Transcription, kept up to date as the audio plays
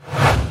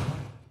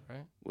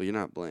Well, you're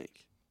not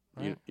blank.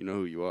 Right. You know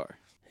who you are.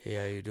 Hey,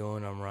 how you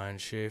doing? I'm Ryan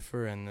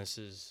Schaefer, and this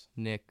is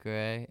Nick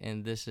Gray,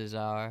 and this is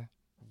our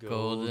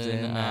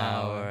Golden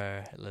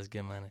Hour. Let's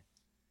get money.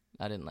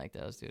 I didn't like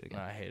that. Let's do it again.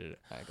 I hated it.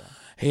 All right, go.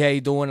 Hey, how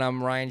you doing?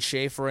 I'm Ryan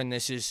Schaefer, and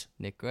this is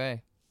Nick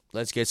Gray.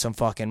 Let's Get Some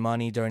Fucking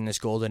Money during this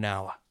Golden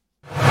Hour.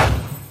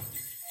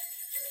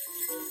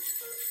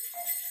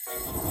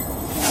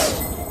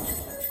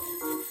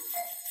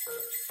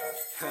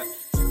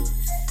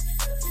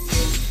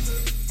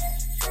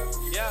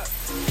 Yeah.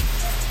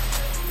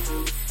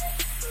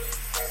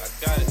 I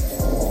got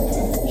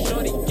it.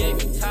 Shorty gave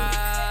me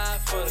time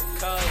for the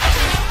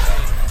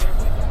culture.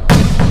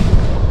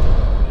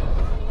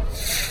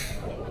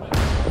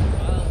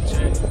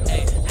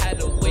 Hey, had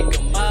to wake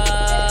 'em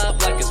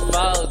up like it's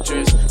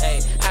Folgers.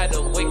 Hey, had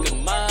to wake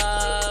 'em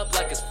up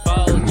like it's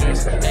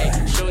Folgers.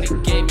 Hey, shorty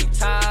gave me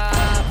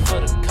time for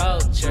the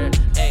culture.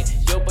 Hey,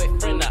 your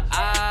boyfriend the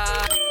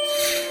eye.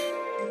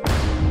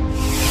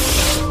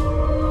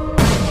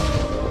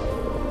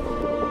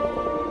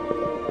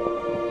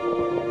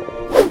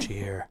 Bochi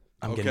here.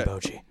 I'm getting Okay.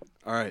 Bochi.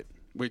 All right.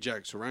 Wait,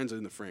 Jack. So Ryan's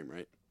in the frame,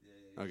 right?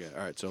 Yeah. Okay.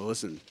 All right. So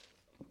listen,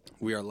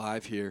 we are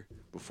live here.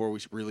 Before we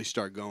really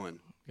start going,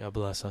 God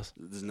bless us.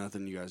 there's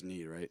nothing you guys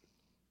need, right?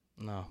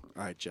 No. All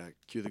right, Jack.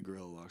 Cue the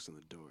grill locks on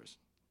the doors.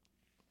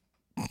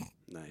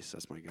 Nice.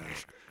 That's my guy.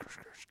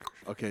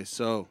 Okay.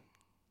 So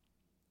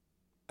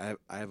I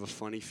have a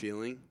funny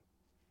feeling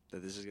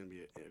that this is gonna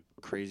be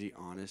a crazy,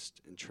 honest,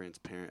 and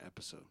transparent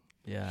episode,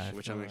 Yeah.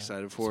 which I'm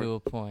excited for. To a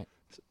point,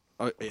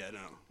 Oh yeah, no.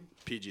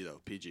 PG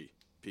though. PG.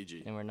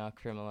 and we're not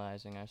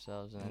criminalizing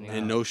ourselves in any way.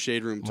 And no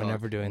shade room talk. We're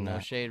never doing No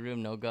that. shade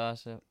room, no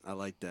gossip. I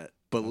like that.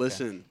 But Okay.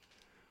 listen,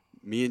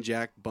 me and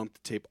Jack bumped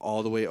the tape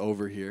all the way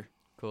over here.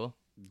 Cool.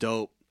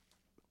 Dope.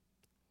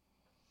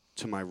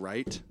 To my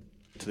right,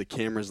 to the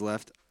camera's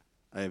left,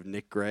 I have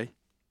Nick Gray.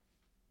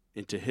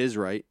 And to his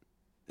right,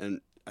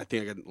 and I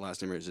think I got the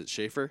last name right. Is it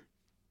Schaefer?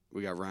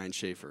 We got Ryan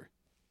Schaefer.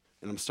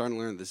 And I'm starting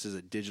to learn this is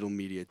a digital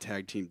media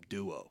tag team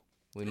duo.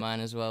 We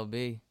might as well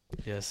be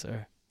Yes,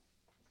 sir.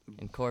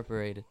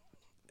 incorporated.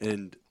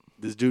 And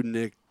this dude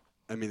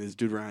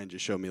Ryan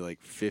just showed me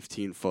like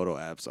 15 photo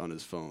apps on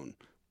his phone.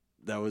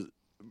 That was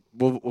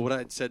what I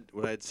had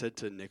said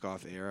to Nick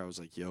off air. I was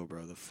like, "Yo,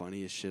 bro, the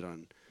funniest shit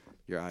on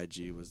your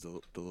IG was the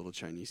little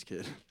Chinese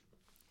kid."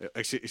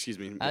 Excuse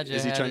me. I Is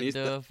just he had Chinese?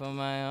 to do it for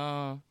my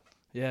own.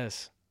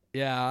 Yes.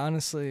 Yeah,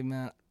 honestly,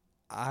 man,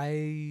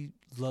 I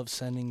love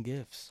sending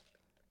gifts.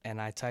 And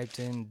I typed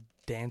in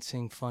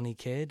dancing funny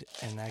kid,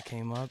 and that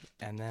came up,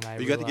 and then I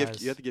You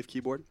realized... got the gift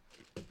keyboard?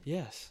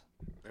 Yes.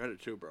 I got it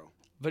too, bro.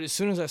 But as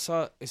soon as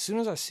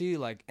I see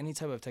like any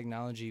type of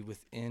technology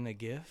within a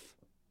GIF,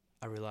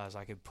 I realized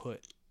I could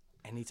put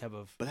any type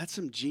of. But that's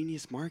some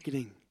genius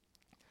marketing.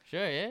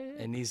 Sure, yeah.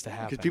 It needs to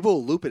happen. Because people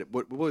will loop it.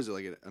 What was it,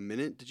 like a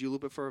minute? Did you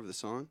loop it for of the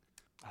song?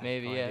 I have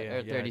Maybe, no yeah. idea. Or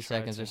I 30 tried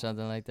seconds or to.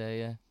 something like that,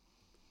 yeah.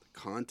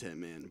 Content,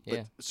 man.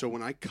 Yeah. But, so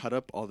when I cut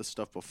up all the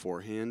stuff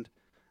beforehand,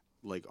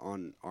 like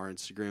on our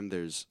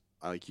Instagram,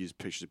 I like use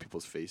pictures of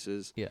people's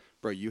faces. Yeah.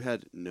 Bro, you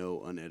had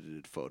no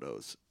unedited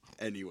photos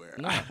anywhere.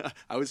 No.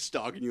 I was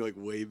stalking you like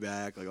way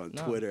back, like on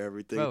No. Twitter,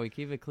 everything. Bro, we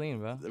keep it clean,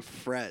 bro. They're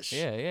fresh.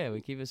 Yeah,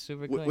 we keep it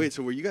super clean. Wait,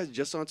 so were you guys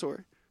just on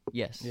tour?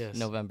 Yes, Yes.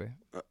 November.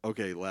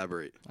 Okay,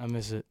 elaborate. I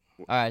miss it.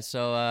 All right,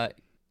 so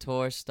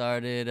tour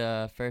started.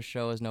 First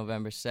show was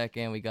November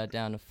 2nd. We got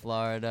down to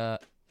Florida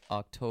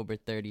October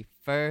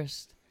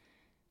 31st.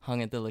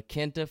 Hung at the La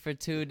Quinta for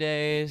 2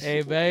 days.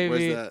 Hey, baby.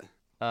 Where's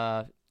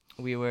that?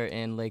 We were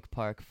in Lake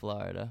Park,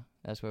 Florida.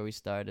 That's where we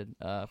started.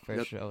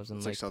 First show was in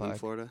It's Lake like Southern Park.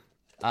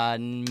 Florida?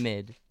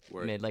 Mid,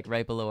 Word. like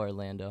right below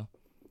Orlando.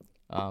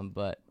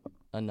 But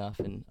enough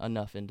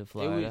into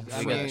Florida.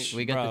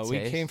 We got bro, the we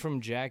taste. came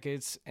from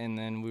jackets, and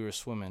then we were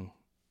swimming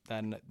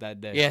that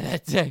day. Yeah,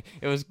 that day.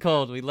 It was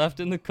cold. We left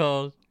in the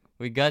cold.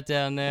 We got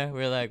down there.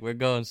 We're like, we're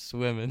going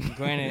swimming.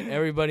 Granted,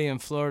 everybody in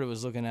Florida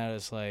was looking at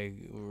us like,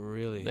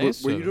 really? They-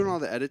 Were you doing all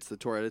the edits, the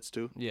tour edits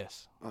too?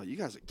 Yes. Oh, you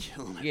guys are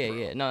killing it. Yeah, bro.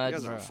 yeah. No, You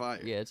that's guys are on fire.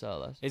 Yeah, it's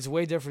all us. It's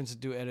way different to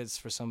do edits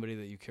for somebody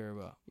that you care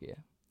about. Yeah.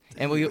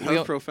 And we That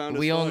was profound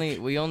as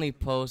fuck. only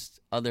post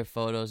other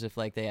photos if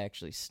like they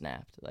actually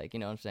snapped. Like,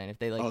 you know what I'm saying? If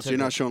they like Oh, so you're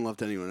not showing love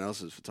to anyone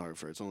else's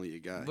photographer. It's only your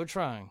guy. We're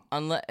trying.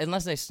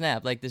 unless they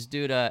snap. Like this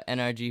dude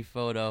NRG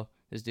photo.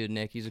 This dude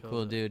Nick, he's a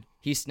cool dude.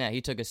 He snapped.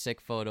 He took a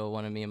sick photo of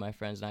one of me and my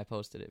friends, and I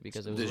posted it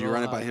because it was. Did you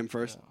run it by him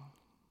first?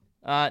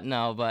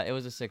 No, but it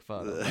was a sick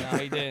photo. No,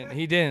 he didn't.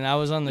 He didn't. I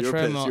was on the You were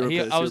treadmill. pissed.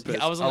 You were I was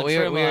pissed. on the we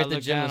treadmill. were I at the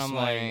looked gym down, this I'm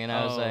morning, like, and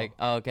I was like,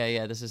 oh, okay,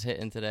 yeah, this is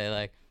hitting today.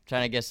 Like,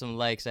 trying to get some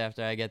likes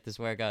after I get this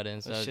workout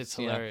in. So That shit's it's,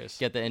 you know, hilarious.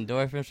 get the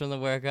endorphins from the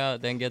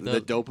workout, then get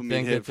The dopamine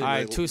then hit get from the, All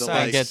right, the, two the sides.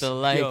 likes. get the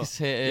likes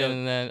Yo, hitting, yo.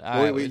 and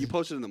then Wait, you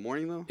posted in the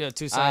morning though? Yeah,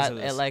 2 sides of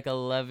this. at like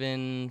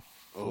 11:45.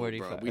 Oh, bro,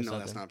 we know or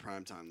that's something. not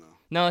prime time though.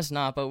 No, it's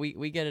not, but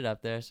we get it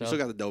up there. So You still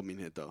got the dopamine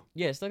hit though.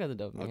 yeah, still got the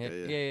dopamine Okay,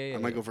 hit. yeah. Yeah. I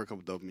might go for a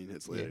couple dopamine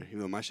hits later, even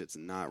though my shit's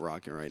not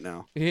rocking right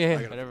now.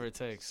 Yeah, Whatever it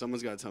takes.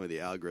 Someone's got to tell me the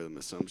algorithm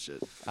of some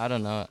shit. I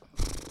don't know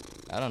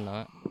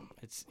it.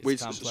 It it's Wait,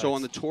 complex. so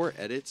on the tour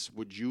edits,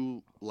 would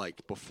you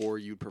like before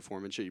you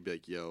perform and shit, you'd be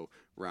like, "Yo,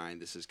 Ryan,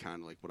 this is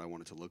kind of like what I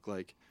want it to look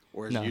like,"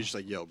 or is No. you just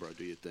like, "Yo, bro,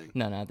 do your thing"?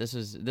 No, this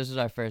was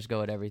our first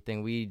go at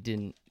everything.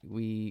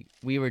 We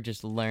were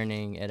just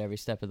learning at every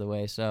step of the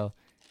way. So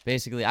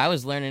basically, I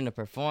was learning to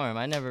perform.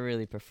 I never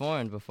really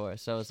performed before,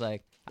 so it's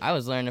like I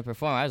was learning to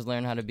perform. I was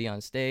learning how to be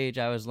on stage.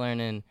 I was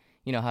learning,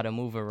 how to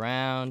move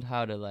around,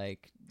 how to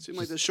like. Seemed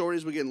like the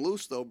shorties were getting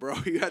loose though, bro.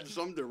 You had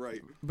something to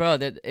write. Bro,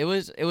 it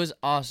was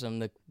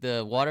awesome.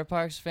 The water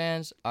parks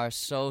fans are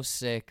so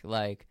sick.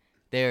 Like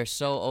they're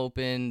so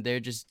open. They're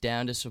just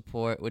down to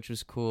support, which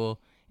was cool.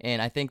 And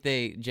I think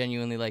they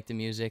genuinely like the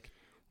music.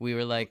 We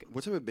were like,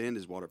 What type of band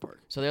is Water Park?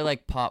 so they're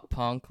like pop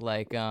punk.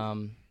 Like I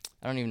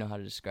don't even know how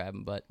to describe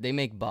them, but they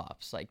make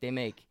bops. Like they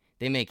make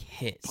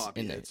hits.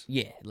 Poppy in their, hits.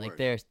 Yeah, like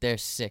Word. they're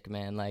sick,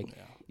 man. Like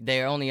Yeah.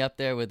 they're only up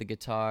there with the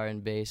guitar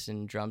and bass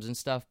and drums and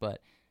stuff,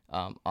 but.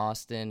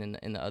 Austin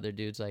and the other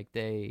dudes, like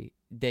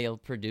they'll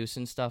produce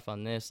and stuff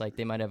on this. Like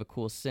they might have a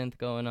cool synth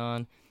going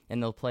on, and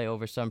they'll play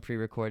over some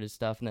pre-recorded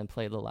stuff, and then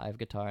play the live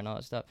guitar and all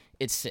that stuff.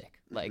 It's sick.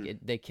 Like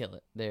they kill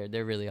it.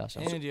 They're really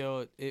awesome. And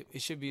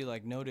it should be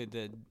like noted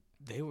that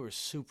they were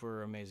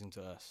super amazing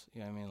to us.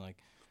 You know what I mean? Like,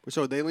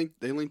 So they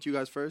linked you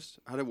guys first.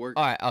 How did it work?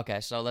 All right,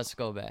 okay. So let's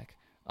go back.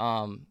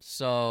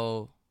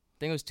 So I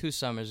think it was 2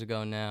 summers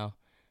ago now.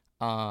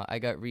 I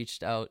got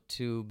reached out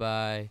to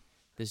by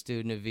this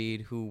dude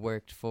Naveed who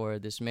worked for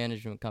this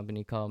management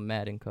company called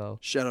Mad & Co.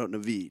 Shout out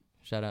Naveed.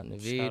 Shout out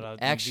Naveed. Shout out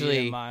Naveed Actually,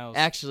 and Miles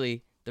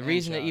the and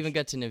reason it Josh. even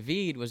got to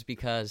Naveed was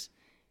because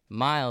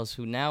Miles,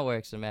 who now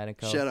works at Mad &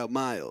 Co., Shout out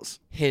Miles.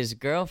 his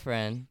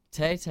girlfriend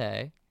Tay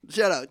Tay,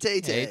 Shout out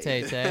Tay Tay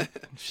Tay. Tay Tay,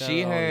 Shout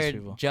she out all these heard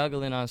people.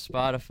 juggling on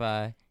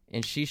Spotify,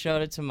 and she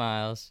showed it to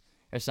Miles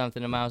or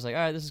something, and Miles was like,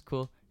 all right, this is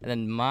cool. And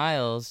then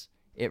Miles,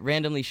 it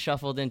randomly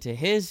shuffled into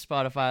his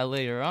Spotify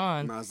later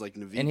on. I was like,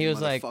 Naveed, And he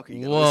was like, motherfucker,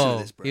 you gotta listen to whoa.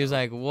 this, bro. He was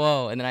like,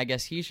 whoa. And then I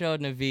guess he showed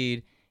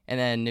Naveed, and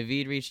then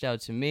Naveed reached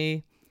out to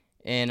me,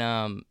 and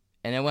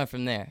it went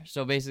from there.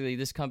 So basically,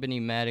 this company,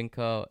 Mad &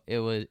 Co., it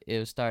was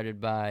started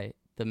by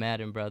the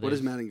Madden brothers. What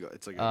is Madden go?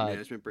 It's like a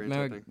management brand type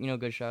Remember, thing.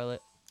 Good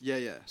Charlotte? Yeah,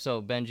 yeah.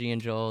 So Benji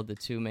and Joel, the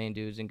 2 main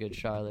dudes in Good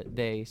Charlotte,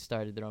 they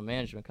started their own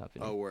management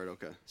company. Oh, word.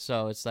 Okay.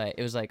 So it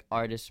was like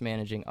artists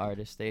managing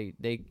artists. They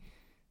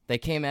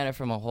came at it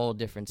from a whole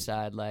different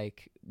side.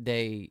 Like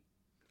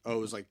Oh, it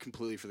was like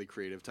completely for the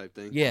creative type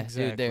thing. yeah,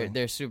 Exactly. dude,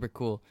 they're super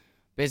cool.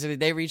 Basically,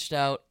 they reached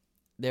out.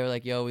 They were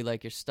like, "Yo, we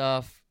like your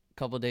stuff." A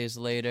couple days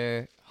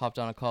later, hopped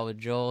on a call with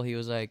Joel. He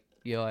was like,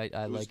 "Yo, I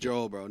Who's like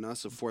Joel, bro? Now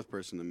it's the 4th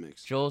person to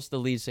mix. Joel's the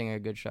lead singer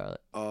of Good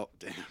Charlotte. Oh,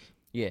 damn.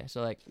 Yeah,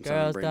 so like, I'm sorry,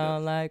 girls brain don't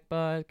dead. like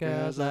boys, girls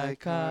Girls like like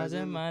cars cars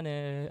and and- money.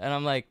 And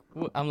I'm like,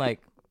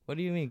 what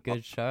do you mean,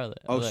 Good Charlotte?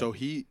 I Oh, was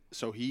like,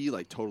 so he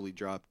like totally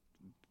dropped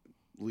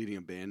leading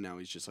a band. Now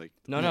he's just like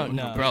no,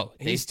 No. bro.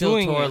 They He's still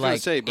doing it. I tour was gonna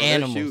like say, bro, they're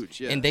animals,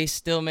 huge, yeah. and they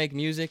still make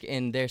music,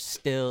 and they're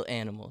still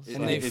animals. and,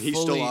 And Like, they he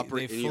fully- still they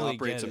operates. And he fully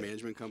operates a get it.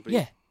 management company.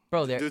 yeah,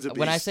 bro. Dude's a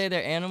When I beast. say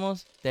they're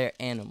animals.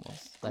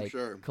 I'm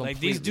sure. Like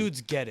these Completely.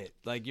 dudes get it.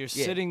 Like you're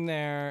Yeah. sitting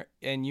there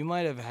and you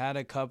might have had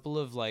a couple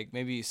of like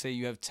maybe say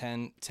you have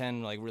 10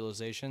 like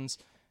realizations.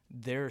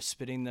 They're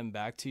spitting them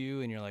back to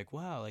you and you're like,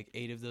 wow, like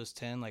 8 of those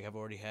 10 like I've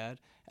already had.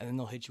 And then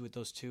they'll hit you with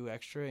those 2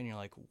 extra and you're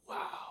like,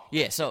 wow.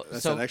 Yeah, so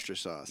That's so that extra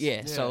sauce. yeah,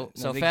 Yeah, so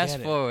no, they fast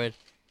get it. forward,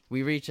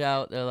 we reach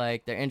out.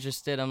 They're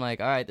interested. I'm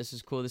like, all right, this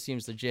is cool. This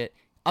seems legit.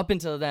 Up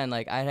until then,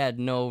 like I had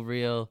no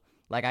real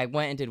like I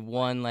went and did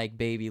one like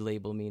baby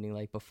label meeting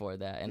like before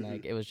that, and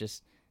like it was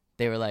just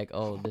they were like,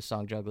 oh, this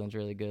song juggling's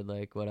really good.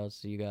 Like, what else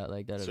do you got?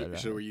 Like, da da da So, da.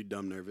 so were you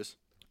dumb nervous?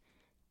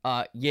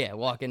 Yeah,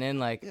 walking in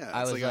like Yeah,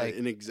 I it's was like, like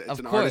it's of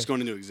an course. artist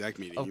going into an exec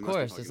meeting. Of You must be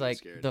course, fucking it's like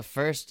scared. the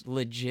first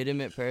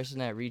legitimate person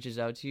that reaches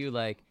out to you.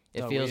 Like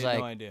it No, we feels had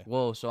no like, idea.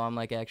 whoa, so I'm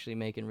like actually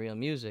making real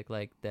music.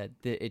 Like that,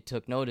 it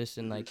took notice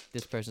in Mm-hmm. like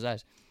this person's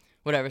eyes.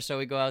 Whatever. So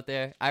we go out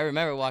there. I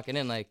remember walking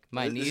in like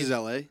my This knees. is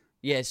L.A.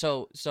 Yeah.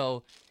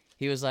 So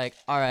he was like,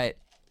 all right,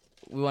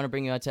 we want to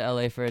bring you out to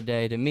LA for a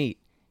day to meet.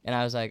 And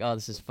I was like, oh,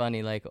 this is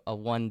funny, like a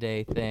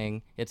 1-day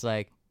thing. It's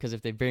like, because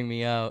if they bring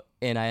me out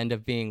and I end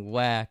up being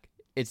whack,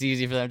 it's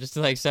easy for them just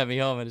to like send me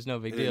home and it's no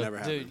big And it deal. never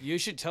happened. Dude, you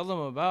should tell them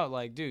about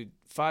like, dude,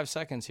 5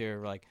 seconds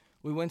here. Like,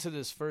 we went to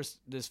this first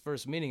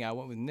meeting. I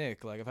went with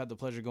Nick. Like, I've had the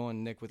pleasure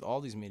going Nick with all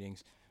these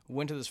meetings. We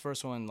went to this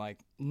first one. Like,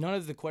 none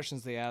of the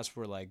questions they asked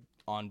were like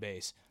on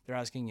base. They're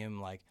asking him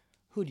like,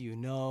 who do you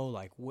know?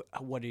 Like,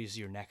 what is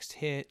your next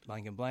hit?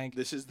 Blank and blank.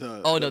 This is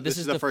the. Oh, no, this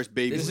is the first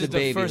baby. This is is the the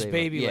baby first label.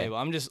 baby Yeah. label.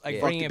 I'm just like Yeah.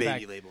 Fuck bringing the it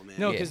baby back. label, man.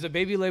 No, Yeah. because the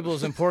baby label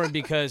is important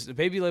because the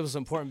baby label is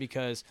important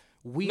because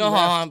we No, hold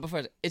left- on.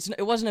 Before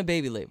it wasn't a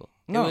baby label.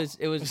 No,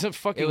 it was it's a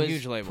fucking it was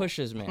huge label.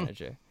 Push's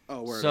manager.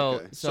 Oh, word. So-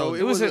 okay. so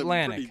It was a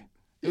Atlantic. pretty-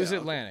 It was yeah.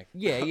 Atlantic.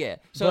 Yeah.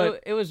 So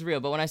But- it was real.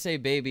 But when I say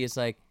baby, it's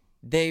like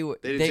they were.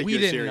 They didn't take we you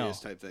didn't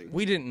serious know. type thing.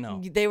 We didn't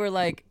know. They were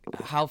like,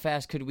 how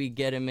fast could we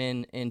get him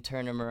in and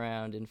turn him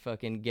around and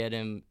fucking get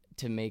him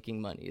to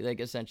making money? Like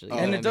essentially. Oh,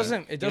 you know and what it I mean?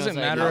 doesn't. It You know, doesn't it's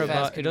like, matter how about.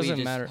 fast It could we doesn't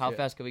just- matter. How yeah.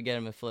 fast could we get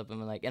him and flip him?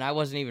 And like, and I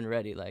wasn't even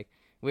ready. Like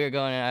we were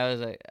going, and I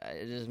was like,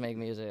 I just make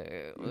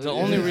music. The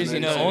only reason,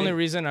 You know the what I only mean?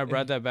 reason I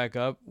brought that back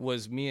up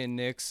was me and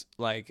Nick's.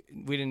 Like,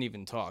 we didn't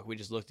even talk. We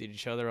just looked at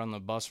each other on the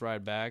bus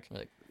ride back.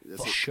 Like,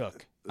 That's a-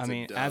 Shook. I that's a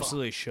mean, dub.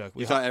 absolutely shook.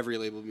 You thought every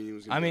label meeting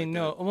was gonna I be mean,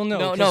 like no. that. Well, no.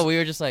 no, 'cause we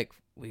were just like,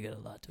 we got a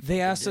lot to. They fucking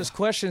asked do. us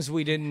questions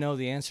we didn't know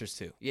the answers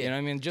to. Yeah. You know what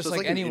I mean? So Just it's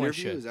like an anyone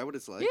interview? should. Is that what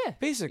it's like? Yeah.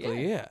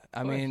 Basically, yeah.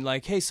 I course. mean,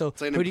 like, hey, so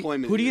like an who do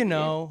employment you interview.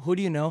 know? Who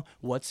do you know?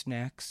 What's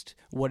next?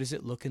 What is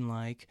it looking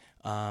like?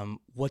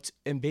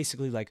 And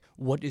basically, like,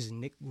 what is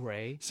Nick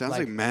Gray? Sounds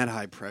like mad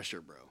high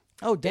pressure, bro.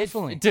 Oh,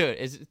 definitely.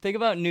 Dude, think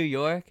about New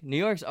York. New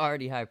York's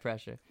already high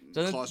pressure.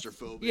 So then,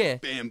 Claustrophobic. yeah.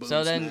 Bam, boom,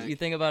 So then smack. you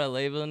think about a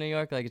label in New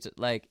York, like it's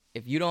like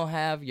if you don't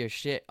have your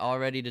shit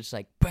already to just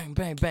like bang,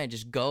 bang, bang,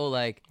 just go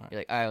like you're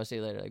like, all right, I'll see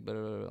you later. Like, blah,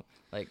 blah, blah, blah.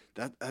 Like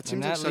That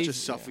seems that like such a leads-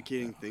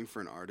 suffocating thing for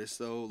an artist,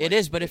 though. it Like,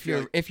 is, but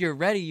you're if you're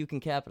ready, you can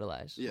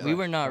capitalize. Yeah. We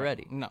were not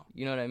ready. No.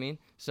 You know what I mean?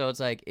 So it's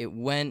like it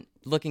went.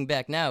 Looking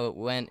back now, it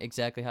went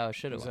exactly how it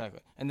should have.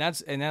 Exactly. And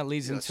that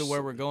leads Yes. into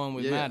where we're going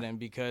with Yeah. Madden,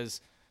 because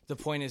the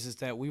point is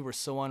that we were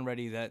so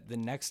unready that the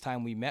next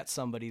time we met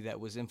somebody that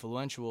was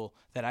influential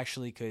that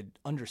actually could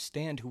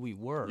understand who we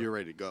were. you're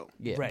ready to go.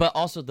 Yeah, Right. but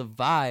also the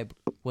vibe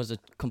was a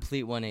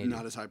complete 180.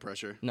 Not as high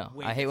pressure. No,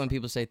 Way I hate when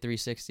people say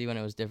 360 when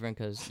it was different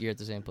because you're at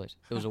the same place.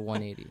 It was a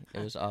 180. It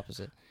was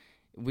opposite.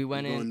 We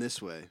went We're going in.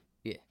 this way.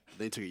 Yeah.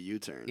 They took a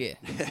U-turn. Yeah.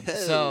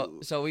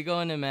 So we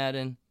go into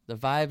Madden. The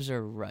vibes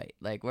are right.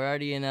 Like we're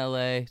already in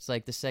LA. It's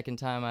like the second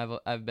time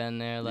I've been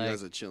there. You Like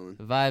guys are chilling.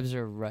 the vibes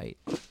are right.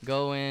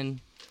 Go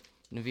in.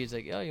 Naveed's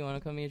like, yo, you want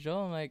to come meet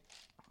Joel? I'm like,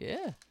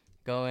 yeah.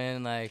 Go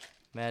in like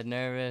mad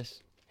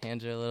nervous.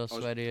 Hands are a little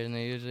sweatier than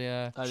they usually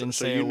are. I So, didn't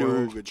so say you a knew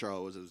word. who Good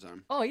Charlotte was at the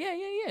time. Oh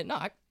yeah. No,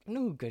 I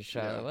knew who Good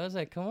Charlotte Yeah. was. I was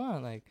like, come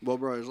on, like. Well,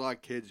 bro, there's a lot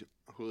of kids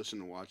who listen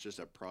to watch this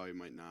that probably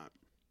might not.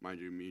 Mind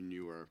you, me and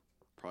you are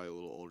probably a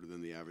little older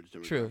than the average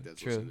demographic True, that's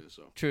true. listening.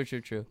 So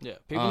True. Yeah,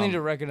 people need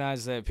to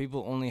recognize that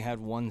people only had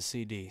one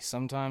CD.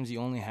 Sometimes you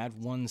only had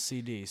one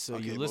CD, so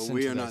okay, you but listen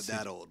we to are that not CD.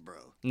 that old, bro.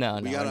 No,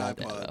 We no, got we're not iPods,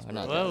 that old. We're bro.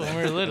 not Well, that when old.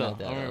 we were little, Not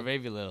that when we were old.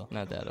 baby little.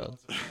 Not that old.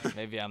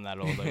 Maybe I'm that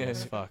old. I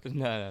guess. Fuck.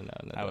 No.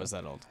 I was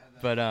that old.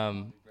 But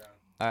all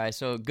right.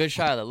 So Good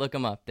Charlotte, look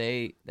them up.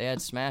 They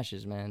had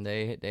smashes, man.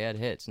 They had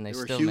hits, and they They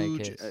were still make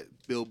huge hits.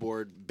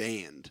 Billboard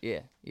band. Yeah,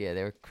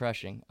 they were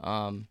crushing.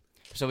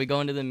 So we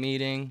go into the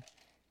meeting.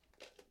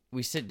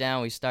 We sit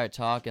down. We start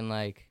talking.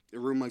 Like, A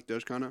room like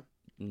this, kind of.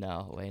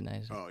 no, way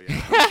nicer. Oh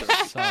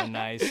yeah. So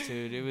nice,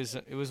 dude. It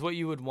was what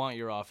you would want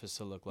your office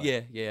to look like.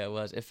 Yeah, it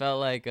was. It felt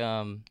like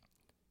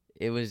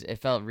it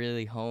felt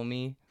really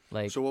homey.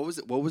 Like, So what was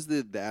it? What was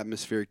the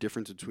atmospheric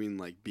difference between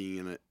like being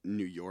in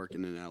New York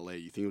and in LA?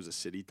 You think it was a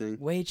city thing?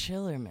 way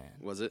chiller, man.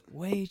 Was it?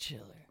 Way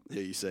chiller.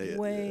 Yeah, you say it.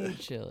 Way Yeah.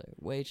 chiller.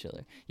 Way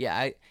chiller.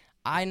 Yeah,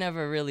 I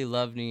never really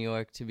loved New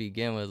York to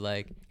begin with.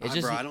 Like, it's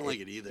just bro, I don't like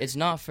it either. It's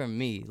not for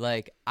me.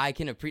 Like, I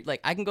can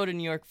I can go to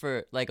New York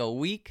for like a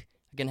week.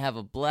 I can have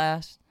a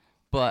blast,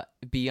 but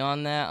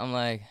beyond that, I'm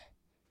like,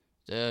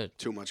 dude,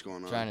 Too much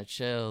going on. trying to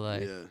chill.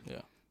 Like,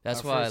 yeah. that's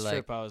Our why, first like,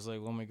 trip, I was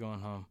like, when we going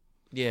home?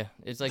 yeah,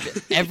 it's like You're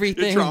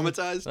everything.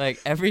 traumatized. Like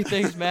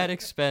everything's mad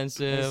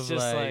expensive. It's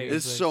just like-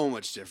 It's so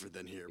much different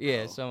than here, bro. yeah,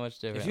 it's so much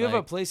different. If you have a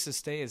like, place to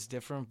stay, it's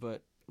different.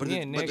 But But me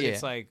it- and but Nick, the-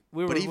 it's like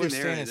we But were even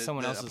staying there, at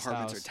someone the else's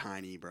apartments house. are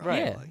tiny, bro.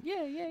 Right. yeah, Like,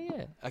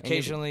 yeah.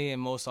 Occasionally,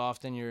 and most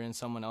often, you're in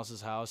someone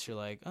else's house. You're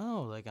like,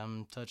 oh, like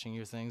I'm touching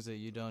your things that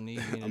you don't need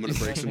me to I'm gonna do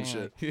break some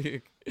touching,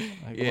 shit. like,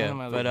 what yeah,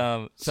 am I but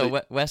looking- so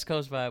So- West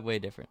Coast vibe way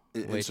different.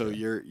 And Way so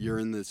chiller. you're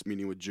in this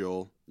meeting with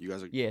Joel. You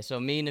guys are. Yeah, so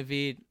me,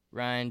 Naveed,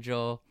 Ryan,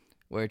 Joel,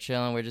 we're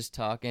chilling. We're just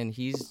talking.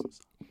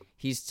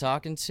 He's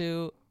talking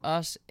to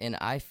us, and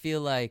I feel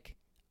like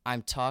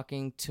I'm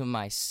talking to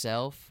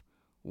myself.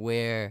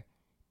 Where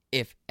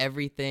if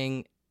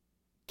everything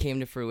came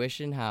to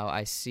fruition, how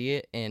I see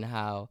it and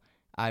how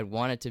I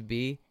want it to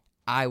be,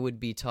 I would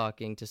be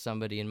talking to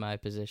somebody in my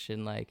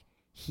position. Like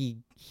he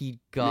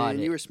got Man,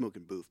 it. you were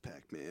smoking booth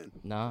pack, man.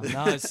 No,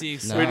 No, it's the No.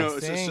 exact Wait, no.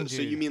 thing, So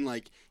dude. you mean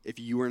like if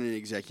you were in an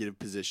executive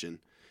position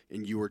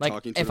and you were like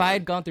talking to if them, I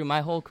had gone through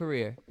my whole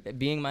career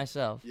being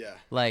myself, yeah.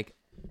 like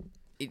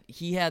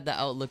he had the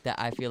outlook that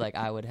I feel like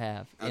I would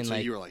have. And And so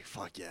like you were like,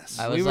 fuck yes.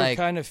 I we was were like,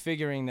 kind of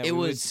figuring that it we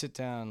would was- sit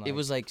down. Like, it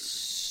was like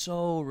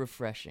so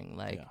refreshing.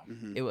 Like Yeah.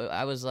 Mhm.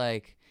 I was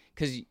like,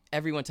 because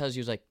everyone tells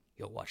you, like,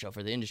 yo, watch out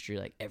for the industry.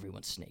 Like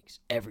everyone's snakes.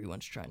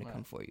 Everyone's trying to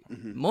come for you.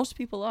 Mhm. Most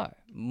people are.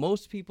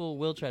 Most people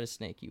will try to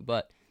snake you,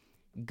 but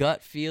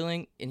gut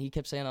feeling. And he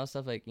kept saying all this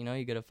stuff like, you know,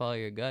 you gotta follow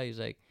your gut. He's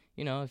like,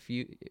 you know,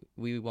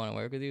 we want to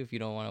work with you. If you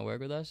don't want to work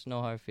with us,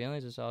 no hard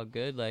feelings. It's all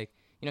good. Like,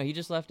 you know, he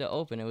just left it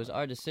open. It was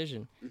our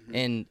decision, Mhm.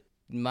 and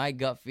my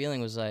gut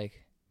feeling was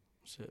like,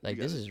 shit. like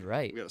We this gotta- is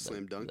right. we gotta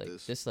slam dunk like,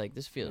 this.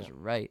 this feels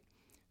right.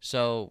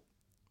 So,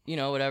 you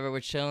know, whatever,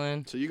 we're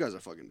chilling. So you guys are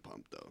fucking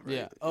pumped though, right?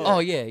 Yeah. Oh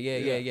yeah.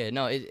 Yeah.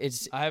 No,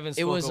 it's I haven't.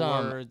 it Spoke was a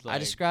I word, like,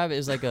 describe it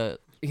as like a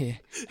yeah.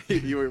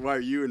 Why are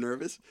you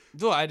nervous?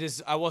 No, I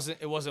wasn't.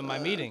 It wasn't my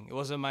meeting. It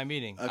wasn't my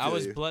meeting. I I feel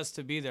was you. blessed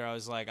to be there. I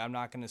was like, I'm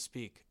not gonna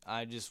speak.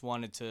 I just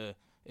wanted to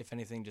if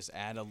anything, just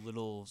add a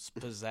little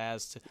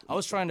pizzazz to. I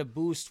was trying to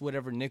boost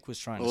whatever Nick was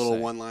trying A to little say.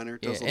 one-liner.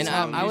 Yeah, Just a and little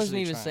I one-liner. wasn't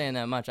usually even trying. saying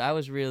that much. I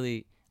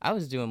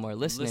was doing more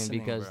listening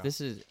because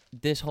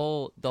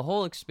bro. the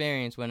whole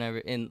experience whenever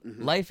in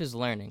life is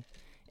learning,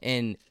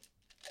 and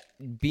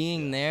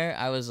being there,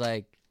 I was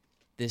like,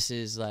 this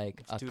is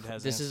like Dude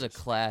has this is a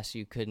answers. class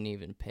you couldn't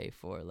even pay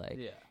for. Like,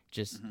 Yeah.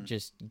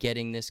 just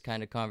getting this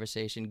kind of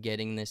conversation,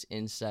 getting this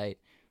insight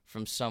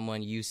from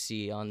someone you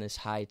see on this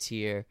high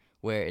tier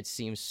where it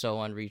seems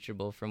so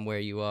unreachable from where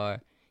you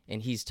are,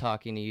 and he's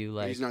talking to you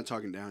like He's not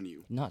talking down to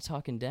you. not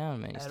talking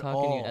down, man. He's At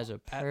talking to you all. as a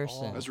At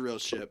person. all. That's real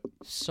shit.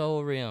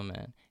 So real,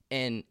 man.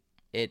 And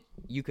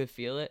you could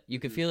feel it. You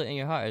could feel it in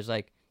your heart. It's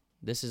like,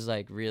 this is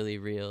like really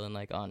real and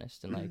like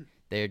honest, and like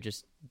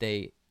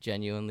they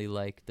genuinely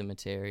like the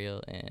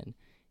material, and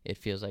it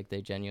feels like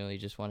they genuinely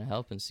just want to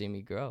help and see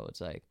me grow.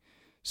 It's like,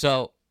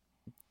 so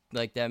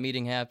like that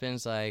meeting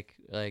happens, like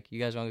you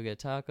guys want to go get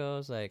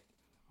tacos, like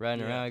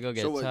riding Yeah. around, go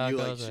get So what?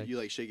 tacos. You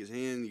like shake his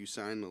hand? You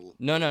sign the.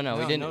 No, we No,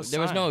 didn't. no there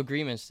was no sign.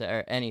 agreements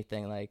or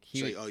anything. Like he,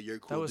 Say, oh, you're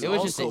cool. was it dude.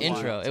 was just an also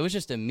intro. wild. It was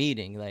just a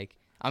meeting. Like,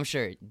 I'm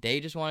sure they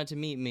just wanted to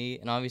meet me,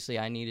 and obviously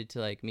I needed to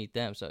like meet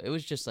them. So it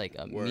was just like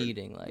a Word,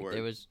 meeting. Like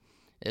word.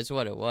 it's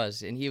what it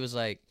was. And he was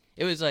like,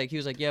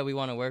 yeah, we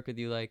want to work with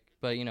you. Like,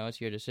 but you know,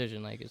 it's your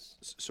decision. Like,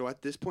 it's. So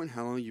at this point,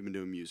 how long have you been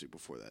doing music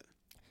before that?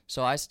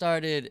 So I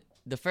started.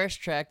 The first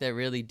track that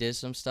really did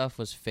some stuff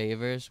was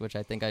Favors, which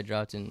I think I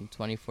dropped in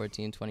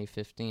 2014,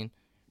 2015.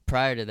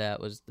 Prior to that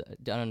was, I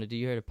don't know, do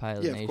you hear of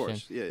Pilot Yeah, Nation? of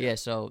course. Yeah, yeah. Yeah,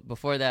 so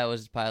before that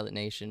was Pilot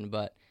Nation,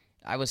 but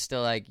I was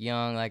still like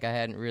young, like I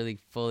hadn't really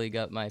fully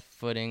got my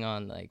footing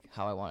on like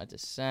how I wanted to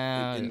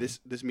sound. And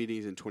this meeting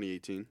is in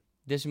 2018.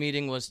 This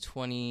meeting was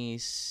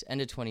end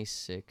of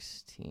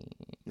 2016.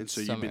 And so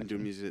you've somewhere. been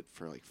doing music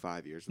for like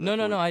 5 years. at No, that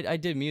no, point? no. I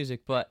did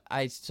music, but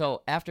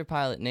so after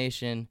Pilot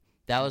Nation,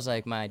 that was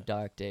like my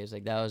dark days.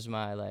 Like that was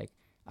my like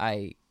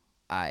I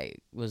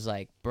was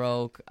like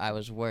broke. I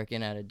was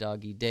working at a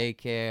doggy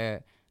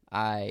daycare.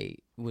 I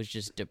was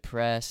just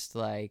depressed.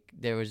 Like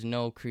there was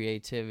no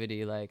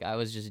creativity. Like I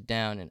was just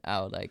down and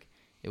out. Like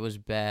it was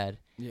bad.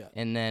 Yeah.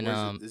 And then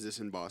Where is this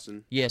in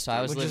Boston? yeah, so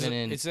I was Which is living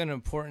in It's an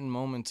important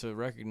moment to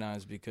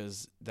recognize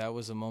because that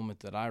was a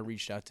moment that I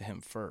reached out to him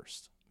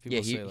first. People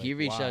yeah, say, he like,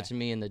 reached why? out to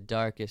me in the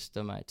darkest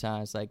of my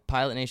times. Like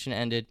Pilot Nation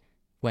ended,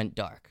 went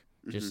dark.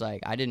 Just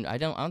like I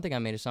don't think I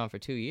made a song for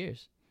 2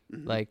 years.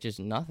 Like just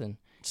nothing.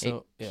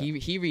 So, yeah.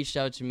 He reached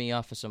out to me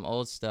off of some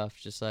old stuff,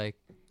 just like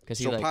because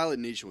he So like Pilot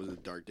Nation was the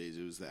dark days.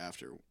 It was the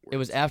after. it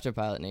was after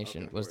Pilot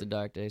Nation Okay, was the word.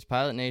 dark days.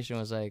 Pilot Nation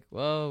was like,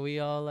 whoa, we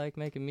all like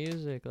making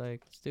music,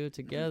 like let's do it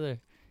together.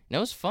 And it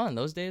was fun.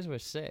 Those days were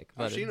sick. I've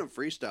But seen him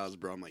freestyles,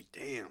 bro. I'm like,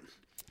 damn.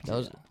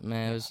 those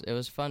man, it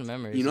was fun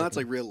memories. You know, that's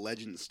like real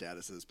legend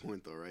status at this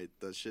point, though, right?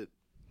 That shit.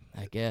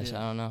 I guess Yeah.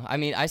 I don't know. I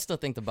mean, I still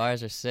think the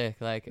bars are sick.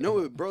 Like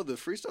No, bro, the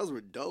freestyles were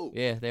dope.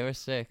 yeah, they were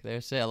sick. They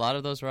were sick. A lot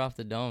of those were off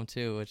the dome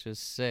too, which was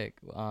sick.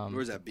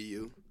 Where's that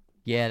BU?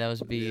 Yeah, that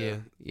was BU. Yeah.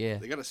 Yeah.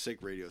 They got a sick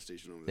radio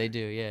station over there. They do,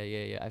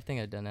 yeah. I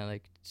think I've done that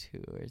like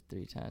 2 or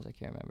 3 times. I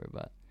can't remember,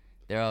 but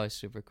they're always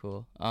super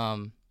cool. But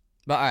all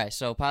right,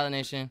 so Pilot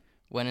Nation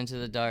went into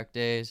the dark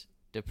days,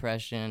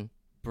 depression,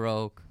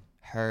 broke,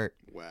 hurt,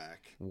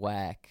 whack.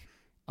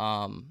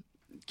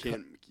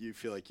 Can't you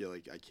feel like you're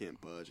like I can't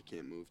budge, I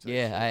can't move? type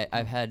Yeah, shit?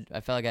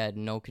 I felt like I had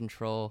no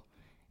control,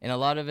 and a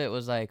lot of it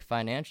was like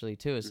financially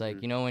too. It's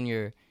like, you know, when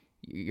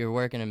you're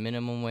working a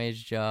minimum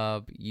wage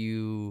job,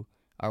 you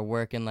are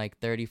working like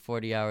 30,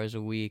 40 hours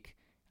a week.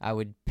 I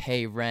would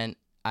pay rent.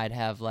 I'd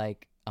have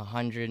like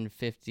 $150,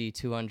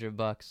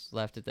 $200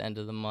 left at the end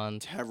of the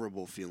month.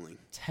 Terrible feeling.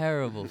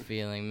 Terrible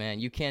feeling, man.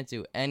 You can't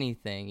do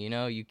anything, you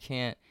know? You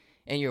can't,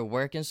 and you're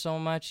working so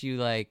much, you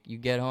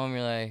get home,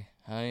 you're like,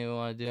 I don't even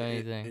want to do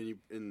anything.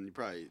 And you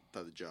probably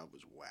thought the job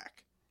was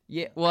whack.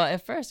 Yeah, well,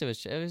 at first it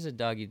was a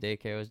doggy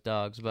daycare, it was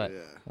dogs, but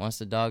Yeah. once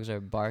the dogs are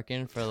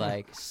barking for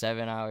like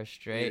 7 hours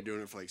You're straight,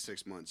 doing it for like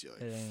 6 months. You're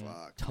like, Yeah.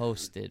 fuck.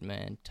 toasted,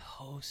 man,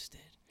 toasted.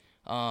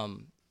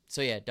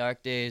 So yeah,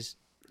 dark days,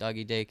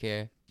 doggy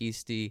daycare,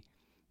 Eastie.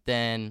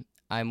 Then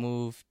I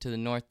moved to the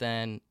North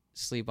End,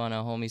 sleep on a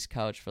homie's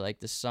couch for like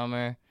the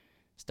summer.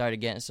 Started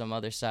getting some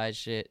other side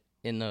shit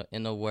in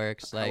the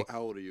works. Like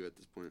How old are you at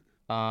this point?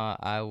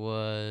 I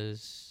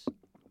was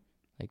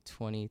like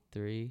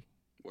 23.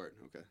 Word.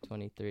 Okay.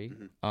 23.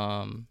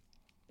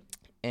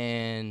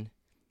 And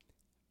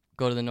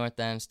go to the North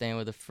End, staying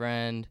with a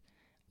friend.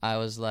 I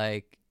was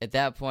like, at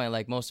that point,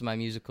 like most of my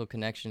musical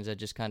connections had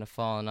just kind of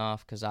fallen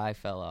off because I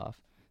fell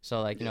off.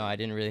 So like, you know, I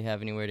didn't really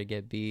have anywhere to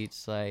get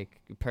beats,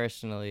 like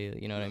personally,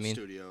 you know what I mean?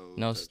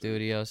 No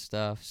studio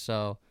stuff.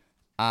 So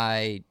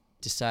I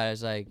decided, I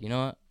was like, you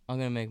know what? I'm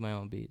going to make my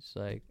own beats.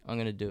 Like, I'm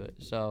going to do it.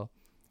 So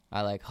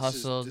I like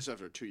hustled. This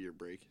after a 2-year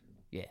break.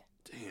 Yeah.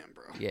 Damn,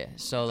 bro. Yeah.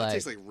 So That like,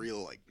 takes like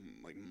real like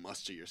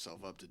muster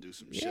yourself up to do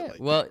some shit like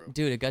well, that, bro.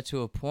 dude, it got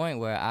to a point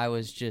where I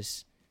was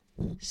just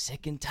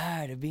sick and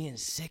tired of being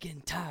sick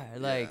and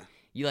tired. Like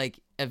you like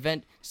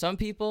some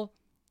people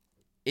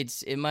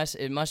it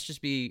must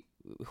just be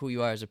who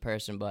you are as a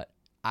person, but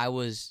I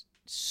was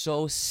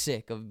so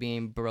sick of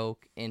being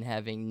broke and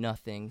having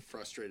nothing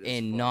Frustrated.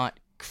 and not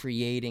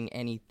creating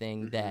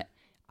anything that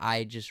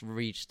I just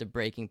reached the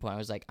breaking point. I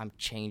was like, I'm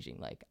changing.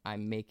 Like,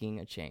 I'm making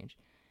a change.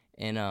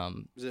 And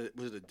Was it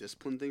a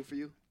discipline thing for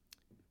you?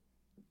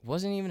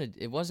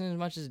 it wasn't as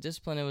much as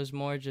discipline. It was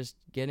more just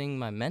getting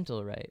my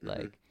mental right.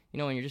 Like, you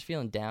know, when you're just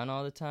feeling down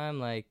all the time,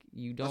 like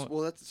you don't.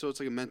 So it's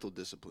like a mental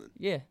discipline.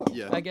 Yeah.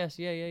 Yeah. I guess.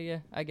 Yeah.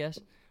 I guess.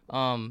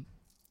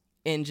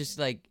 And just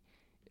like,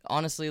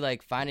 honestly,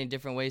 like finding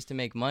different ways to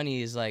make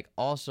money is like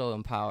also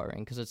empowering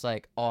because it's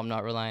like, oh, I'm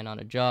not relying on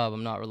a job.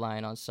 I'm not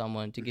relying on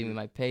someone to give me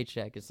my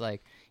paycheck. It's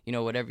like, you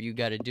know, whatever you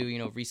got to do, you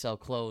know, resell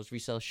clothes,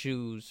 resell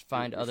shoes,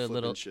 find You're other flipping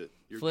little. shit.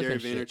 You're flipping Gary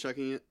shit.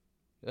 Vaynerchucking it.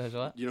 That's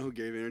what? You know who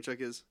Gary Vaynerchuk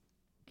is?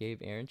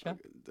 Gabe Aaronchuk?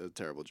 A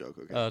terrible joke.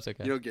 Okay. Oh, it's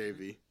okay. You know Gary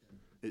V.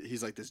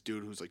 He's like this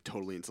dude who's like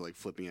totally into like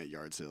flipping at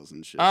yard sales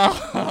and shit.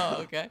 Oh,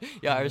 okay.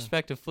 Yeah, I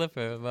respect a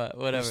flipper, but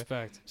whatever.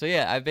 Respect. So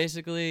yeah, I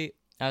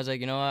was like,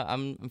 you know what,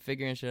 I'm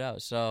figuring shit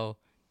out. So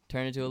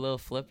turned into a little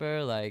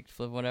flipper, like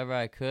flip whatever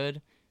I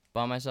could.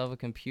 Bought myself a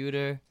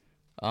computer,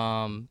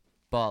 bought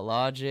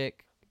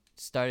Logic,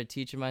 started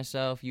teaching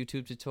myself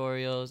YouTube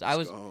tutorials.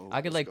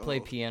 I could like play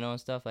piano and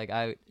stuff. Like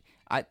I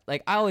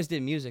always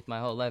did music my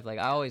whole life. Like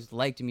I always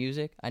liked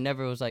music. I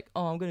never was like,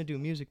 oh, I'm gonna do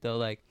music though.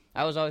 Like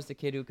I was always the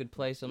kid who could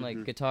play some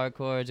like guitar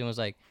chords and was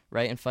like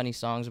writing funny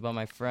songs about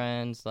my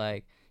friends.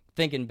 Like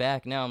thinking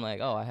back now, I'm like,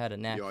 oh, I had a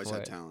knack. You always for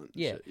had it. talent.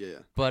 Yeah. Shit. Yeah.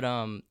 But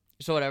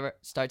so whatever.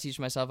 Start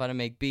teaching myself how to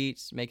make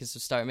beats.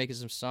 Start making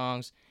some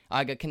songs.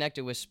 I got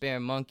connected with Spare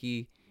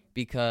Monkey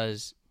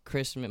because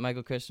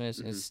Michael Christmas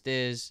and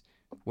Stiz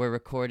were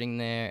recording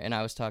there, and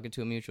I was talking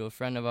to a mutual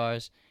friend of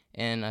ours.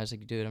 And I was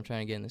like, dude, I'm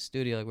trying to get in the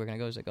studio. Like, we're going to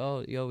go. He's like,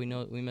 oh, yo, we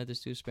met this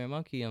dude, Spare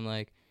Monkey. I'm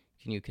like,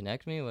 can you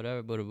connect me?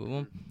 Whatever, boom, boom,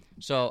 boom.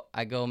 So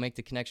I go make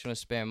the connection with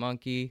Spare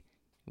Monkey.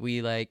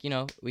 We, like, you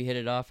know, we hit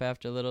it off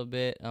after a little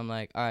bit. I'm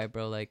like, all right,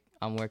 bro, like,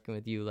 I'm working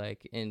with you,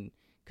 like,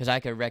 because I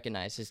could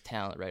recognize his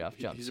talent right off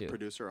jump, He's too. a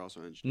producer,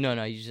 also engineer.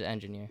 No, he's just an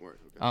engineer. Word,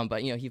 okay.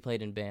 But, you know, he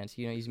played in bands.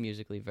 You know, he's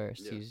musically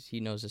versed. Yeah. He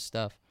knows his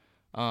stuff.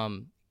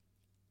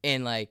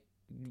 And, like,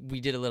 we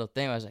did a little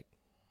thing. I was like,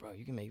 bro,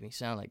 you can make me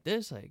sound like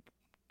this, like,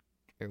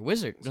 or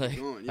wizard. Like,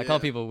 I call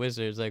people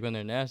wizards, like, when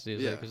they're nasty.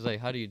 It's like, it's like,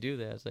 how do you do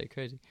that? It's like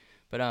crazy.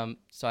 But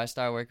so I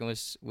started working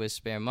with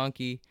Spare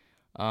Monkey.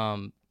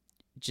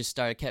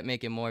 Kept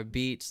making more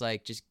beats,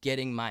 like just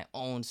getting my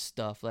own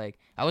stuff. Like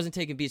I wasn't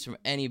taking beats from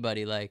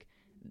anybody. Like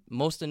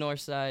most of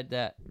Northside,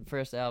 that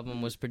first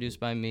album was produced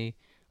by me,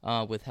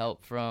 with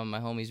help from my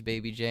homies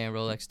Baby J and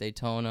Rolex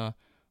Daytona.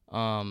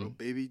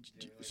 Baby,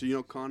 so you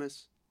know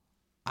Conus?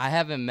 I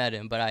haven't met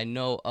him, but I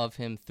know of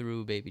him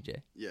through Baby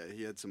J. Yeah,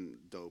 he had some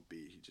dope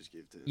beat he just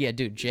gave to him. Yeah,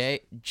 dude,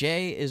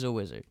 Jay is a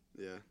wizard.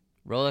 Yeah.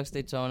 Rolex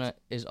Daytona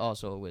is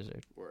also a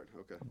wizard. Word,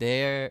 okay.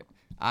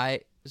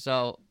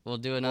 So we'll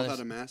do another. Both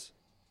out of Mass?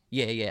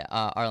 Yeah,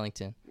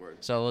 Arlington. Word.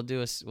 So we'll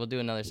do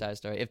another side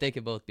story. If they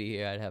could both be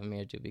here, I'd have them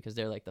here too because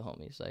they're like the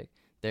homies. Like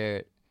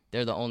they're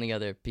the only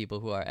other people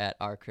who are at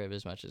our crib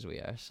as much as we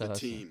are. So The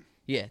team.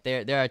 Yeah,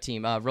 they're our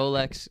team.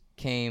 Rolex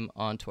came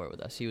on tour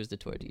with us. He was the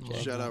tour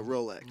DJ. Shout out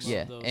Rolex.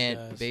 Yeah, those and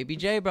guys. Baby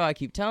J, bro, I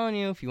keep telling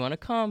you, if you want to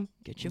come,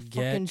 get your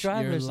fucking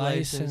driver's your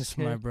license,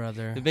 my kid.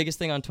 brother. The biggest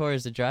thing on tour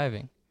is the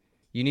driving.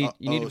 You need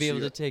to be so able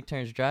to take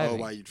turns driving.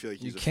 Oh, why you'd feel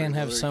like You he's can't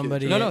have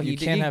somebody. No, you he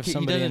can't have he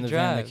somebody in doesn't the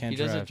van that drive. can't He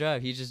doesn't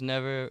drive. He just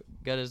never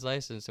got his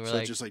license. So we're So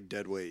like, just like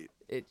dead weight.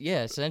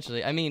 yeah,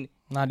 essentially. I mean,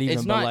 Not even,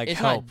 it's but not like it's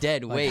help. not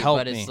dead Like, weight, help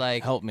but me. it's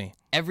like help me. So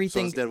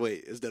everything. it's dead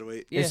weight. It's dead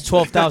weight. Yeah. It's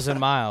 12,000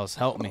 miles.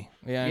 Help me.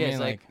 Yeah, I Yeah, mean it's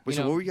like. Wait, you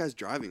so know- what were you guys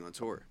driving on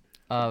tour?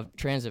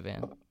 Transit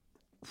van.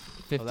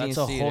 15 Oh, that's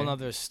a seater. whole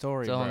nother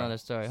story. It's a whole bro. nother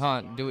story.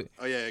 Hold on, do we?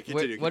 Oh, yeah, What,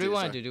 continue. what do we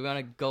want want to do? Do we want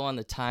to go on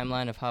the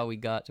timeline of how we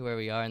got to where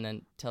we are and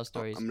then tell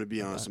stories? I'm gonna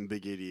be honest. I'm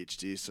big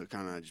ADHD, so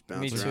kind of just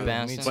bounce Me around. too.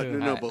 Bouncing? Me But too.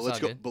 no, Alright, but it's let's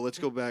all go. good. But let's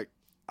go back.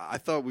 I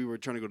thought we were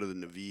trying to go to the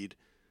Naveed,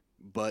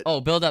 but Oh,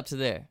 build up to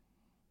there.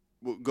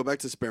 we'll go back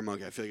to Spare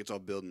Monkey. I feel like it's all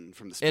building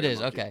from the Spare It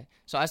is Monkey. okay.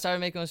 So I started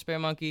making with Spare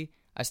Monkey.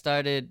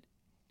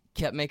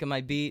 Kept making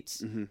my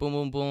beats. Mhm. Boom,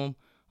 boom, boom.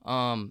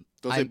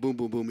 Don't I- say boom,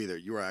 boom, boom either.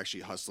 You were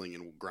actually hustling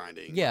and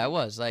grinding. Yeah, I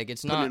was like,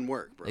 it's Putting not in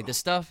work, bro. like the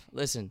stuff.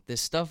 Listen,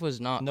 this stuff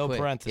was not No quick.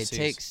 parentheses. It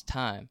takes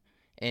time,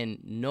 and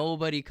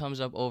nobody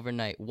comes up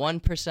overnight.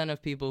 1%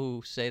 of people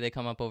who say they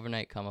come up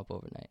overnight come up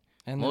overnight.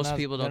 And Most they're not,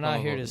 people don't They're not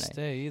come here up to overnight.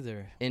 stay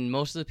either. And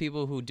most of the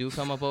people who do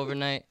come up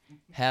overnight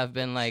have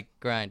been like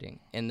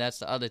grinding, and that's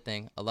the other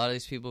thing. A lot of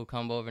these people who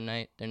come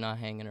overnight, they're not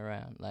hanging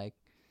around. Like,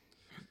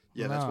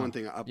 Yeah, that's No. one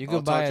thing. You I'll can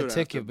talk buy to a it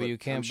ticket, after, but you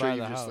can't I'm sure buy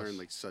you've the just house. learned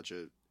like such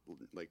a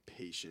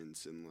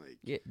patience and like.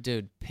 yeah,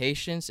 dude,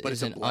 patience But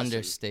is it's a an blessing.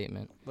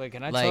 understatement. Wait,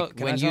 can I Like tell?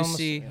 Can when I you tell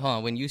see,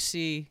 when you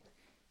see,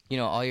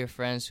 all your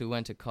friends who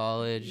went to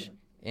college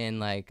and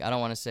like I don't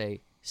want to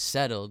say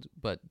settled,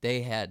 but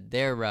they had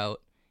their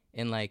route,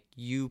 and like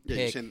you Yeah,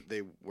 pick. you saying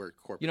they work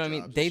corporate. You know what I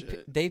mean? jobs They and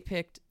shit. they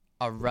picked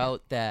a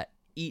route that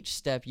each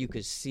step you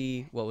could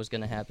see what was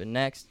going to happen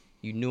next.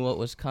 You knew what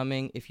was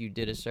coming if you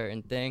did a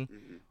certain thing.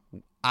 Mm-hmm.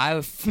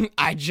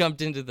 I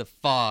jumped into the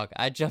fog.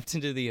 I jumped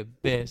into the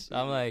abyss.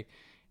 I'm like,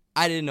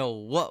 I didn't know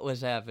what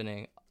was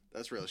happening.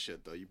 That's real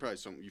shit though. You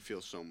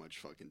feel so much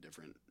fucking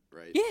different,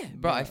 right? Yeah,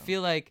 bro. I Yeah.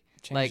 feel like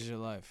Changes your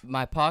life.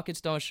 my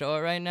pockets don't show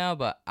it right now,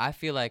 but I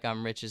feel like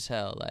I'm rich as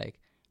hell. Like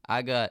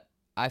I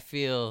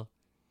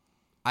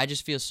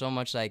just feel so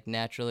much like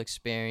natural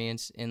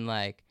experience in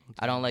like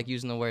I don't like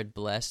using the word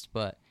blessed,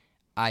 but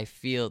I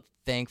feel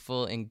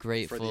thankful and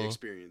grateful For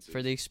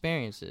the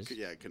experiences.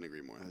 Yeah, I couldn't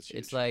agree more. That's huge.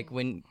 it's like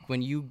when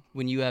you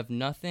have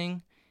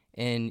nothing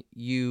and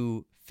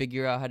you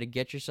figure out how to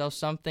get yourself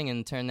something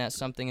and turn that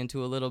something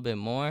into a little bit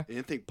more,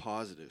 and think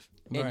positive.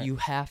 and Right. you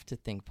have to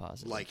think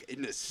positive. Like a have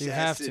to.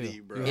 necessity,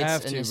 bro. You It's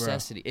have a to, bro.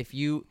 necessity. If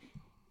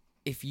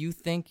you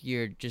think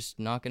you're just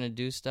not gonna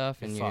do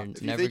stuff and You're you're fucked.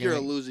 If you never think you're a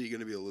gonna, loser, you're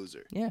gonna be a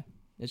loser. yeah,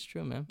 it's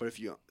true, man. But if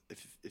you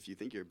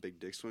think you're a big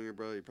dick swinger,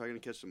 bro, you're probably gonna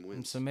catch some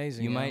wins. It's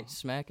amazing. You know? might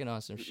smack it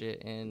on some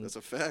shit, and That's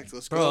a fact.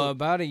 Let's Bro, go.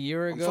 about a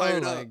year I'm ago,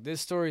 fired like up.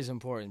 this story is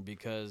important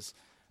because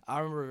I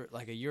remember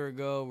like a year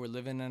ago, we're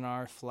living in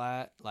our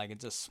flat, like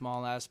it's a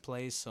small ass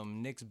place. So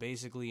Nick's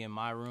basically in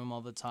my room all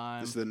the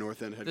time. This is the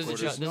North End this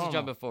headquarters. is normal.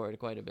 jumping forward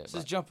quite a bit. This is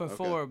but- jumping Okay.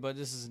 forward, but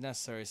this is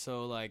necessary.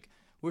 So like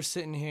we're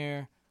sitting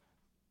here,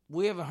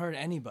 we haven't heard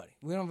anybody.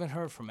 We haven't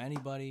heard from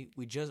anybody.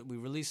 We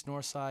released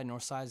Northside.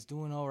 Northside's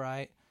doing all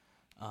right,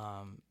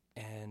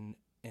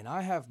 and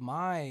I have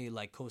my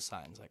like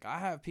cosigns. Like I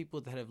have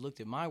people that have looked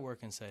at my work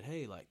and said,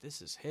 hey, like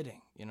this is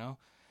hitting, you know.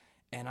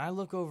 And I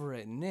look over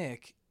at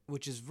Nick,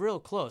 which is real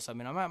close. I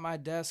mean, I'm at my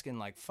desk and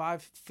like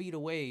 5 feet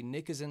away,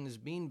 Nick is in this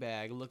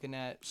beanbag looking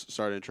at.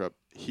 Sorry to interrupt.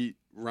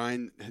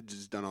 Ryan had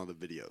just done all the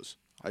videos.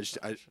 I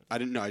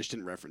didn't know. I just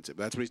didn't reference it.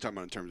 But that's what he's talking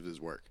about in terms of his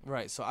work.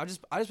 Right. So I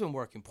just been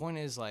working. Point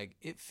is, like,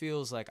 it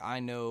feels like I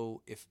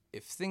know if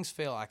things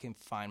fail, I can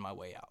find my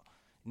way out.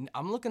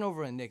 I'm looking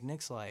over at Nick.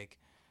 Nick's like,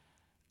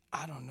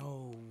 I don't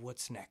know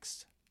what's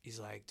next. He's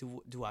like,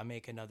 do I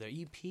make another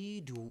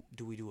EP? Do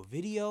we do a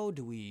video?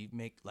 Do we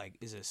make like,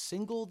 is a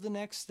single the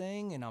next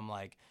thing? And I'm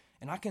like,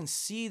 and I can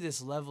see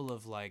this level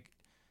of like,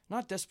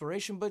 not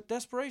desperation, but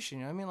desperation.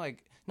 You know what I mean?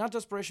 Like, not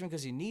desperation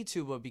because you need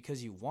to, but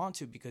because you want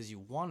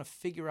to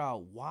figure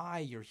out why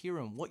you're here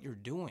and what you're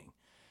doing.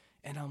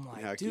 And I'm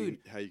like,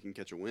 How you can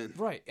catch a win.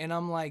 right. And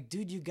I'm like,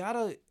 dude, you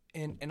gotta,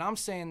 and I'm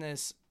saying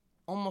this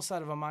almost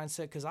out of a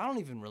mindset because I don't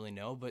even really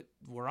know, but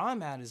where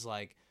I'm at is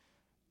like,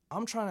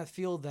 I'm trying to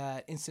feel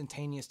that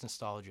instantaneous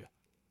nostalgia.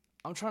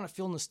 I'm trying to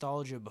feel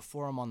nostalgia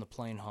before I'm on the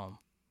plane home.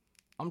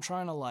 I'm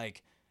trying to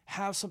like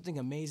have something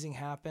amazing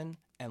happen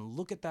and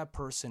look at that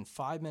person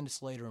 5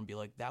 minutes later and be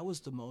like, that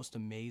was the most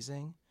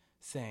amazing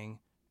thing.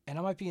 And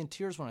I might be in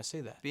tears when I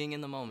say that. being in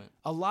the moment.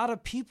 A lot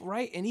of people,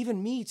 right? And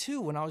even me too,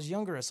 when I was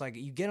younger, it's like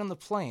you get on the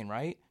plane,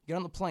 right? You get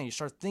on the plane, you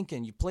start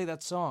thinking, you play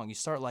that song, you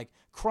start like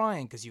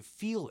crying because you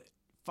feel it.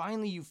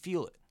 Finally, you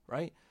feel it,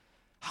 right?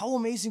 How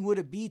amazing would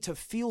it be to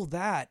feel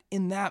that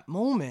in that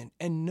moment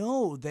and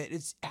know that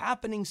it's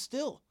happening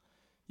still?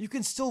 You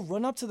can still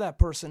run up to that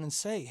person and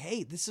say,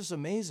 hey, this is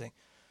amazing.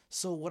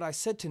 So what I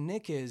said to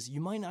Nick is, you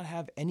might not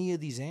have any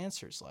of these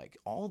answers. Like,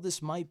 all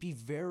this might be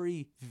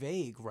very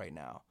vague right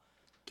now.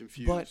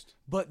 Confused.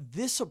 But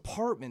this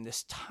apartment,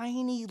 this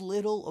tiny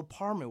little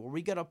apartment where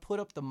we got to put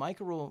up the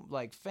micro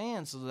like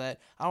fan so that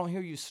I don't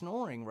hear you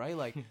snoring, right?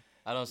 Like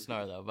I don't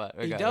snore though, but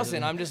he regardless.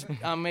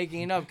 doesn't. I'm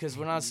making it up because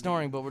we're not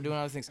snoring, but we're doing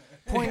other things.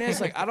 Point is,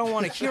 like, I don't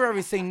want to hear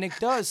everything Nick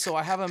does, so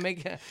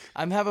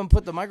I'm having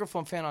put the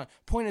microphone fan on.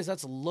 Point is,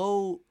 it's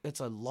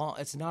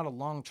not a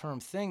long-term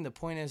thing. The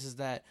point is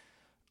that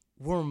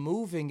we're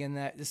moving and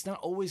that it's not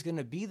always going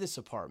to be this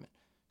apartment.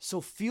 So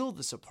feel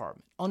this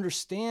apartment.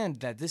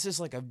 Understand that this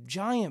is like a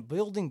giant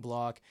building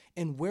block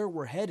and where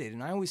we're headed.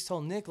 And I always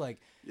tell Nick,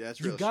 like, Yeah, that's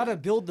you real got to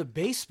shit. build the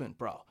basement,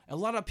 bro. A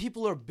lot of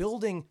people are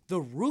building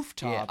the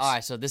rooftops. Yeah. All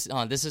right. So this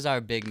is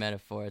our big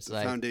metaphor. It's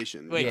like,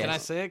 Foundation. Wait, Yeah. can I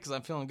say it? Because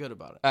I'm feeling good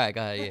about it. all right,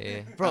 go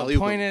ahead. Yeah. Bro,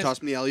 Alley-oop point him. is,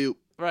 Toss me the alley-oop.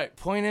 right,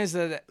 point is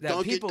that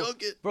Dunk it, people,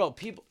 dunk it. bro,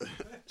 people,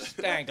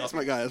 dang, That's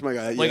my guy. we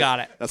Yeah. got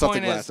it. That's off the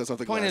Point glass. is- That's off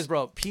the Point glass. is,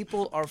 bro,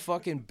 people are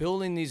fucking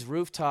building these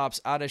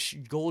rooftops out of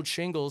gold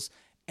shingles,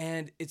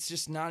 and it's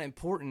just not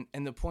important.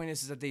 And the point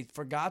is that they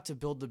forgot to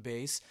build the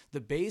base.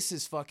 The base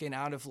is fucking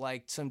out of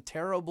like some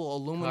terrible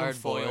aluminum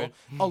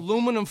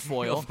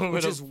foil,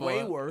 which is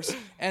way worse.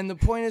 And the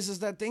point is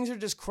that things are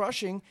just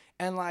crushing.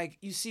 And like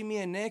you see me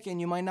and Nick, and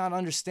you might not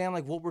understand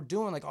like what we're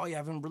doing. Like, oh, you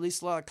haven't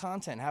released a lot of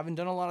content, haven't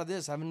done a lot of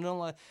this, haven't done a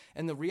lot.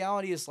 And the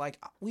reality is like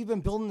we've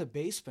been building the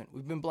basement.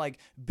 We've been like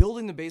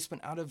building the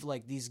basement out of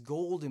like these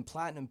gold and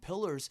platinum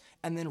pillars,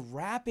 and then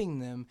wrapping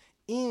them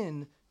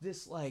in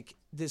this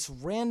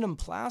random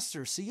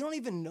plaster, so you don't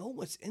even know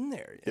what's in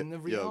there. And the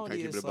Yo, can I reality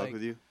keep it is a buck like,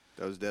 with you?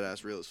 That was dead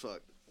ass real as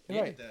fuck.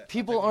 right,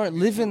 people aren't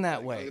living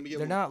that way. Let me get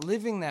They're one. not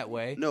living that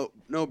way. No,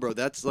 bro.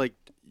 That's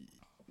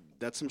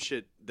some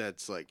shit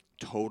that's like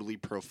totally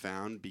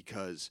profound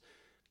because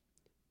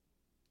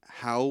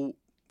how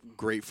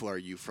grateful are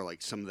you for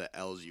like some of the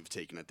L's you've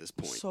taken at this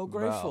point? So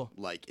grateful,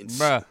 Like,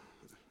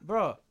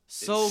 bro.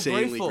 So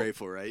insanely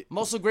grateful. right? I'm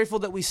also grateful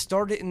that we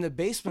started in the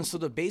basement so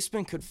the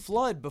basement could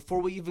flood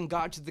before we even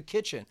got to the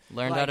kitchen.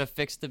 Learned Like, how to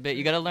fix the base.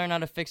 You got to learn how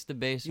to fix the You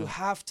basement.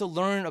 have to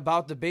learn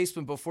about the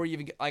basement before you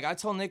even get, like I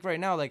tell Nick right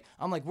now, like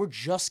I'm like we're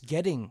just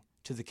getting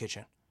to the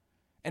kitchen.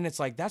 And it's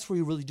like, that's where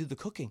you really do the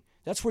cooking.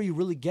 That's where you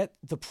really get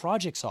the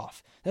projects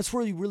off. That's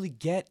where you really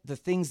get the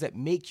things that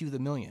make you the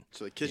million.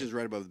 So the kitchen's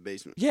right above the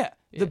basement. Yeah.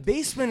 The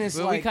basement is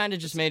Well, like... we kind of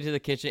just made it to the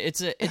kitchen.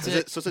 So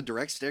it's a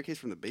direct staircase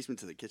from the basement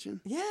to the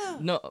kitchen? Yeah.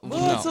 No,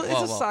 Well, it's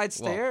whoa, a side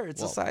stair.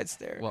 It's whoa, a side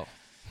stair. Whoa.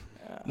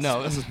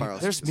 No, That's a spiral.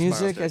 There's spiral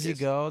music as you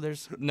staircase. go.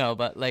 There's... no,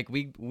 but like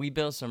we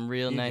built some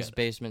real You nice get it.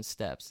 basement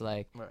steps.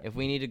 Like Right. if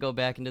we need to go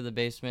back into the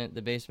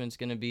basement's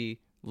gonna be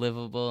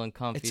livable and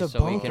comfy. It's a so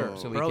bunker, we can,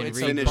 so bro. we can It's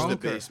read. a Finish the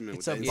bunker. basement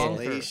It's with a the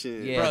bunker.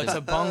 insulation. Yeah, Bro, the- it's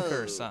a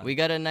bunker, son. We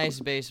got a nice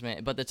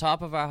basement, but the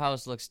top of our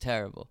house looks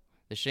terrible.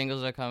 The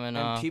shingles are coming And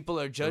off. people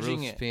are judging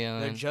roof's it. peeling.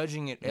 They're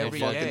judging it Yeah, every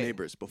Fuck day. the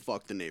neighbors, but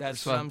fuck the neighbors.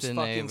 That's Fuck what I'm the fucking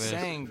neighbors.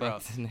 saying, bro.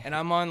 Fuck the And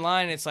I'm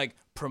online. It's like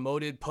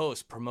promoted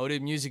post,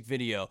 promoted music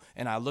video,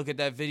 and I look at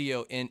that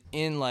video, and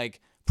in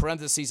like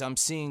parentheses, I'm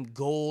seeing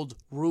gold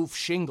roof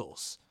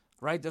shingles.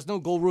 Right? There's no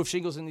gold roof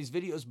shingles in these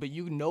videos, but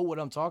you know what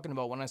I'm talking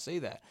about when I say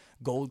that.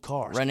 Gold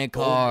cars, Rented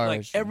gold- cars,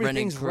 like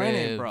everything's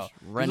rented, rented bro. cribs,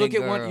 You rented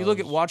look at you look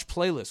at girls. Watch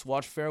Playlist,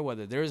 Watch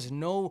Fairweather. There is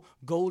no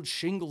gold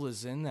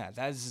shingles in that.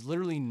 That is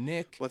literally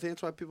Nick. Well, I think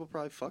that's why people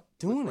probably fuck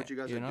Doing with what it, you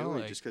guys you are know, doing,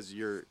 like- just because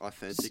you're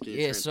authentic and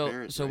Yeah,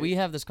 transparent. so right? we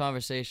have this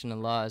conversation a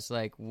lot. It's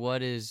like,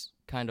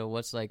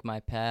 what's like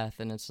my path,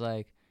 and it's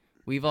like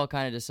we've all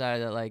kind of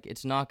decided that like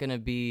it's not gonna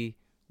be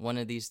one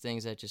of these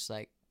things that just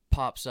like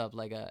pops up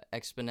like a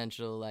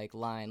exponential like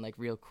line like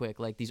real quick,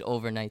 like these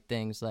overnight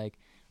things. Like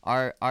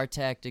our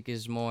tactic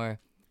is more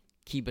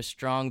keep a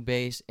strong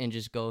base and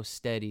just go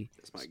steady.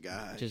 That's my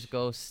guy. Just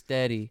go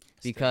steady,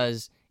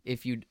 because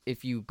if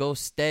you go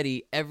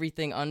steady,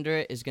 everything under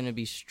it is gonna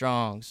be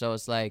strong. So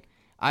it's like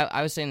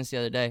I was saying this the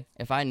other day.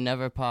 If I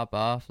never pop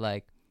off,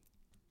 like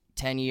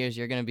 10 years,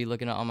 you're gonna be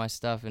looking at all my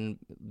stuff and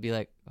be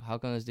like, how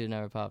come this dude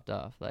never popped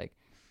off? Like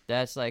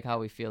that's like how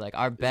we feel. Like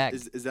our back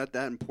Is that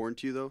important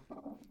to you though?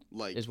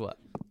 Like is what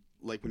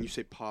like when you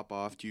say pop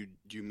off, do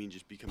you mean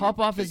just become pop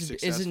off big isn't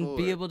successful,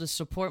 be or- able to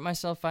support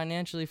myself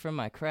financially from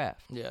my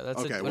craft. Yeah, that's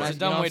Okay, a, well, that's a you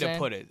dumb know way what to I'm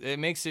put it. It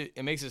makes it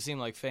seem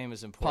like fame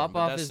is important. Pop but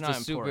off that's is not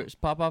the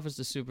important. pop off is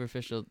the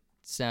superficial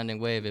sounding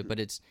way of it, but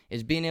it's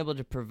being able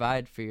to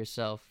provide for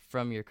yourself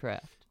from your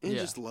craft. and Yeah.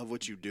 just love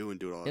what you do and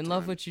do it all the And time.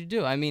 love what you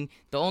do. I mean,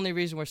 the only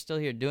reason we're still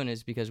here doing it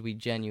is because we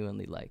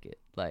genuinely like it.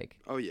 Like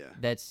Oh yeah.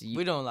 that's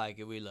We don't like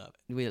it. We love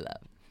it. we love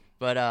it.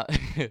 But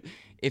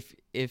if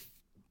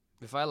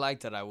If I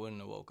liked it, I wouldn't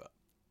have woke up.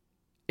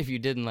 you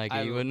didn't like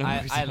it, you wouldn't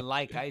have. I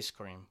like ice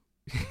cream.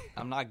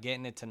 I'm not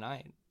getting it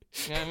tonight.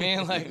 You know what I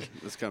mean? Like,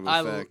 That's kind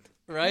of a fact.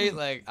 right?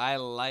 Like, I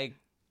like,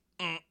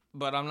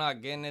 but I'm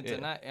not getting it Yeah.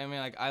 tonight. I mean,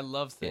 like, I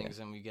love things,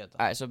 and we get them.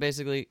 All right, so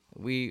basically,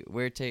 we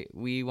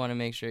want to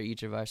make sure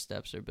each of our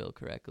steps are built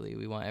correctly.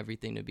 We want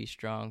everything to be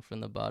strong from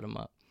the bottom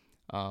up.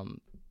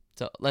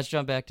 So let's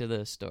jump back to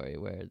the story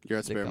where You're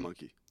at the Spare com-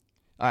 Monkey.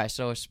 All right,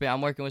 so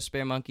I'm working with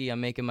Spare Monkey.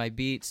 I'm making my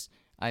beats.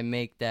 I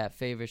make that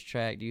favorites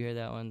track. Do you hear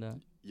that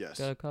one? Yes.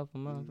 Got a couple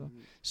more.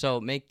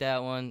 So make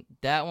that one.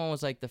 That one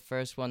was like the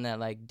first one that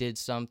like did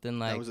something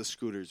like That was a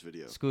Scooters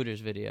video. Scooter's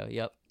video.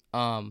 Yep.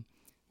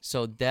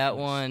 So that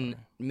one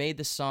made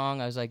the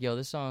song. I was like, yo,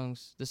 this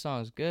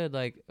song's good.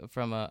 Like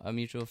from a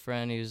mutual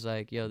friend, he was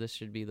like, yo, this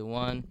should be the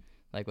one.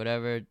 Like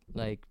whatever.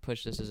 Like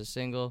push this as a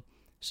single.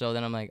 So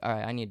then I'm like, all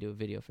right, I need to do a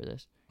video for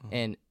this.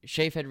 And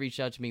Shafe had reached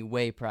out to me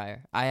way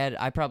prior.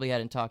 I probably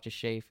hadn't talked to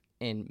Shafe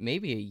in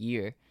maybe a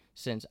year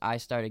since I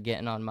started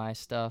getting on my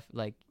stuff,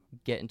 like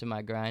getting to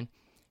my grind.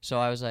 So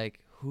I was like,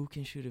 who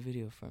can shoot a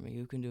video for me?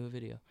 Who can do a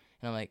video?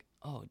 And I'm like,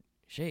 oh,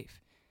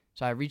 Shafe.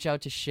 So I reach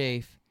out to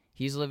Shafe.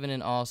 He's living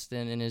in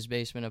Austin in his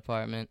basement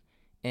apartment,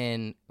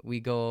 and we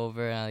go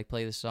over and I like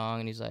play the song,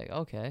 and he's like,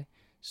 okay.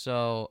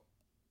 So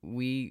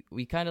we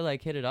kind of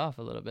like hit it off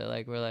a little bit.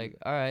 Like we're like,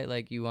 all right,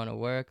 like you want to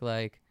work,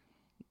 like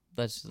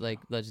let's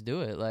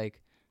do it.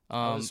 Like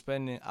I was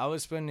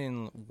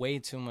spending way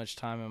too much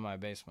time in my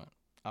basement.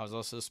 I was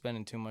also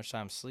spending too much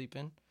time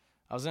sleeping.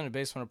 I was in a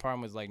basement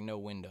apartment with like no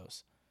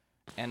windows,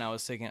 and I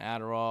was taking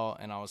Adderall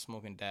and I was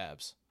smoking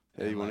dabs.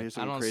 Hey, And, you want to hear like, I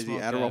something don't crazy?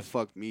 smoke Adderall dabs.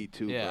 fucked me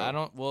too, Yeah, bro. I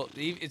don't. Well,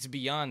 it's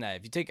beyond that.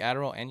 If you take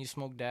Adderall and you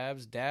smoke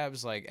dabs,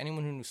 like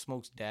anyone who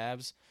smokes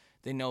dabs,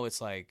 they know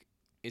it's like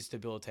it's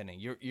debilitating.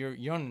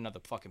 You're on another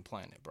fucking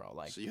planet, bro.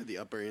 Like So you have the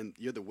upper end,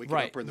 you have the wicked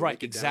right, upper and the right,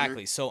 wicked exactly.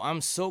 downer. So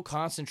I'm so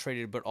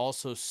concentrated, but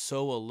also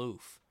so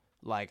aloof.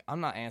 Like I'm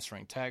not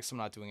answering texts. I'm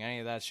not doing any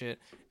of that shit.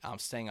 I'm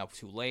staying up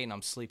too late and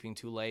I'm sleeping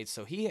too late.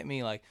 So he hit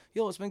me like,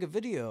 "Yo, let's make a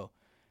video."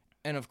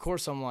 And of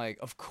course I'm like,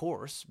 "Of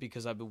course,"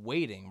 because I've been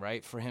waiting,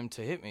 right, for him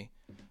to hit me.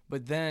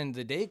 But then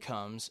the day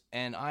comes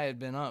and I had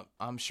been up.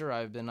 I'm sure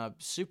I've been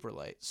up super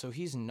late. So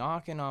he's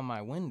knocking on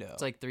my window.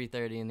 it's like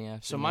 3:30 in the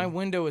afternoon. So my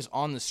window is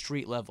on the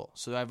street level.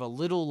 So I have a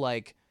little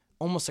like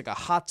almost like a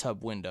hot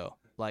tub window,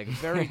 like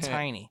very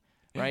tiny,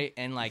 right?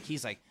 And like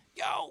he's like,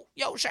 yo,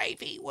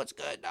 Shafee, what's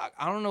good, dog?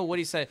 I don't know what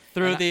he said.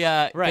 through And the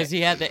right. because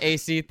he had the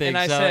AC thing, And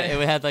I so said-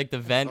 it had like the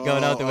vent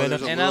going out the window.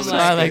 there's a And little I'm So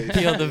I like space.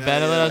 peeled the Yeah,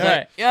 vent a little. I was yeah.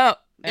 like, yo,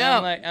 And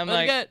I'm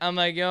what's good?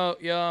 like,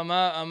 yo,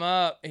 I'm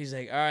up. He's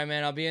like, all right,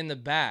 man, I'll be in the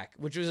back,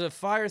 which was a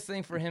fire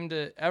thing for him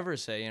to ever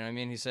say. You know what I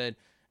mean? He said,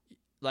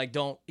 like,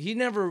 he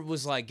never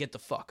was like, get the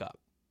fuck up,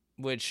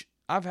 which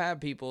I've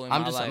had people in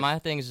I'm my just life. my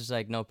thing is just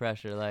like no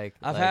pressure. Like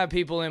I've had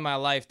people in my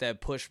life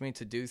that push me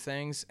to do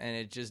things, and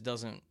it just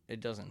doesn't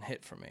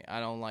hit for me. I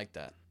don't like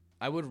that.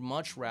 I would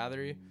much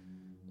rather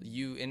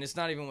you, and it's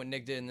not even what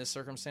Nick did in this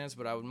circumstance,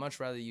 but I would much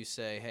rather you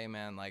say, hey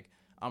man, like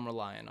I'm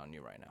relying on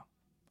you right now.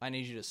 I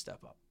need you to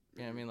step up.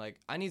 You know what I mean? Like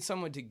I need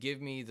someone to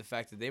give me the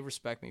fact that they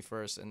respect me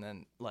first, and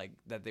then like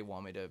that they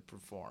want me to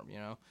perform, you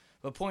know?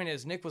 But point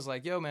is, Nick was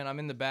like, yo man, I'm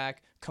in the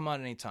back, come out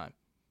anytime.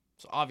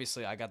 So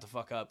obviously I got the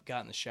fuck up,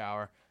 got in the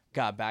shower,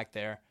 got back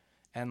there,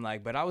 and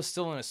like, but I was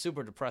still in a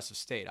super depressive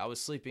state. I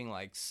was sleeping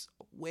like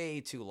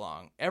way too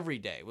long every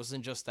day. It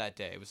wasn't just that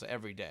day. It was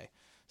every day.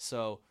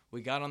 So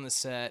we got on the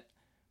set.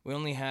 We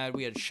had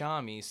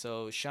Shami.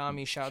 So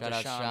Shami, shout out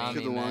to Shami. You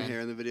got the long man. hair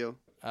in the video.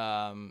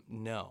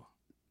 No.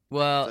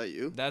 Well, Is that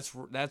you? That's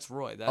Roy. that's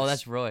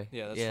Roy.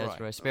 Yeah, that's That's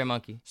Roy. Roy. Spare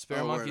Monkey. Spare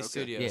Oh, Monkey word, okay.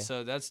 Studio. Yeah.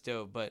 So that's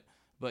dope.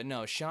 But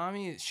no,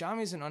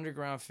 Shami's an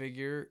underground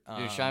figure.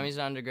 Dude, Shami's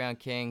an underground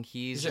king.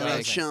 He's He's like,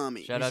 amazing.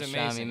 Shami. shout out He's Shami,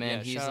 amazing. man.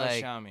 Yeah, He's shout out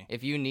like, Shami.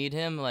 if you need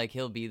him, like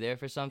he'll be there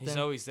for something. He's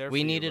always there.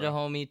 We for needed you, a bro.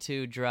 homie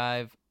to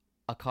drive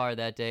a car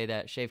that day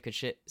that Shave could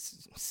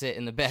sit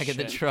in the back of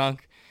the Shit.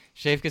 trunk.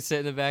 Shave could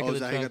sit in the back Oh, of is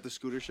the that how you trunk. got the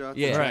scooter shots?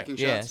 Yeah, the Right. tracking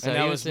yeah. shots? So And he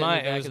that would was sit in the my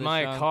back it was of the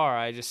my trunk. car.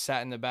 I just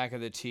sat in the back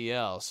of the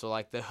TL. So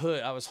like the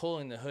hood, I was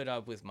holding the hood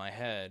up with my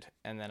head,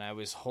 and then I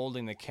was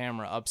holding the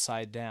camera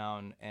upside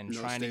down and No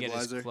trying to get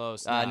stabilizer? as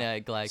close. No,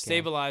 glide cam.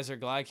 Stabilizer,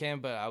 glide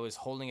cam, but I was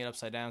holding it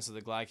upside down, so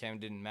the glide cam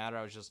didn't matter.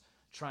 I was just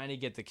trying to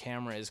get the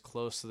camera as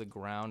close to the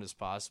ground as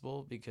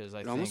possible because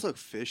I It think almost looked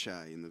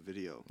fisheye in the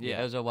video. Yeah,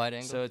 yeah. it was a wide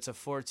angle. So it's a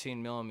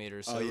 14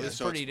 millimeter, so Oh, it yeah, was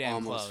so pretty it's damn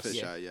almost close.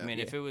 fisheye, yeah. I mean,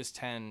 Yeah. if it was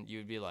 10,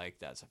 you'd be like,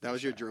 "That's a." That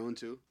was your fisheye. drone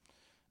too?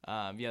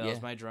 Yeah, that Yeah.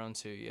 was my drone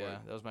too. Yeah, Word.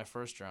 that was my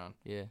first drone.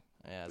 yeah.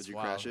 Yeah, it's Did you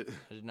wild. crash it?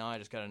 No, I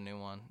just got a new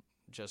one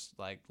just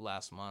like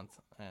last month,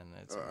 and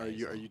it's. Are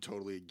you amazing.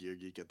 totally a gear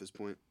geek at this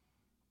point?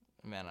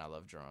 Man, I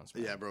love drones.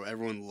 Man. Yeah, bro.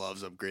 Everyone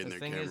loves upgrading their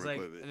camera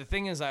equipment. The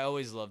thing is, I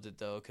always loved it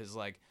though, cause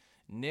like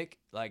Nick,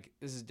 like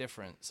this is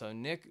different. So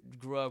Nick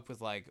grew up with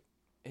like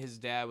his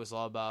dad was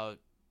all about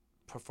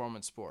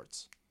performance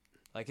sports.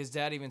 Like his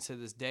dad even to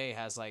this day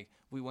has like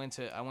I went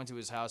to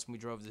his house and we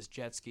drove this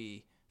jet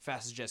ski,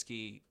 fastest jet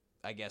ski,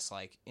 I guess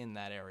like in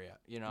that area.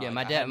 You know. Yeah,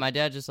 like, my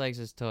dad just likes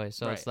his toys,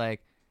 so it's Right.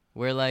 like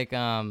we're like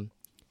I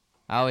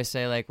always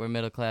say like we're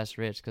middle class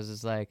rich because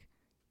it's like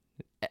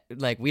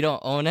we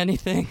don't own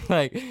anything.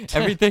 Like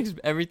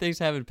everything's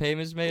having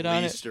payments made on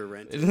it. Leased or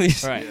rented. At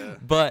least, Right. Yeah.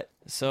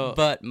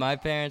 but my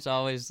parents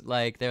always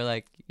like they're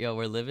like, yo,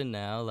 we're living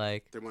now.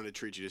 Like They want to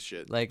treat you to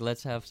shit.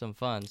 let's have some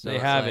fun. So They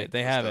it's have like- it.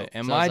 They have so- it.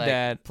 And so my it's like,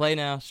 dad, play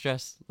now,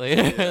 stress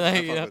later. Yeah, I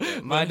like, you fuck know? with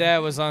that. my dad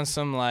was on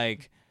some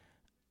like.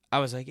 I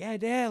was like, yeah,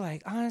 Dad.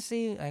 Like,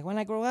 honestly, like when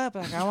I grow up,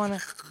 like I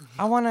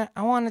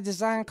wanna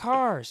design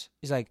cars.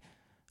 He's like,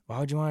 why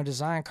would you want to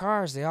design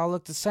cars? They all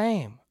look the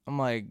same. I'm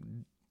like,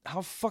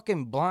 how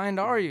fucking blind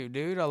are you,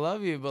 dude? I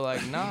love you, but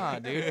like, nah,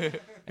 dude.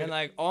 And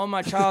like all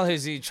my childhood,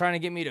 he's trying to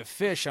get me to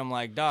fish. I'm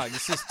like, dog,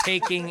 this is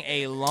taking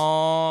a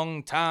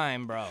long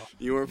time, bro.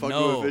 You weren't fucking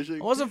No, with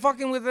fishing? I wasn't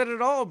fucking with it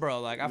at all,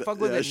 bro. Like I fuck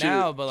with Yeah, it shit-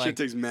 now, but shit like,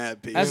 takes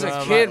mad patience. as a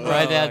My- kid, my, bro,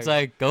 my dad's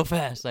like- like, go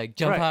fast, like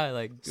jump Right. high,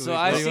 like. So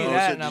I see Oh,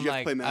 that, shit, and did I'm you have to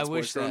like, play mad I sports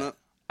wish growing that. up?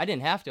 I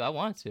didn't have to. I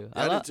wanted to.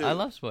 I did too. I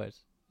love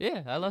sports.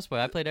 Yeah, I love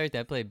sports. I played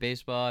everything. I played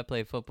baseball. I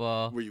played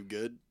football. Were you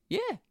good? Yeah.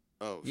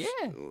 Oh. Yeah.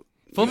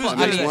 Well, Football-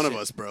 Nick's I mean- one of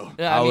us, bro.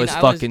 Yeah, I mean, was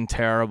fucking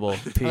terrible.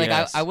 Like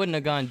PS. I wouldn't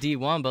have gone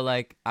D1, but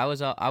like I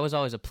was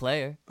always a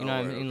player. You know Oh,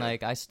 what I word, mean? okay.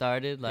 Like I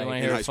started like You want to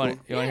in hear high a funny?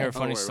 school? You want to hear a Yeah.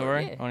 funny Oh, word,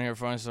 story? word. Want to hear a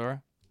funny story?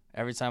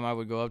 Every time I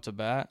would go up to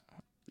bat,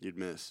 You'd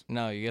miss.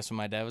 no, you guess what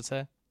my dad would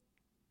say?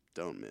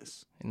 Don't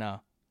miss. No,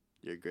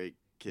 You're a great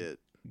kid.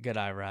 good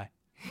eye, Rye.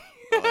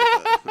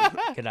 I like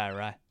that. Good eye,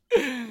 Rye.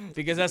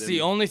 Because that's the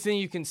only thing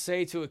you can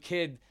say to a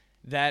kid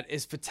that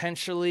is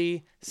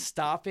potentially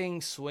stopping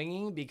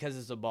swinging because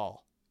it's a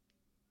ball.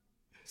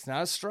 It's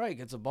not a strike;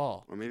 it's a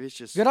ball. Or maybe it's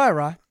just. Good eye,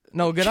 Rye.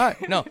 No, good eye.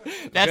 No,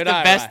 that's good the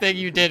eye, best Rye. thing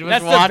you did was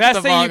That's the watch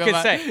best thing ball you go could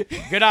by. say.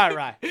 Good eye,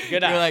 Rye.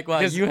 Good eye. You're like, wow,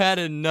 'Cause- you had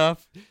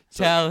enough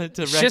talent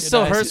to recognize. Shit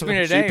still hurts it. me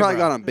So today, you probably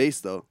bro. got on base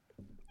though.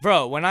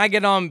 Bro, when I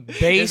get on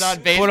base,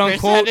 on base quote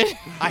unquote, percentage.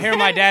 I hear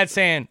my dad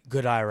saying,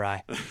 good eye,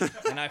 Rye.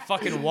 And I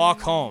fucking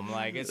walk home.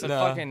 Like, it's a No.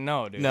 fucking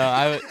no, dude.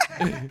 No,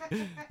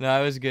 no,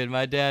 I was good.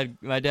 My dad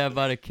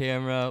bought a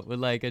camera with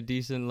like a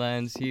decent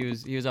lens. He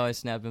was always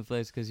snapping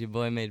plays because your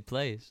boy made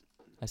plays.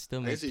 I still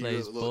I make guess you're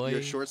plays, boy. You're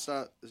a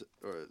shortstop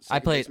or I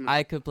second played. baseman?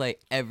 I could play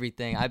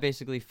everything. I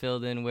basically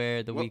filled in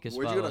where the weakest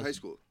Where'd spot you go to was. high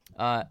school?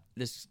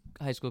 This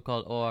high school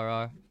called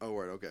ORR. Oh,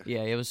 word. Okay.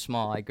 Yeah, it was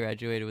small. I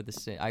graduated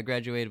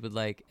with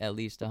like at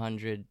least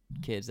 100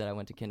 kids that I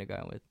went to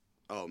kindergarten with.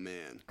 Oh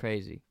man.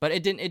 Crazy, but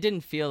it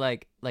didn't feel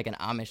like an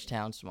Amish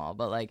town small,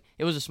 but like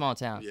it was a small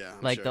town. Yeah,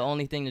 I'm like sure. the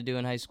only thing to do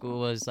in high school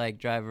was like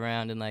drive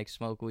around and like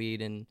smoke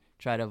weed and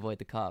try to avoid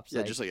the cops. Yeah,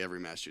 like, just like every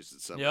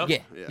Massachusetts suburb.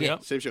 Yep. Yeah, Yeah. yeah.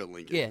 Same shit with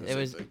Lincoln. yeah, the there same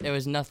was thing. there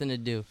was nothing to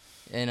do,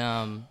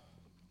 and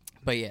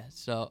but yeah.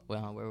 So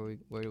well,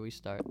 where do we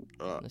start?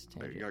 on this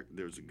tangent?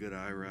 There was a good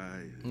eye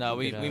ride. No,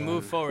 we Good eye.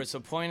 move forward. So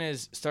point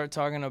is, start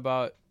talking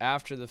about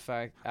after the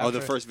fact. Oh, the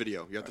after- first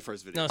video. You got the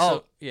first video. No, so,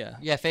 Oh. yeah.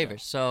 Yeah,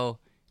 favors. So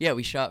Yeah,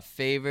 we shot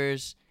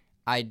Favors.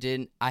 I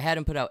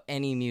hadn't put out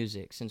any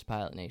music since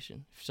Pilot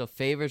Nation. So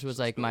Favors was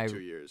like my 2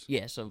 years.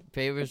 Yeah, so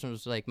Favors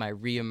was like my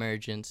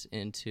reemergence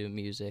into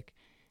music.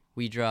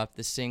 We dropped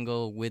the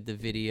single with the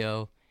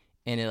video,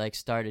 and it like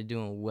started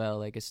doing well.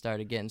 Like it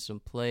started getting some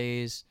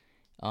plays.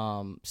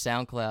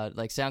 SoundCloud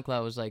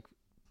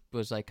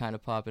was kind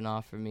of popping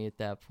off for me at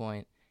that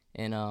point.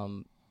 And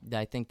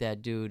I think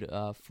that dude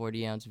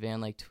 40 Ounce Van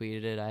like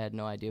tweeted it. I had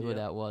no idea who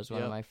that was.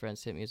 One of my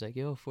friends hit me. He's like,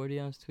 "Yo, 40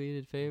 Ounce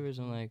tweeted Favors."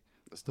 I'm like,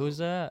 "Who's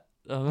that?"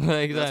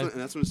 Like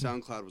that's when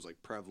SoundCloud was like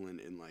prevalent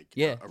in like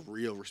a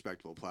real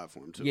respectable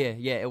platform too.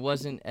 Yeah, it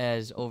wasn't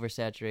as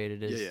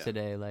oversaturated as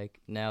today. Like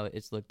now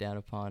it's looked down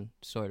upon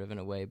sort of in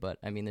a way, but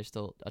I mean there's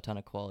still a ton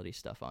of quality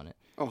stuff on it.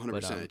 Oh,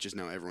 100%. It's just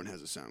now everyone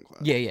has a SoundCloud.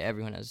 Yeah,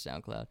 everyone has a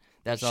SoundCloud.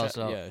 That's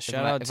also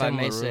shout out Tim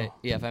LaRue.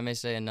 If I may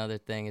say another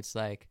thing, it's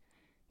like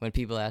when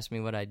people ask me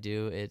what I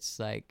do, it's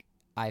like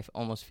I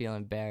almost feel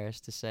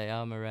embarrassed to say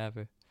I'm a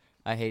rapper.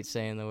 I hate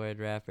saying the word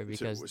rapper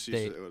because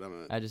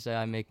I just say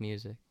I make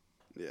music.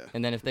 Yeah.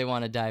 And then if they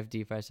want to dive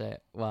deeper, I say,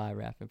 well, I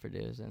rap and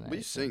produce. And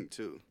you sing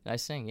too. I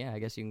sing, yeah. I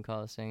guess you can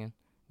call it singing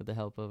with the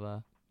help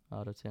of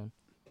auto-tune.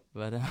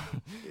 But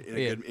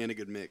in a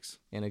good mix.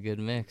 In a good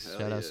mix.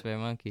 Hell Shout out Spare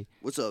Monkey.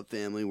 What's up,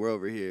 family? We're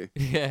over here.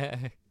 Yeah.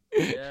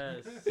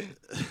 Yes.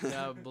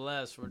 God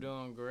bless. We're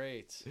doing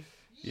great.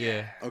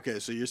 Yeah. Okay,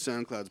 so your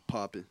SoundCloud's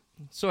popping.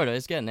 Sort of.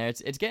 It's getting there.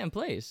 It's getting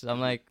plays. I'm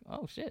like,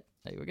 oh shit,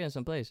 hey, we're getting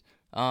some plays.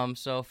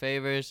 So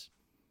Favors.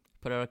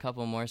 Put out a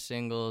couple more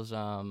singles,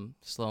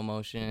 Slow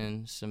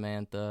Motion,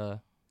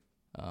 Samantha.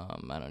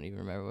 I don't even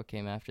remember what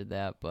came after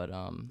that, but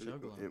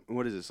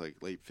what is this, like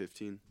late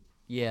 15?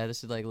 Yeah,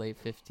 this is like late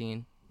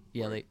 15.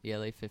 Yeah,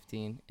 late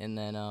 15. And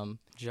then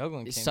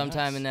Juggling came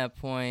sometime next. in that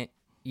point.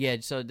 Yeah,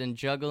 so then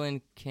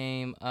Juggling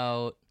came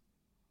out.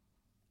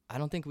 I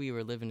don't think we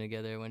were living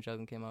together when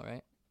Juggling came out,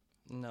 right?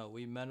 No,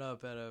 we met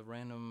up at a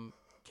random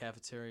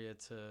cafeteria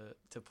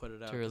to put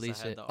it out. To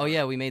release it. Oh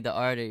yeah, we made the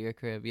art at your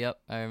crib. Yep.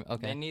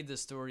 Okay. They need the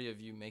story of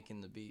you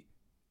making the beat.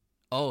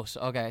 Oh,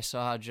 so, okay. So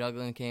how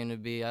Juggling came to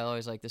be. I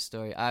always like this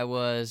story.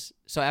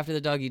 So after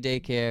the doggy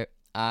daycare,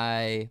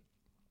 I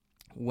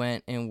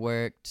went and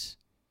worked.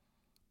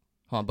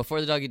 Before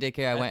the doggy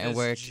daycare, I went and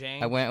worked.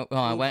 I went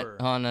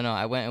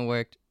and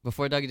worked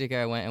before doggy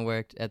daycare. I went and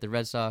worked at the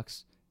Red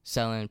Sox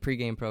selling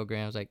pregame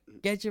programs. Like,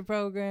 get your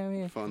program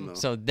here. Fun though.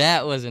 So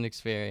that was an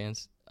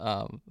experience.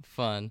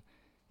 Fun.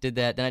 Did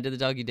that. Then I did the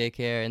doggy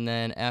daycare, and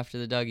then after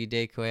the doggy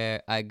daycare,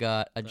 I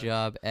got a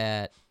job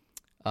at,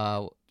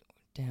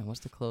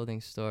 what's the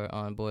clothing store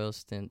on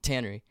Boylston?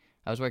 Tannery.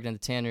 I was working at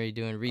the tannery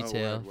doing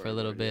retail for a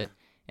little bit,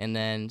 and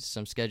then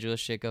some schedule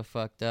shit got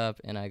fucked up,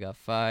 and I got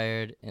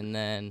fired, and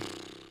then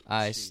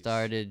I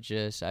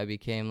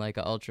became like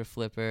an ultra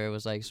flipper. It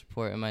was like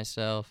supporting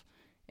myself,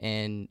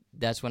 and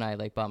that's when I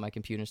like bought my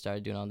computer and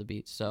started doing all the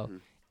beats. So,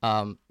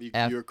 you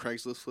were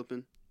Craigslist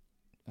flipping?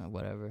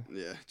 Whatever.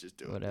 Yeah, just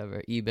do it.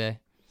 Whatever.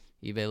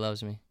 eBay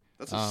loves me.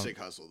 That's a sick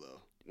hustle,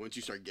 though. Once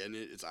you start getting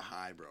it, it's a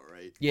high, bro,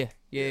 right?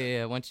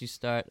 Yeah. Once you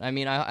start, I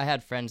mean, I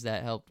had friends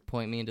that helped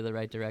point me into the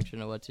right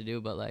direction of what to do,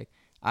 but like,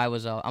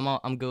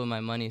 I'm good with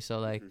my money, so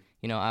like,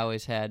 I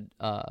always had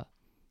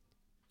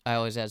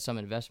some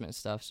investment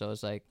stuff, so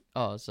it's like,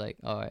 all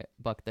right,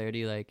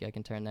 $1.30, like I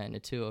can turn that into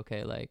 $2.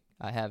 Okay, like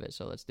I have it,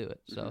 so let's do it.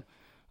 So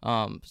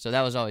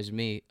that was always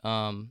me.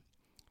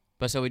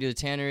 But so we do the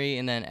tannery,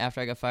 and then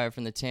after I got fired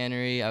from the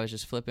tannery, I was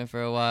just flipping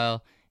for a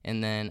while,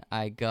 and then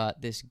I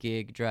got this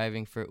gig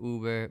driving for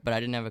Uber, but I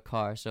didn't have a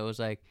car, so it was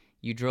like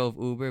you drove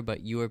Uber,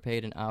 but you were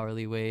paid an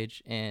hourly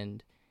wage,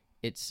 and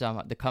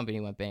the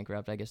company went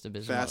bankrupt. I guess the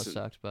business model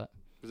sucked, but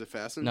was it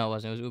Fasten? No, it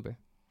wasn't. It was Uber.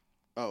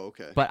 Oh,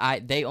 okay.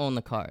 But they own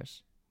the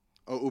cars.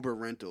 Oh, Uber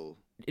rental.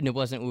 And it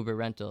wasn't Uber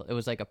rental. It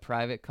was like a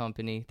private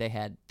company. They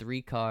had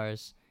 3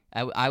 cars.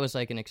 I was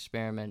like an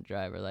experiment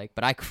driver, like,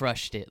 but I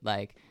crushed it.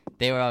 Like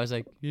they were always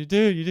like, you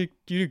did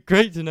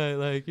great tonight.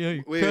 Like, yeah,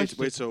 you crushed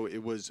wait. it. So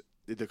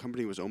the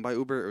company was owned by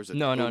Uber, or was it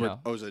No.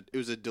 Oh, it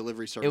was a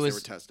delivery service they were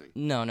testing.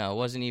 No, it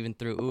wasn't even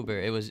through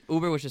Uber.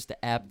 Uber was just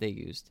the app they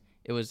used.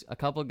 It was a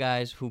couple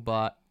guys who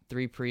bought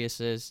 3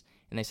 Priuses,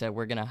 and they said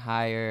we're gonna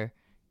hire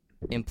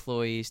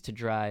employees to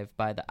drive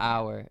by the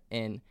hour,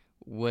 and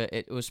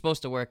it was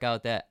supposed to work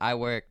out that I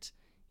worked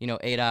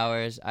 8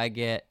 hours, I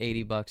get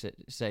 $80 at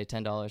say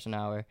 $10 an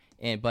hour,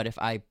 but if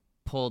I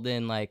pulled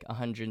in like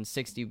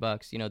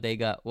 $160, they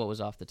got what was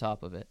off the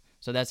top of it.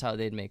 So that's how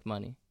they'd make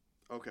money.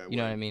 Okay. You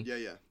know what I mean?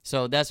 Yeah.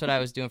 So that's what I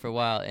was doing for a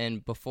while,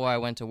 and before I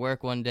went to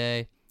work one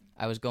day,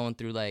 I was going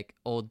through like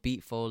old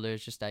beat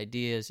folders, just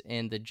ideas,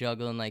 and the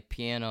Juggling like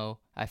piano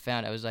I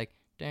found. I was like,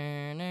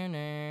 and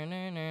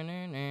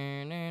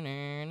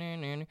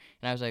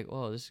I was like,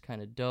 oh, this is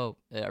kind of dope.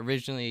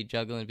 Originally,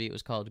 Juggling beat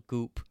was called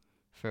Goop.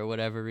 For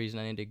whatever reason,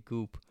 I needed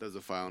Goop. That was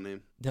the file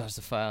name? That was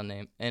the file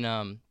name.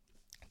 And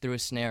threw a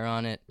snare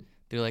on it,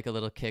 threw like a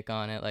little kick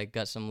on it, like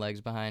got some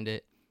legs behind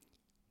it.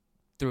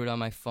 threw it on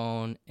my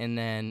phone, and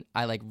then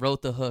I like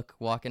wrote the hook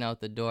walking out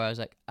the door. I was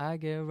like, I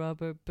get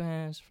rubber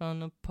bands from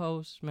the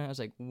postman. I was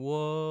like,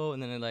 whoa.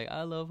 And then they're like,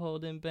 I love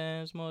holding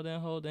bands more than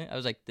holding. I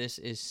was like, this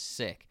is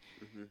sick.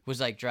 Was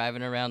like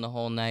driving around the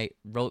whole night,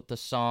 wrote the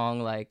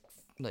song like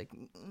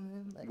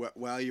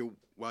While you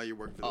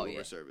work for the Oh, Uber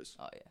yeah. service.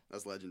 oh yeah,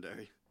 That's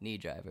legendary. knee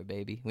driver,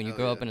 baby. When you Hell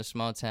grow up yeah. in a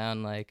small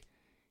town, like,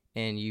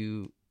 and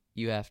you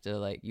have to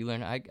like you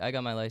learn. I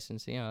got my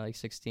license, like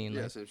 16.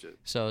 Yeah, like, same shit.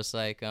 so it's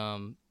like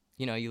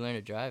you learn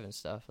to drive and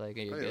stuff. Like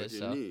you're Oh, yeah, good. with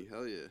your So knee.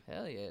 Hell yeah.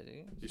 hell yeah,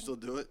 dude. You still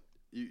do it?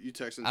 You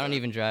text and I don't stuff?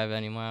 even drive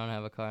anymore. I don't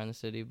have a car in the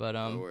city, but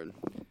Oh, word.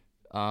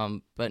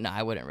 but no,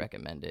 I wouldn't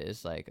recommend it.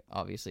 It's like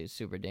obviously it's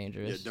super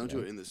dangerous. Yeah, don't do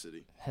it in the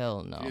city.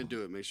 Hell no. If you're gonna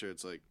do it, make sure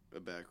it's like a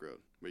back road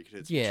where you can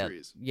hit some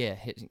trees.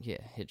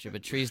 Hit you,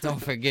 but trees don't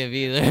forgive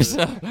either.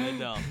 So, They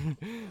don't.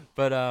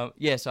 but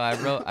so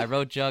I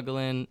wrote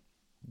juggling,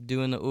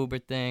 doing the Uber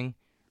thing,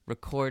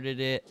 recorded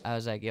it. I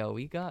was like, yo,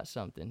 we got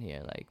something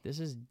here. Like this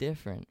is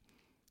different.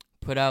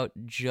 Put out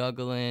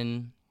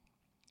juggling,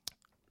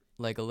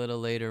 like a little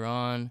later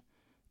on.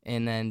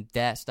 And then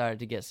that started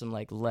to get some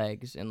like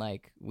legs, and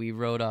like we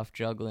rode off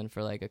juggling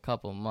for like a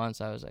couple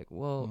months. I was like,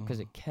 whoa, because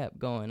it kept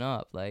going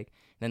up. Like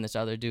then this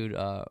other dude,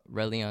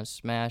 Relion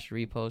Smash,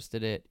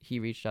 reposted it. He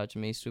reached out to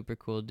me, super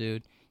cool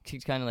dude.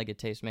 He's kind of like a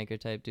tastemaker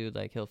type dude.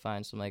 Like he'll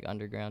find some like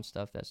underground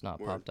stuff that's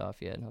not Word. popped off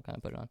yet, and he'll kind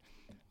of put it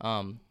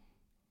on.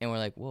 And we're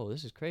like, whoa,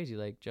 this is crazy.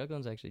 Like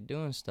juggling's actually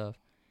doing stuff.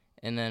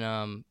 And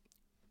then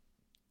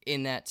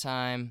in that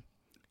time,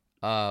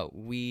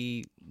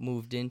 we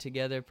moved in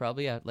together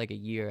probably like a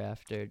year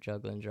after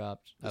juggling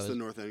dropped. That's the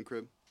North End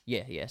crib.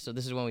 Yeah. So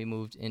this is when we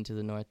moved into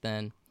the North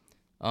End.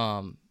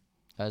 I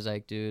was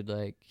like, dude,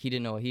 like he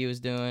didn't know what he was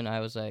doing. I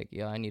was like,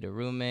 yo, I need a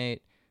roommate.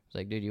 I was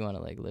like, dude, you want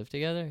to like live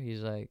together?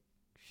 He's like,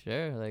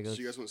 sure. Like, So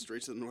you guys went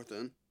straight to the North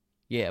End?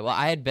 yeah. Well,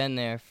 I had been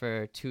there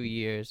for 2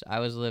 years. I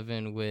was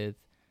living with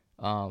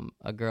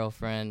a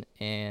girlfriend,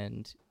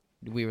 and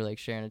we were like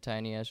sharing a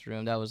tiny ass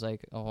room. That was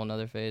like a whole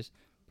nother phase.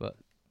 But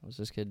what's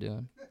this kid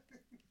doing?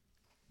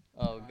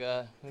 Oh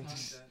god.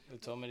 They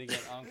told me to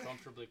get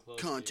uncomfortably close.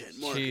 Content,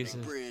 marketing,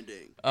 Jesus.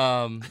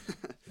 branding.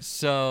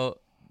 So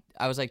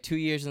I was like 2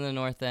 years in the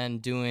North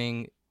End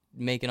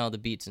making all the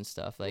beats and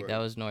stuff. Like that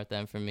Word. was North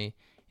End for me.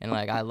 And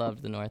like I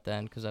loved the North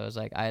End because I was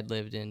like I had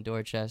lived in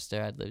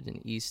Dorchester, I'd lived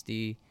in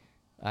Eastie,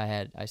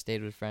 I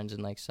stayed with friends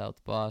in like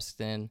South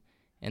Boston,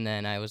 and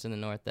then I was in the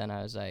North End.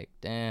 I was like,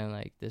 damn,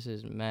 like this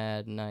is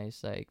mad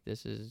nice. Like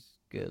this is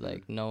good.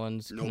 Like no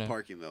one's No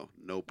parking though.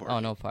 No parking. Oh,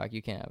 no park.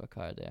 You can't have a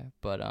car there.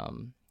 But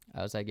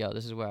I was like, yo,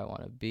 this is where I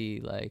want to be.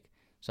 Like,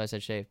 so I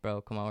said, Shafe,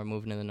 bro, come on, we're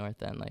moving to the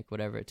North End. Like,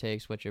 whatever it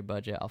takes, what's your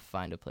budget? I'll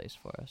find a place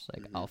for us.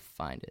 Like, I'll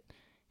find it.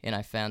 And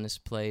I found this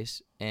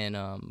place, and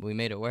we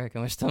made it work,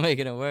 and we're still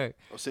making it work.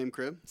 Oh, same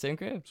crib? Same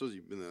crib. So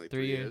you've been there like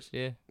 3 years.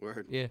 Yeah.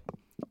 Word. Yeah.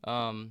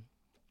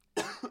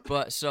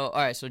 But so,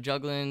 all right, so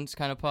juggling's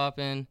kind of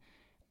popping.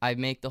 I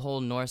make the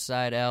whole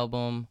Northside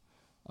album.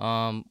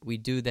 We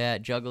do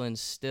that.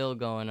 Juggling's still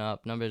going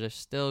up. Numbers are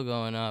still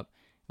going up.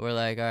 We're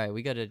like, all right,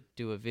 we got to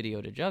do a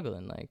video to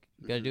juggling. Like,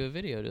 we got to do a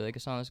video to like a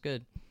song that's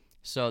good.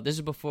 So this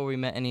is before we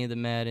met any of the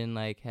Madden,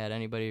 like had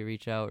anybody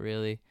reach out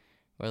really.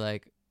 We're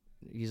like,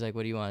 he's like,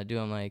 what do you want to do?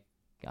 I'm like,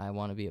 I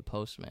want to be a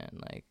postman.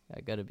 Like,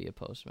 I got to be a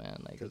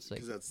postman. Like, it's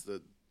like, Because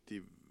that's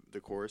the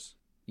chorus.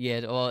 yeah,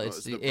 well, it's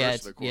it's the verse yeah,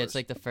 of the it's chorus.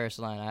 like the first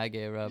line. I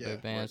get rubber Yeah,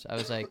 bands. I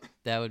was like,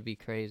 that would be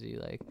crazy.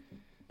 Like,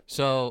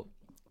 so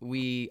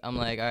I'm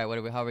like, all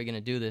right, how are we gonna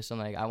do this? I'm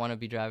like, I want to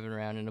be driving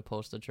around in a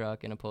postal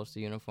truck in a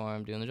postal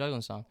uniform doing the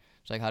juggling song.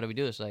 It's like, how do we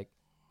do this? Like,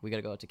 we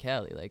gotta go out to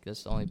Cali. Like,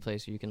 that's the only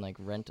place where you can like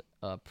rent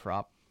a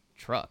prop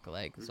truck.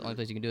 Like, it's the only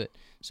place you can do it.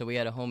 So we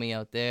had a homie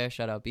out there.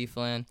 Shout out B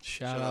Flan.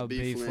 Shout Shout out out B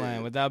B Flan.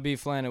 Flan. Without B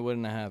Flan, it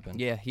wouldn't have happened.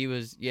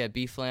 Yeah,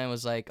 B Flan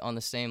was like on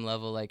the same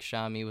level like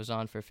Shami was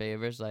on for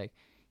Favors. Like,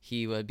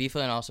 B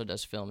Flan also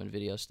does film and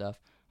video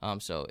stuff.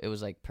 So it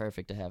was like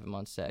perfect to have him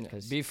on set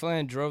because B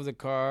Flan drove the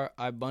car.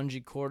 I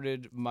bungee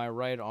corded my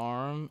right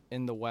arm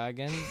in the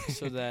wagon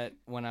so that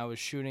when I was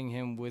shooting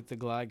him with the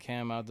glide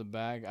cam out the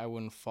back, I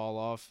wouldn't fall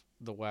off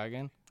the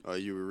wagon. Oh,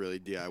 you were really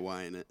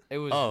DIYing it. It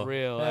was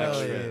real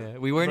hell extra. yeah.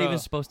 We weren't Bro. even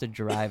supposed to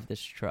drive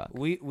this truck.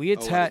 We Oh, you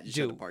attached, just had to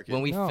dude. park it.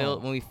 when we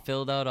No.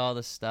 filled out all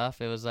the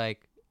stuff, it was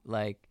like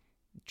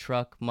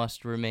truck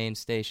must remain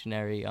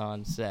stationary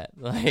on set.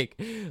 Like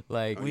Oh,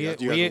 you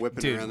guys were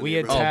whipping around the we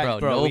neighborhood. attacked, oh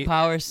bro, bro. no we-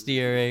 power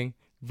steering.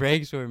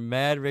 Brakes were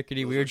mad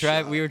rickety. Those We were were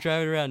shot.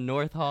 driving around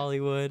North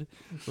Hollywood,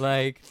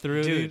 like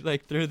through Dude.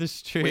 the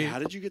street. Wait, how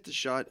did you get the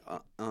shot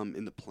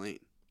in the plane?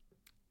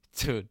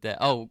 Dude,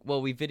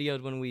 we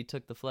videoed when we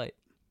took the flight.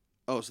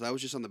 Oh, so that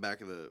was just on the back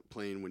of the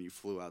plane when you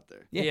flew out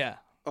there. Yeah. Yeah.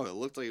 Oh, it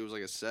looked like it was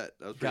like a set.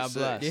 That was pretty God sick.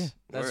 bless. Yeah.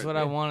 That's Word. what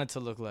I wanted to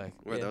look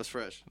like. Word, Yeah. that was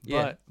fresh.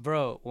 Yeah. But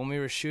bro, when we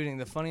were shooting,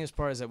 the funniest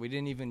part is that we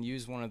didn't even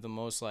use one of the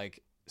most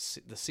like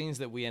the scenes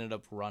that we ended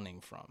up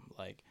running from.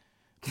 Like,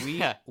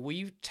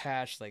 we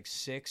attached like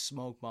 6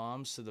 smoke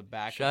bombs to the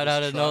back. Shout of out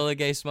this to truck. Enola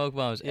Gay smoke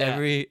bombs. Yeah,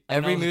 Every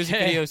Enola music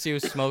Gay. video she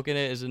was smoking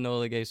it is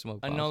Enola Gay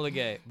smoke bombs. Enola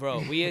Gay, bro.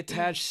 We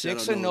attached Shout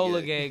 6 out Enola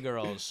Enola Gay. Gay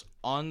girls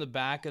on the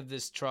back of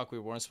this truck. We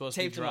weren't supposed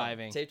to be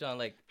driving Taped on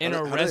like in a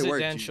How do they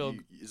work? residential.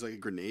 It's like a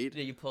grenade.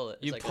 yeah, you pull it.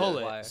 It's You like pull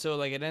a wire. it, so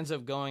like it ends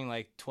up going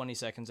like 20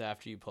 seconds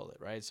after you pull it,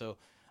 right? So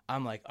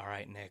I'm like, all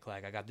right, Nick,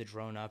 like I got the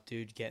drone up,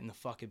 dude. Get in the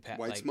fucking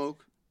White like,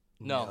 smoke.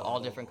 No, all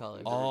different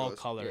colors. all colors.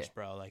 colors, Yeah.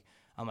 bro. Like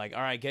I'm like,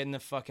 all right, get in the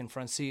fucking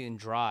front seat and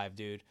drive,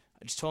 dude.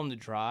 I just told him to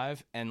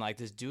drive, and like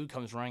this dude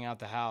comes running out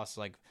the house,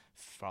 like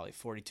probably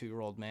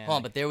 42-year-old man. Hold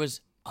on, but there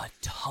was a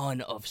ton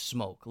of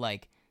smoke.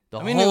 Like the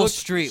I mean, it whole looked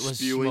street was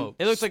spewing. smoke.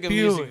 it looked like a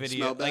Spewing. music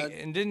video. Smelled Like bad?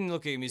 it didn't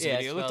look like a music Yeah, it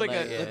video. It looked smelled like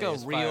like- a yeah, like it a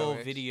was real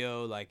fireworks.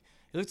 video. Like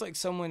it looked like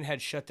someone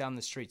had shut down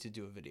the street to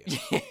do a video.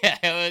 Yeah,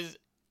 it was.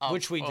 Of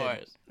Which we did.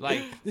 course.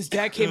 Like this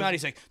dad came out,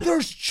 he's like,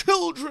 "There's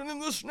children in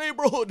this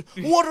neighborhood.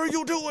 What are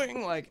you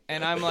doing?" Like,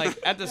 and I'm like,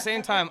 at the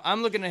same time,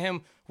 I'm looking at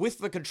him with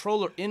the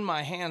controller in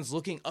my hands,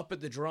 looking up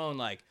at the drone,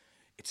 like,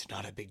 "It's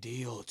not a big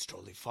deal. It's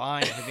totally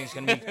fine. Everything's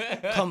gonna be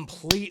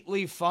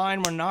completely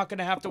fine. We're not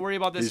gonna have to worry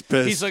about this." He's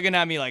pissed. He's looking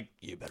at me like,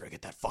 "You better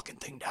get that fucking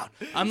thing down."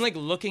 I'm like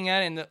looking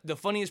at it, and the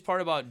funniest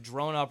part about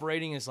drone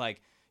operating is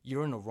like,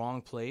 you're in the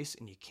wrong place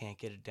and you can't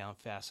get it down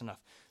fast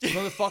enough. This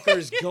motherfucker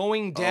is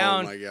going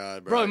down. Oh my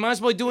god, Bro, bro. you might as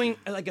well be doing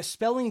like a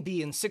spelling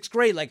bee in 6th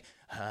grade. Like,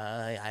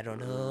 I don't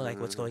know, like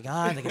what's going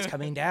on? Like it's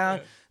coming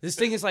down. This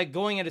thing is like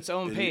going at its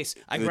own pace.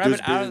 I And the grab dude's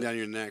it out. breathing down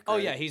your neck. Oh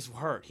right? yeah, he's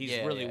hurt. He's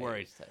Yeah, really yeah,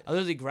 worried. he's tight. I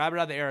literally grab it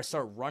out of the air. I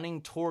start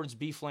running towards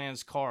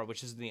Beefland's car,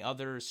 which is in the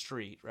other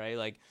street, right?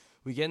 Like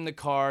we get in the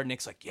car.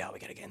 Nick's like, "Yeah, we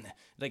gotta get in there."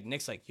 Like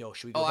Nick's like, "Yo,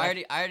 should we go Oh,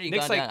 back?" I already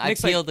Nick's got like- down. I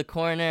Nick's like- peeled the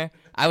corner.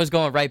 I was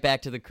going right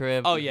back to the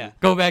crib. Oh yeah.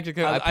 Go back to the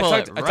crib. I pull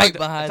it right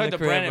behind I talked the to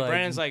crib. Brandon. like-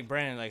 Brandon's like,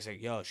 Brandon's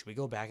like, "Yo, should we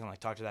go back and like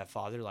talk to that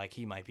father? Like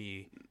he might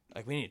be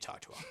like we need to talk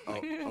to him." Oh,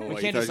 Like, oh we wait, you can't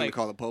thought just you were like gonna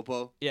call the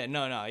popo? yeah,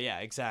 no, yeah,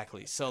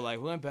 exactly. So like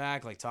we went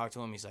back, like talked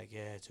to him. He's like,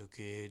 "Yeah, it's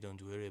okay, don't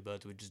worry about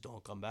it. We just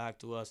don't come back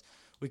to us."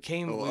 We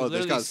came, we this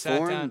literally guy's sat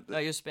foreign? down. No,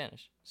 you're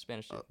Spanish.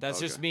 Spanish. dude. That's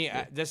just Okay. me.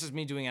 This is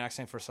me doing an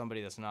accent for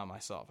somebody that's not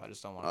myself. I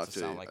just don't want I it to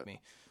feel sound you. like me.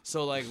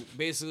 So like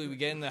basically, we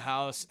get in the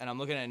house, and I'm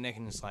looking at Nick,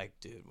 and it's like,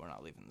 dude, we're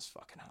not leaving this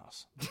fucking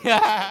house.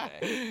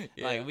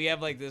 Like we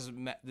have like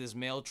this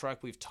mail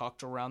truck we've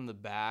tucked around the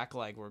back,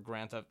 like we're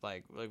Grand Theft,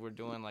 like we're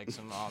doing like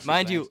some awesome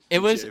Mind things. you, it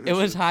was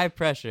Jameson. high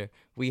pressure.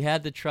 We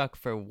had the truck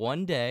for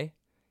one day.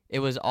 It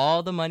was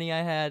all the money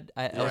I had.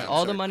 It was I'm all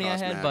sure the it money I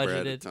cost had mad bread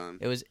at the budgeted. time.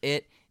 It was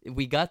it.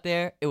 We got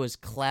there. It was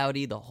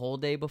cloudy the whole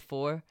day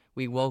before.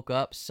 We woke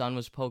up. Sun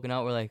was poking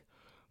out. We're like,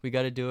 we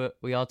got to do it.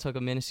 We all took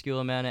a minuscule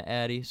amount of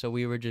Addy, so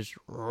we were just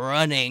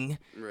running.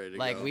 Ready to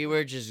Like go. we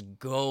were just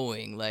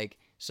going. Like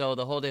so,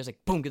 the whole day was like,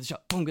 boom, get the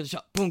shot, boom, get the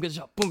shot, boom, get the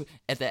shot, boom.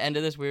 At the end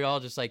of this, we were all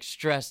just like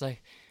stressed.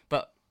 Like,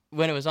 but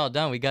when it was all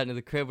done, we got into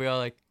the crib. We were all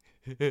like,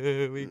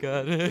 we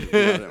got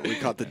it. We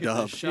caught the The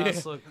dub.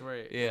 shots look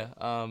great. Yeah.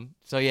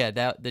 So yeah,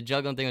 that the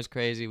juggling thing was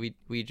crazy.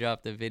 We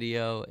dropped the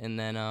video, and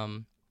then I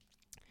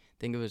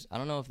think it was, I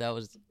don't know if that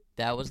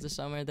was the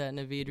summer that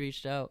Naveed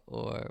reached out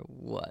or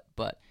what,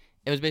 but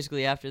it was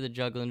basically after the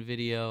juggling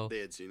video. They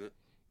had seen it.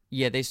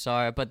 Yeah, they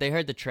saw it, but they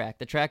heard the track.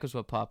 The track was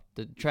what popped.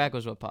 The track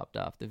was what popped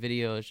off. The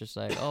video is just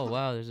like, oh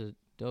wow, there's a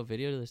dope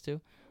video to this too.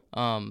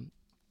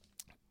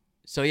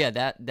 So yeah,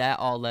 that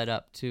all led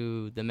up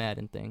to the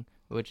Madden thing,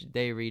 which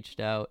they reached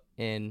out,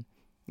 and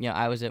you know,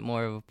 I was at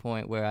more of a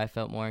point where I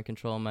felt more in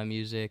control of my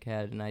music,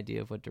 had an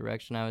idea of what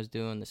direction I was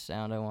doing, the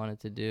sound I wanted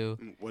to do.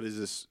 What is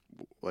this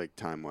like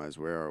time wise?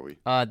 Where are we?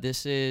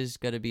 This is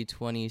gonna be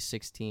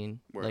 2016,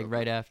 Where, like okay.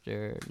 right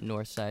after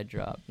Northside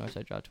Drop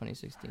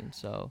 2016.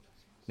 So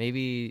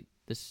maybe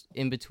this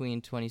in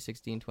between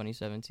 2016,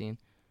 2017.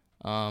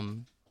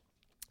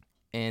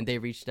 And they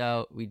reached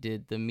out. We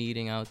did the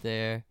meeting out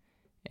there,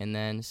 and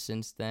then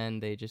since then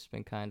they just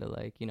been kind of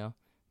like, you know,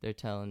 they're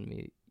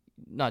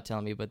not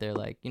telling me, but they're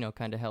like, you know,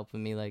 kind of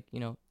helping me, like, you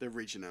know, They're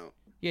reaching out.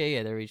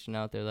 yeah, they're reaching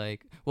out. They're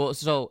like, well,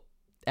 so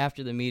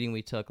after the meeting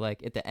we took,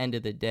 like at the end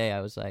of the day,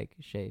 I was like,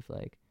 Shafe,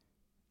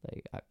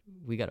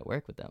 we got to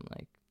work with them.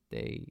 Like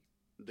they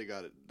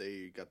got it.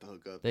 They got the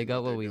hookup.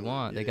 got what they're we doing.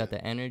 want. They Yeah, got yeah.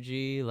 the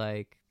energy.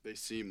 Like They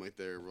seem like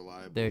they're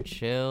reliable. they're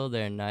chill.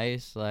 They're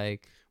nice.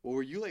 Like Well,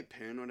 were you like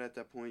paranoid at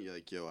that point? You're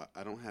like, yo,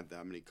 I don't have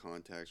that many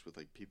contacts with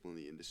like people in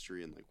the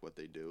industry and like what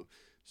they do.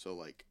 So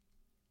like,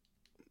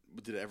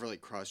 did it ever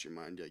like cross your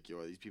mind? You're like, yo,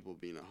 are these people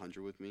being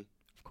 100 with me?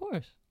 of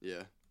course,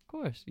 Yeah.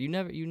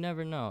 you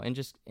never know. And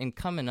just in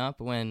coming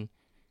up when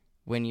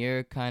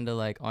you're kind of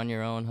like on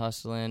your own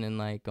hustling and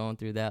like going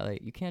through that,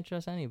 like you can't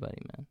trust anybody,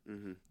 man.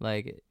 Mm-hmm.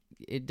 Like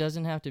it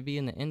doesn't have to be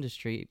in the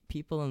industry.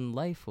 People in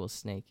life will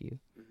snake you.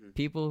 Mm-hmm.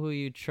 People who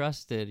you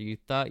trusted, you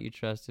thought you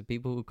trusted,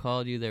 people who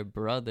called you their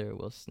brother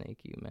will snake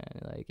you,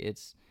 man. Like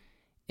it's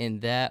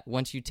in that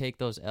once you take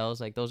those L's,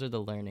 like those are the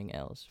learning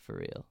L's for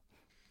real.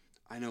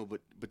 I know,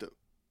 but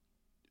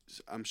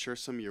I'm sure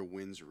some of your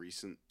wins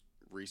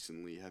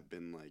recently have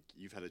been like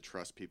you've had to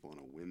trust people on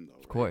a whim, though.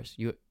 Of course,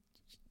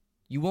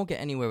 you won't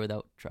get anywhere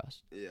without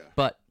trust. Yeah.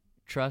 But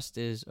trust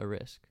is a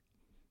risk.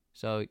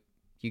 So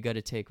you got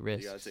to take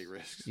risks. You gotta take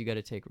risks. You got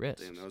to take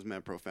risks. Damn, that was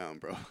mad profound,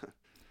 bro.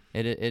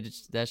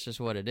 It's that's just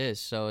what it is.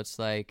 So it's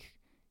like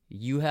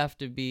you have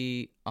to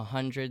be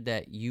 100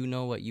 that you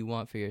know what you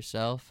want for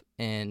yourself,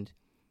 and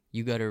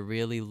you got to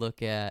really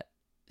look at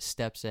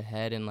steps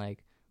ahead and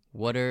like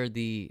what are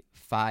the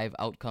 5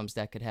 outcomes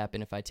that could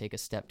happen if I take a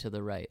step to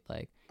the right.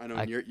 Like I know,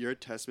 and you're a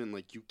testament.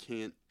 Like you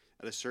can't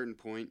at a certain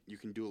point you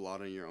can do a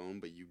lot on your own,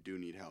 but you do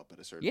need help at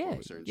a certain point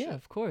with certain shit.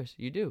 Of course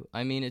you do.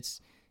 I mean,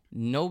 it's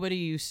nobody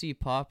you see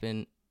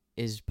popping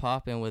is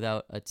popping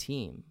without a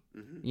team.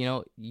 Mm-hmm. You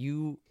know,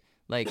 you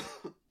like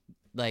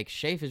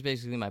Shafe is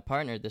basically my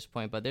partner at this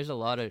point, but there's a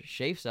lot of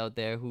Shafes out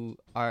there who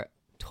are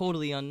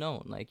totally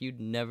unknown. Like you'd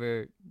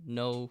never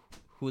know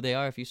who they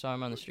are if you saw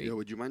them on the street. Yo,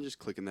 would you mind just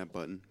clicking that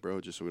button,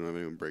 bro, just so we don't have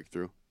anyone break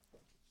through?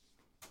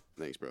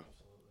 Thanks, bro.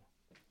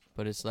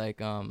 But it's like,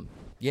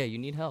 yeah, you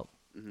need help.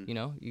 Mm-hmm. You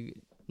know, you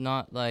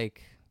not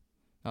like,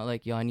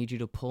 yo, I need you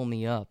to pull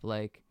me up.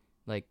 Like,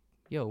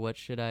 yo, what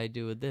should I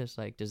do with this?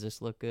 Like, does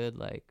this look good?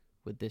 Like,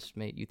 would this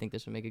make you think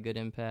this would make a good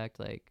impact?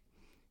 Like,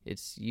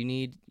 it's you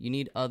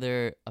need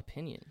other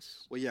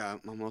opinions. Well, yeah,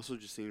 I'm also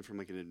just thinking from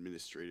like an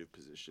administrative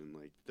position.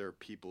 Like, there are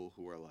people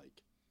who are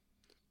like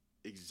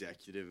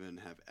executive and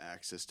have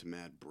access to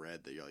mad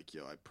bread that you're like,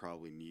 yo, I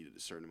probably needed a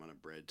certain amount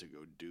of bread to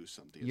go do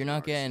something. You're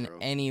not getting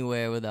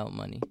anywhere without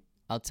money.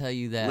 I'll tell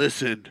you that.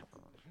 Listen.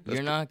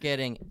 You're not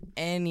getting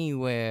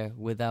anywhere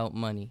without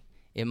money.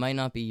 It might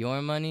not be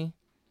your money.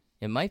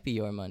 It might be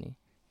your money.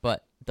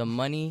 But the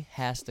money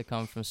has to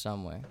come from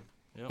somewhere.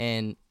 Yep.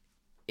 And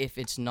if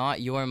it's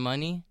not your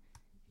money,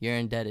 you're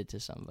indebted to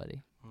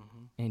somebody.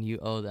 Mm-hmm. And you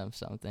owe them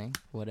something.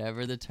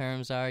 Whatever the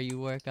terms are you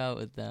work out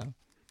with them,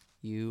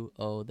 you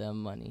owe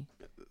them money.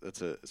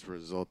 It's a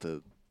result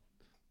of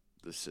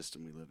the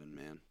system we live in,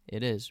 man.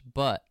 It is.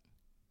 But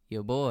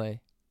your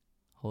boy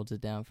holds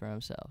it down for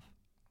himself.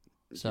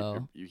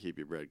 So you keep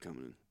your bread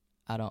coming in.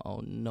 I don't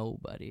owe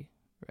nobody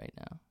right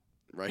now.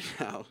 Right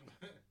now?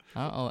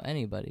 I don't owe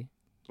anybody.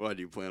 Why,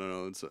 do you plan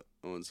on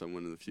owing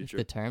someone in the future?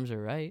 If the terms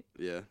are right.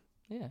 Yeah.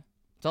 Yeah.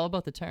 It's all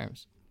about the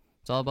terms.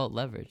 It's all about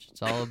leverage.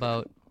 It's all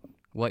about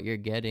what you're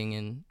getting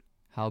and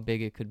how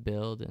big it could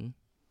build and,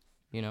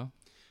 you know.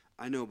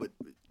 I know, but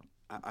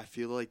I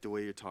feel like the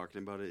way you're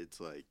talking about it, it's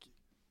like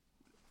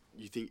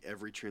you think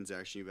every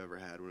transaction you've ever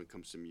had when it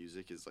comes to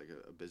music is like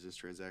a business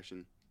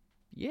transaction?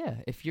 Yeah.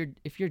 If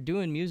you're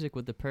doing music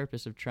with the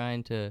purpose of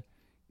trying to,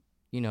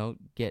 you know,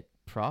 get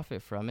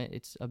profit from it,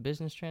 it's a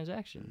business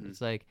transaction. Mm-hmm. It's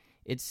like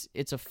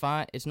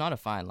it's not a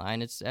fine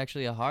line. It's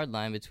actually a hard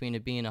line between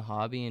it being a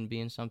hobby and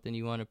being something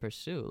you want to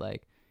pursue.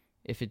 Like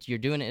if you're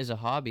doing it as a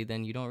hobby,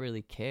 then you don't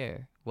really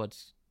care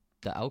what's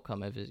the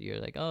outcome of it. You're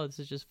like, oh, this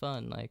is just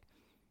fun. Like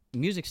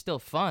music's still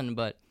fun,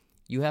 but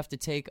you have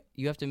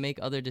to make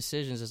other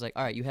decisions. It's like,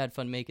 all right, you had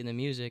fun making the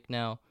music.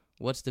 Now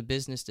what's the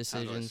business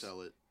decisions? How do I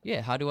sell it?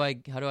 Yeah, how do I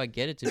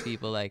get it to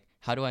people? Like,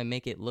 how do I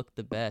make it look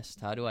the best?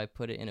 How do I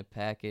put it in a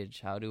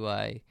package? How do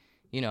I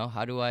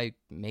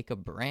make a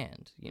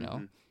brand? You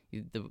know,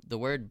 the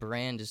word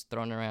brand is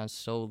thrown around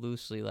so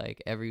loosely.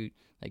 Like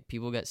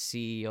people got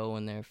CEO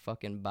in their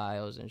fucking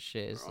bios and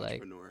shit. It's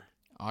like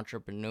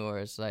entrepreneur.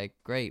 It's like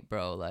great,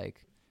 bro.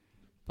 Like,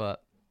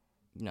 but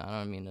no, I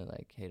don't mean to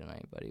like hate on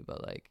anybody,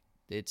 but like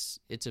it's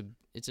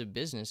a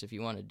business if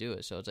you want to do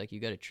it. So it's like you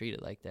got to treat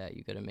it like that.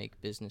 You got to make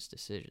business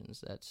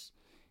decisions.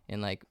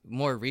 And like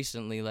more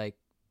recently, like,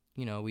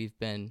 you know, we've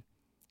been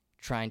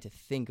trying to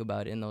think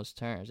about it in those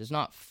terms. It's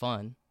not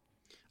fun.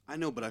 I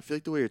know, but I feel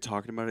like the way you're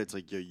talking about it, it's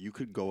like, yo, you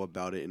could go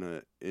about it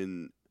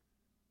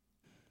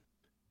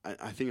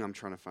I think I'm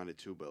trying to find it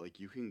too, but like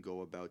you can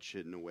go about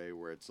shit in a way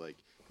where it's like,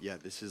 yeah,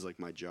 this is like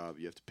my job.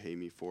 You have to pay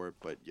me for it,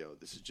 but yo,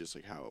 this is just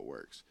like how it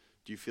works.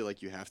 Do you feel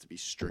like you have to be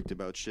strict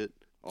about shit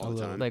all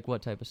the time? Like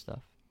what type of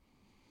stuff?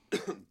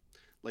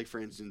 Like,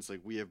 for instance, like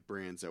we have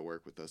brands that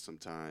work with us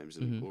sometimes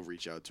and will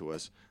reach out to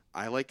us.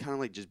 I like kind of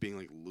like just being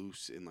like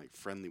loose and like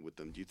friendly with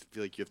them. Do you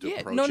feel like you have to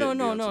approach it and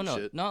be on some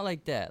shit? Not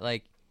like that.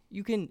 Like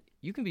you can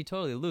be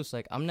totally loose.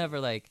 Like I'm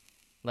never like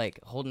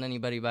holding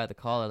anybody by the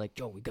collar like,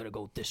 yo, we gotta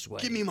go this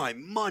way. Give me my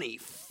money,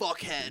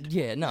 fuckhead.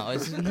 Yeah, no,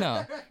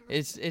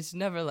 it's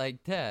never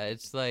like that.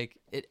 It's like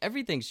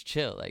everything's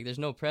chill. Like there's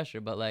no pressure,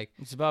 but like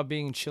it's about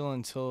being chill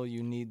until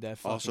you need that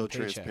fucking also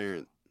paycheck.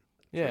 Transparent.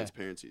 Yeah,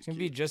 transparency is can key.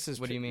 be just as.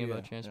 What do you mean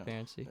about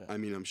transparency? I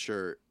mean, I'm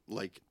sure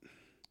like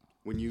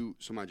when you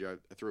mind you,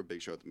 I threw a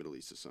big show at the Middle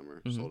East this summer.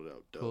 Sold it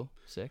out. Dope. Cool,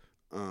 sick.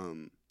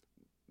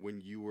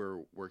 When you were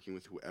working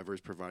with whoever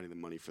is providing the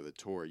money for the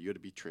tour, you had to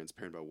be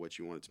transparent about what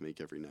you wanted to make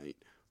every night,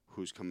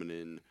 who's coming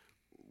in,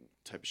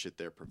 type of shit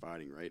they're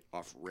providing, right?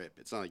 Off rip.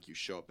 It's not like you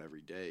show up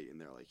every day and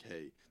they're like,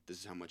 hey, this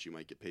is how much you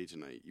might get paid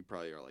tonight. You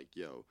probably are like,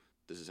 yo,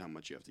 this is how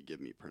much you have to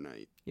give me per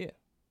night. Yeah.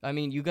 I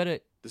mean,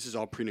 this is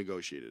all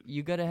pre-negotiated.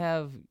 You gotta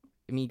have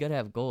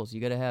goals.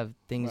 You gotta have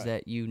things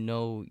that you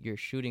know you're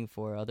shooting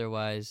for.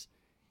 Otherwise,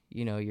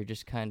 you know, you're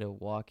just kind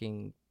of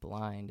walking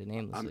blind and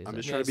aimlessly. I'm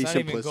just trying to be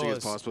simplistic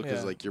as possible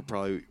because, like, you're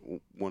probably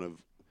one of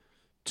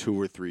 2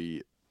 or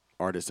 3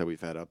 artists that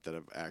we've had up that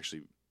have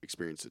actually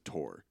experienced a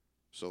tour.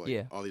 So,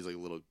 like, all these, like,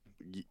 little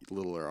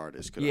littler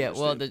artists could Yeah,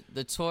 well, understand.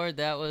 the tour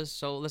that was,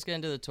 so let's get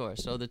into the tour.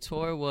 So the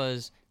tour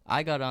was,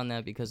 I got on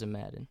that because of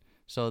Madden.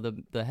 So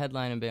the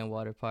headline band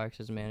Water Parks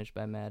is managed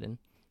by Madden.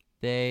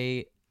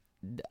 I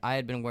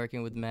had been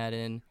working with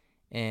Madden,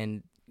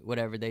 and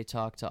whatever, they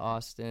talked to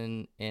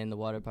Austin, and the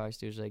Water Parks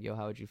dude was like, yo,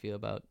 how would you feel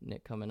about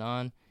Nick coming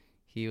on?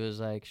 He was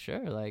like,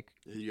 sure, like,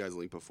 You guys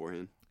linked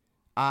beforehand?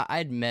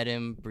 I'd met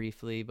him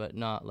briefly, but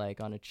not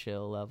like on a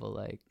chill level,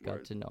 like got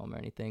Word. to know him or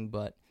anything.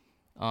 But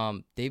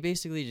they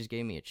basically just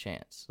gave me a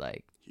chance,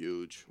 like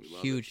Huge. We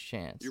love huge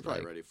chance. You're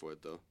probably like, ready for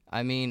it, though.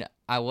 I mean,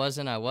 I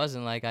wasn't.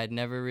 Like I'd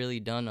never really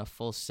done a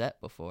full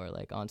set before,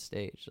 like on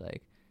stage.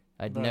 Like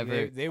I'd Bro,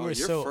 never. They Oh, were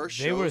your so first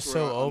they were shows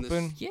so were on this-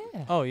 open. Yeah.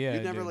 Oh yeah.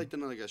 You've never, dude. like,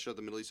 done, like, a show at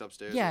the Middle East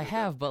upstairs? Yeah, I like that?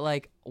 have, but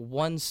like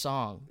one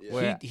song Yeah.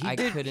 where he I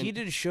did couldn't. he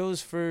did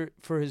shows for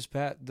his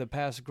the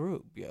past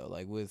group, yo,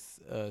 like with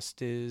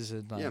Stiz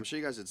and like. Yeah, I'm sure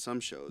you guys did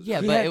some shows.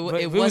 Yeah, He but had- it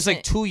was wasn't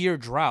like 2-year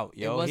drought,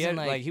 yo. It wasn't he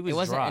had, like, he was it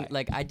wasn't dry.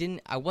 like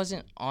I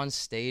wasn't on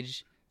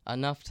stage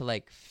enough to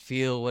like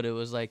feel what it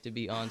was like to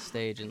be on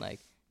stage and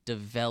like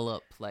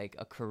develop like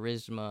a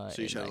charisma.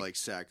 So you and, should, like,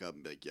 sack up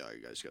and be like, yeah,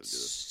 you guys got to do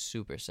this.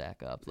 super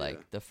sack up. Yeah.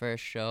 Like the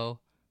first show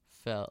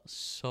felt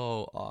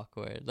so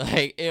awkward.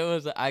 Like it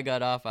was. I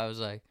got off. I was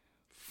like,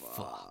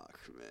 Fuck,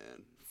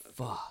 man.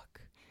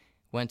 fuck.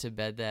 Went to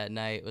bed that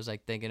night. Was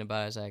like thinking about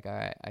it. I was like, all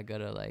right, I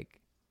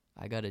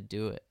gotta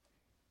do it.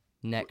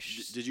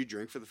 Next. Did you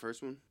drink for the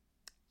first one?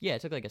 Yeah,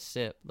 it took like a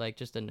sip, like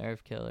just a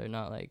nerve killer,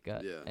 not like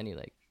Yeah. any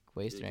like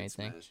wasted You or get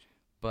anything. smashed.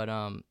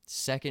 But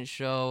second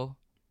show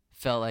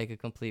felt like a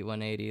complete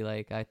 180.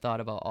 Like I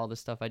thought about all the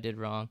stuff I did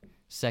wrong.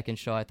 Second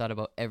show, I thought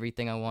about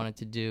everything I wanted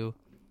to do,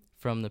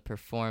 from the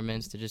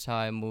performance to just how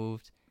I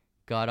moved.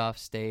 Got off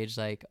stage,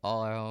 like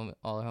all our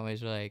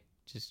homies were like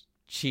just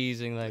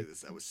cheesing, like Dude,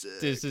 that was sick.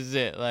 this is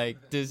it, like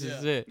this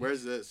is it.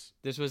 Where's this?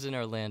 This was in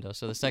Orlando,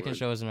 so the second Word.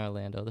 show was in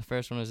Orlando. The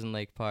first one was in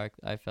Lake Park.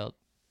 I felt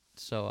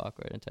so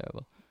awkward and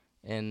terrible,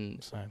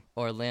 and Same.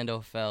 Orlando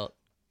felt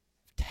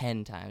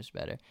 10 times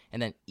better.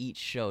 And then each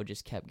show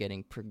just kept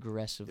getting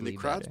progressively And the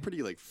crowd's better.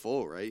 pretty, like,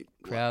 full, right?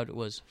 Crowd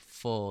was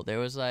full. There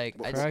was like,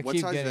 What, Crowd what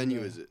keep size getting venue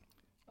there. is it?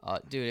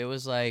 dude, it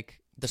was like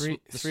the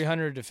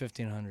 300 to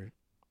 1500.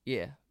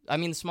 Yeah, I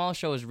mean the smallest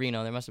show was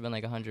Reno. There must have been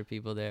like 100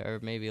 people there, or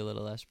maybe a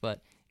little less.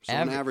 But So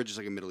Aver- on average, it's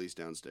like a Middle East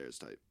downstairs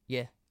type.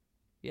 yeah,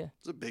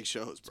 It's a big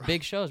shows, bro.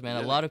 big shows, man.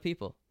 A Yeah. lot of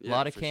people, a Yeah,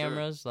 lot of for sure.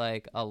 cameras,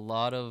 like a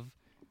lot of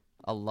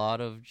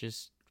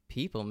just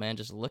people, man,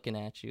 just looking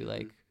at you.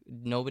 Like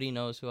nobody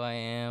knows who I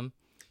am.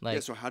 Like yeah.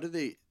 So how do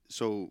they?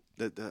 So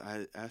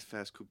I asked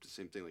Fast Coop the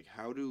same thing. Like,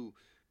 how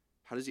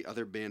does the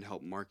other band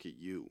help market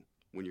you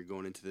when you're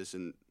going into this?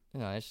 And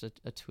it's just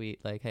a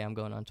tweet like, "Hey, I'm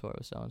going on tour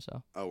with so and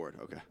so." oh, word,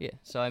 okay. Yeah.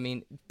 So I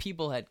mean,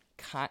 people had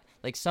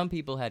some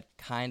people had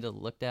kind of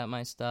looked at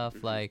my stuff.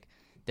 Mm-hmm. Like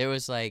there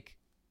was like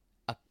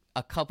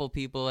a couple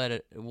people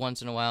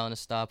once in a while in a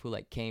stop who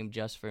like came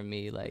just for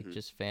me, like Mm-hmm.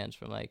 just fans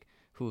from like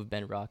who have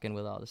been rocking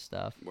with all the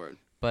stuff. Word.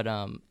 But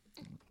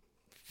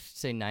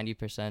say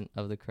 90%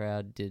 of the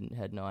crowd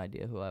had no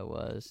idea who I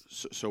was.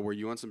 So were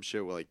you on some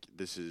shit where, like,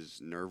 this is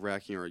nerve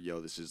wracking, or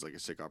yo, this is like a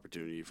sick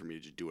opportunity for me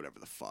to just do whatever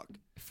the fuck?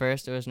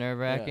 First, it was nerve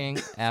wracking.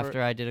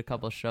 After I did a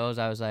couple shows,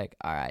 I was like,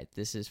 all right,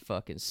 this is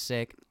fucking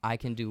sick. I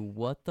can do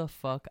what the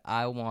fuck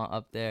I want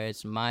up there.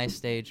 It's my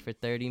stage for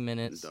 30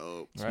 minutes.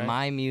 Dope. It's Right.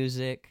 my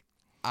music.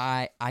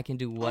 I can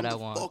do what I'm I the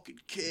want. Fucking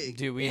king.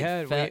 Dude,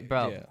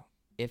 Bro, yeah.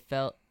 it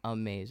felt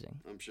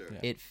amazing. I'm sure.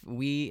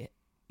 Yeah.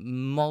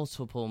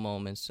 Multiple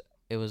moments.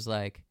 It was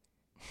like,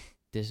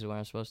 this is where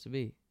I'm supposed to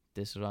be.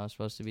 This is what I'm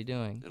supposed to be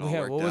doing. It all Yeah,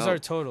 worked what was out. our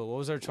total? What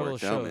was our total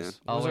Worked out, shows? man.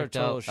 What was our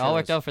total shows? All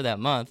worked out for that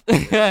month.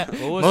 was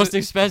Most it?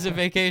 expensive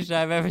vacation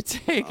I've ever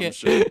taken. I'm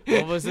sure.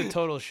 What was the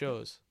total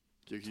shows?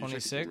 You check the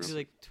 26? camera?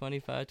 Like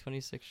 25,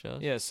 26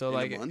 shows. Yeah, so In a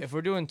like month? if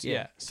we're doing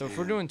Yeah. so if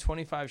we're doing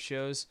 25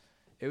 shows,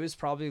 it was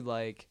probably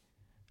like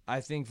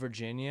I think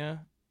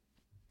Virginia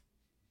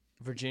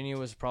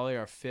was probably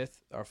our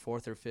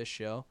fourth or fifth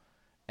show,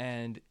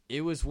 and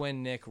it was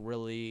when Nick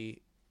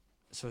really.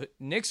 So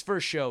Nick's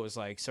first show was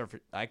like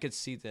I could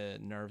see the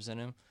nerves in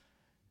him.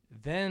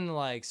 Then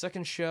like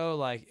second show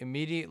like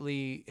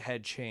immediately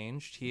had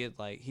changed. He had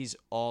like he's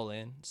all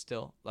in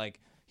still. Like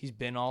he's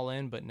been all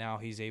in, but now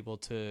he's able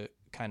to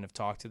kind of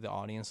talk to the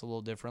audience a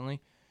little differently.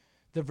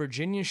 The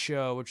Virginia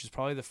show, which was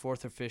probably the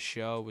fourth or fifth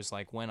show, was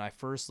like when I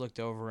first looked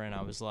over and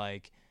I was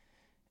like,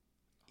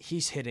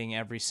 he's hitting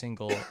every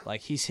single mark.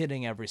 Like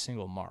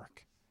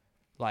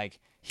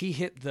he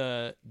hit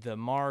the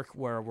mark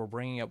where we're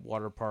bringing up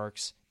water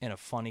parks in a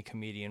funny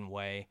comedian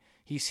way.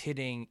 He's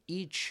hitting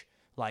each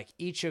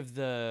of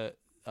the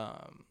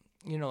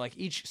like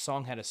each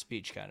song had a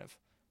speech kind of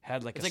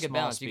had like It's a like a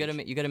small balance. speech.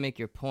 You gotta make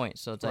your point.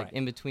 So it's like Right.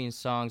 in between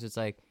songs, it's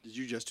like Did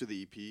you just do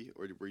the EP,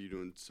 or were you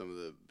doing some of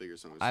the bigger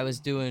songs? I too? was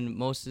doing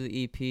most of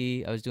the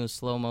EP. I was doing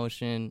slow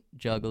motion,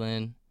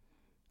 juggling,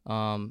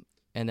 and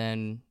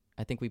then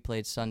I think we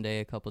played Sunday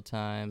a couple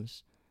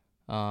times.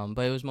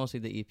 But it was mostly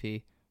the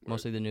EP,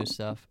 mostly the new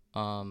stuff.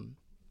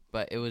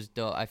 But it was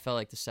dope. I felt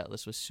like the set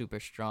list was super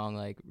strong,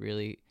 like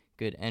really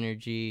good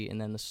energy, and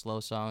then the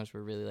slow songs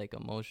were really like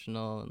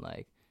emotional, and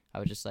like I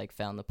would just like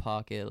found the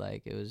pocket.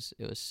 Like it was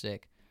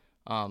sick.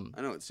 I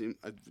know it seemed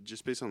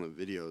just based on the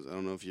videos. I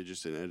don't know if you're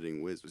just an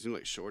editing whiz, but it seemed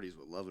like shorties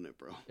were loving it,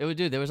 bro. It would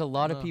do. There was a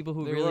lot of No, people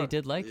who they really were.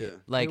 did like Yeah. it.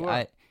 Like They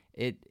were.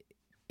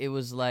 it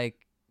was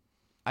like,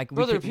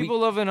 Bro, there were people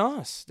loving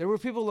us. There were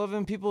people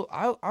loving people.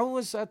 I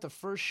was at the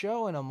first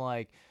show, and I'm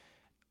like,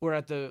 we're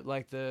at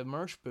the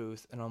merch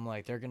booth, and I'm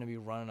like, they're gonna be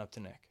running up to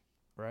Nick,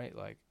 right?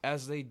 Like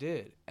as they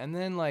did, and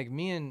then like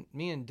me and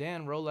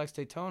Dan Rolex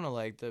Daytona,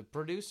 like the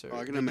producer. Oh,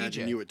 I can the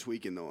imagine DJ. you were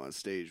tweaking though on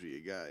stage with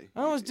your guy.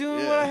 I was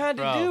doing Yeah. what I had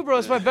to Bro. do, bro.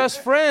 It's my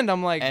best friend.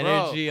 I'm like,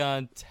 energy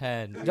on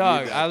 10. bro, You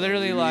dog. need that, I though.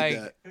 literally You need like,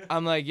 that.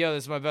 I'm like, yo,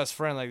 this is my best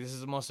friend. Like, this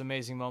is the most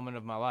amazing moment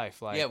of my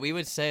life. Like, Yeah,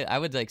 I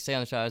would like say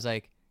on the show, I was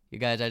like, you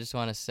guys, I just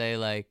want to say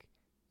like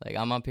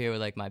I'm up here with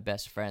like my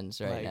best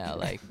friends right Like- now.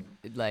 Like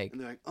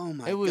And they're like, "Oh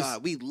my It was-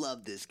 god, we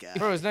love this guy."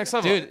 bro, it's next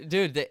level.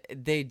 dude,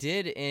 they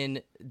did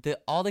in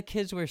all the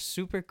kids were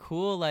super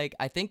cool. Like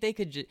I think they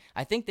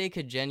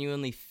could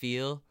genuinely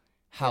feel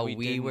how we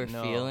we were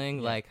didn't know. feeling,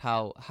 Yeah. like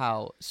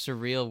how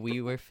surreal we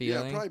were Yeah, it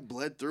feeling. probably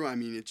bled through. I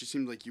mean, it just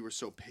seemed like you were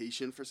so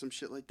patient for some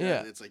shit like that. Yeah.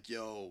 And it's like,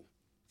 yo,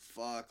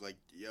 fuck, like,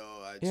 yo,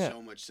 I had Yeah.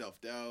 so much self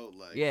doubt.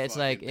 Like, Yeah, it's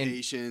like fucking in-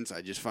 patience.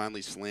 I just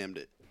finally slammed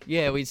it.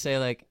 Yeah, we'd say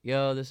like,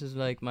 yo, this is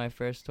like my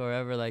first tour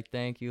ever. Like,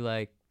 thank you.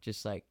 Like,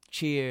 just like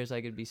cheers.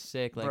 Like, it'd be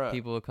sick. Like, Bruh.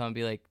 people would come and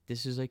be like,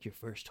 this is like your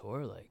first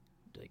tour. Like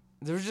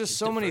There's just It's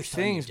so the many first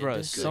time you things, did bro.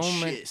 this. So Good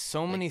many, shit.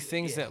 so many Like,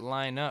 things yeah. that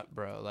line up,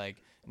 bro. Like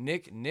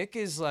Nick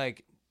is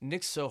like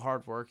Nick's so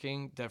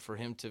hardworking that for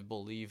him to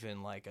believe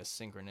in like a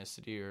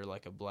synchronicity or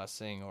like a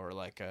blessing or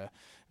like a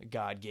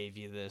God gave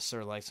you this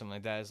or like something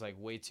like that is like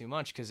way too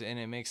much. And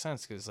it makes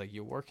sense because like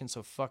you're working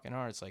so fucking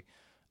hard. It's like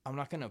I'm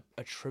not gonna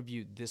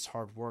attribute this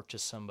hard work to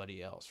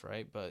somebody else,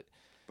 right? But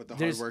But the hard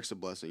There's- work's a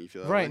blessing. You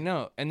feel that right, way?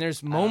 no. And there's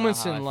I don't know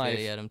moments how I in feel life.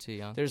 yet, I'm too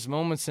young. There's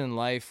moments in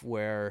life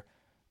where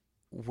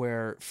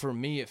for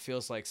me it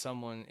feels like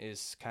someone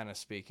is kind of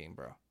speaking,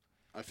 bro.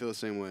 I feel the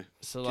same way.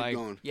 So Keep like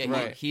going. Yeah,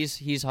 right.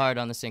 he's hard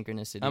on the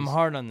synchronicities. I'm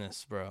hard on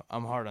this, bro.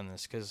 I'm hard on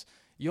this because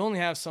you only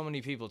have so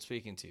many people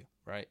speaking to you,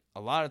 right?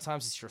 A lot of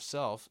times it's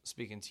yourself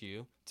speaking to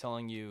you,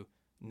 telling you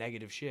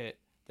negative shit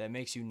that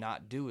makes you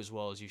not do as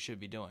well as you should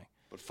be doing.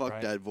 But fuck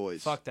Right. that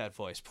voice. Fuck that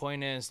voice.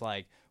 Point is,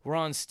 like, we're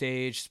on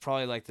stage. It's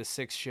probably like the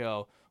 6th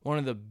show. One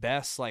of the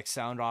best like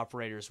sound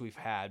operators we've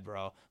had,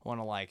 bro. I want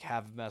to like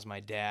have him as my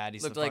dad.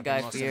 He's Looked the like fucking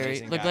Guy most Fieri.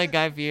 amazing Looked guy. like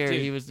Guy Fieri.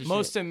 Dude, He was the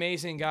most shit.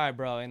 amazing guy,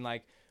 bro. And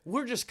like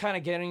we're just kind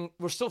of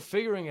we're still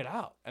figuring it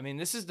out. I mean,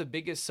 this is the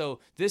biggest. So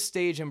this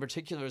stage in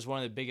particular is one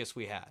of the biggest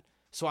we had.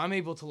 So I'm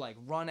able to like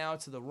run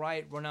out to the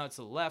right, run out to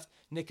the left.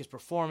 Nick is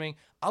performing.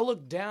 I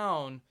look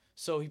down.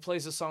 So he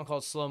plays a song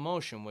called Slow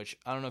Motion, which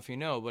I don't know if you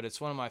know, but it's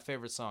one of my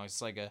favorite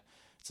songs.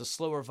 It's a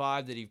slower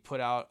vibe that he put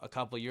out a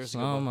couple of years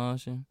Slow ago.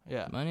 motion.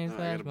 Yeah. Money I gotta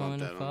fast, bump going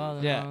to that on.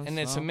 fall. Yeah, and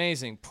it's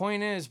amazing.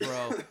 Point is,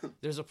 bro,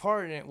 there's a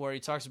part in it where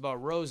he talks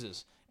about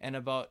roses and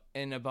about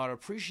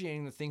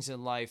appreciating the things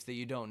in life that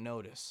you don't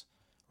notice,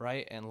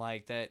 right? And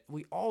like that,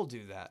 we all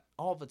do that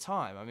all the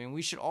time. I mean,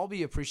 we should all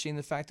be appreciating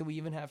the fact that we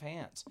even have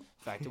hands,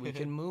 the fact that we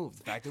can move,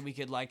 the fact that we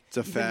could like It's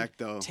a even fact,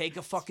 though. take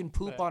a fucking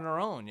poop on our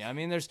own. Yeah, I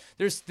mean, there's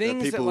There are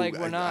things that people like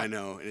who- we're not. I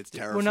know, and it's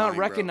terrifying. We're not bro.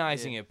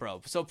 recognizing it,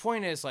 bro. So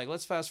point is, like,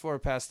 let's fast forward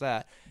past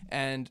that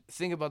and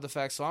think about the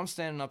fact. So I'm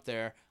standing up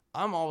there.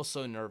 I'm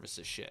also nervous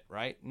as shit,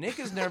 right? Nick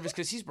is nervous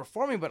because he's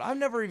performing, but I've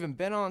never even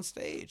been on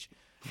stage.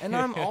 And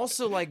I'm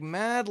also like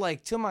mad,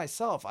 like to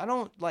myself. I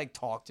don't like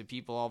talk to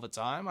people all the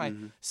time. I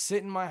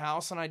sit in my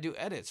house and I do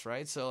edits,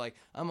 right? So like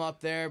I'm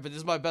up there, but this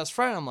is my best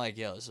friend. I'm like,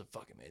 yo, this is a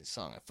fucking amazing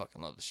song. I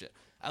fucking love this shit.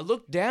 I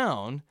look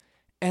down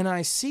and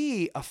I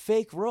see a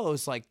fake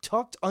rose like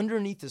tucked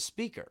underneath the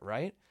speaker,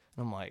 right?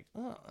 And I'm like,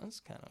 oh,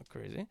 that's kind of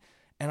crazy.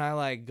 And I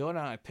like go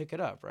down, I pick it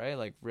up, right?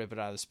 Like rip it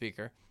out of the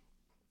speaker.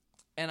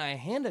 And I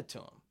hand it to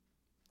him,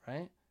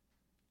 right?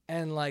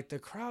 And like the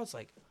crowd's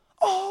like,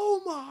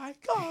 oh my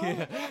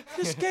God,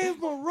 just gave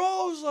him a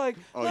rose. Like,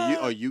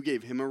 You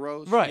gave him a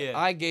rose? right. Yeah,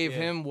 I gave yeah.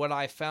 him what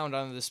I found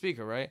under the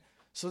speaker, right?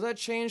 So that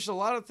changed a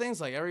lot of things.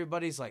 Like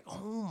everybody's like,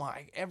 oh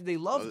my, they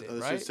loved it,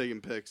 Let's right? just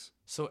taking pics.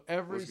 So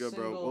every What's good,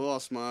 single, bro? We'll all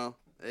smile.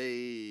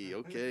 Hey,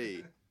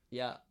 okay.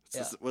 Yeah.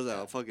 What's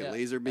that? A fucking yeah,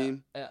 laser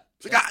beam? yeah.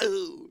 It's like, ah,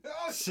 ooh.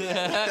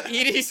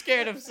 Edie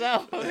scared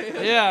himself.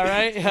 Yeah,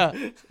 right.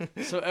 Yeah.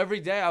 So every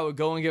day I would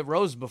go and get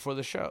roses before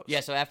the show. Yeah,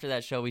 so after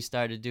that show, we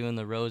started doing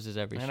the roses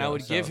every show. And I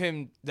would give so-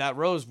 him that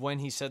rose when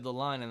he said the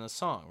line in the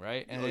song,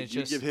 right? And Oh, it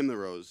you just give him the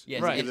rose. Yeah,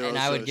 You Right. give the and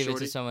rose I to would give it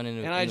Shorty? to someone in the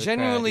and in I the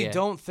genuinely crowd, yeah.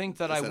 don't think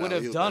that I That's would an have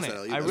alley-oop. done That's it. an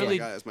alley-oop. I That's my really.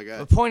 guy. That's my guy.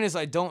 The point is,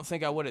 I don't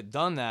think I would have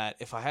done that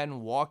if I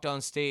hadn't walked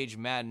on stage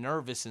mad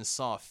nervous and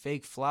saw a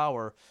fake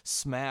flower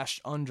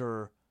smashed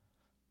under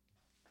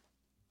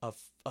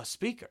a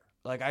speaker.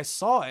 Like I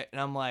saw it and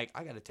I'm like,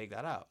 I got to take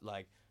that out.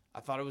 Like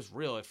I thought it was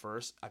real at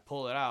first. I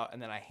pulled it out and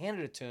then I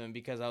handed it to him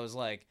because I was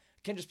like, I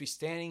can't just be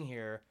standing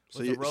here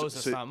with a rose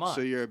that's not mine.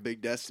 So you're a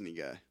big Destiny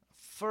guy.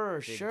 For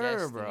Big sure,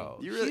 Destiny. bro.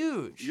 You really-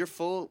 Huge. You're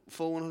full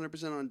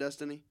 100% on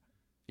Destiny?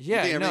 yeah,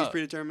 You think everything's no.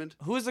 predetermined?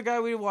 Who's the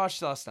guy we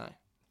watched last night?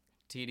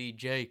 TD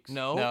Jakes.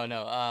 No.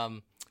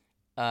 No.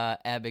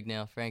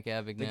 Abagnale, Frank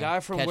Abagnale. The guy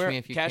from Catch where? Me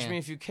If You Catch Can. Me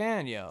If You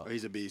Can, yo. Oh,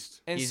 he's a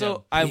beast. And He's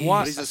so a I beast.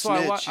 watched. He's a so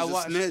snitch. I He's a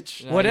watched.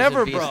 snitch. No, he's a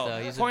Whatever, beast, bro.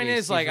 though. He's a Point beast.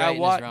 is, like, He's right in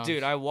his watched, realms.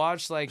 dude. I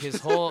watched like his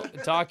whole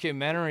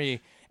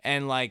documentary,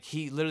 and like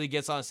he literally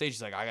gets on stage.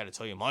 He's like, I got to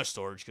tell you my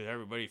story because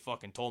everybody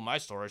fucking told my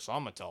story, so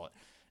I'm gonna tell it.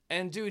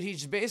 And dude,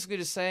 he's basically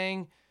just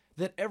saying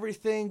that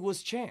everything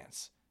was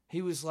chance.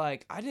 He was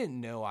like, I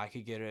didn't know I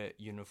could get a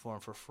uniform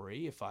for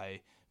free if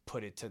I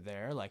put it to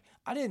there. Like,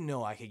 I didn't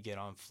know I could get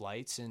on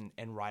flights and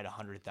ride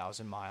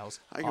 100,000 miles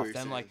I get what off you're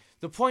them. saying. Like,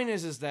 the point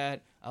is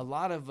that a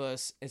lot of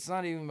us, it's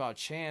not even about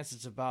chance.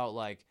 It's about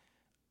like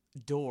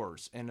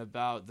doors and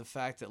about the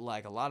fact that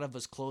like a lot of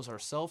us close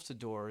ourselves to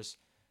doors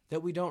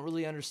that we don't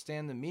really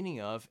understand the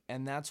meaning of.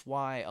 And that's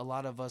why a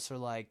lot of us are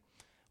like,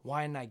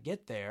 why didn't I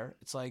get there?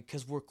 It's like,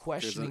 because we're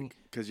questioning.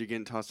 Because you're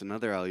getting tossed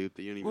another alley-oop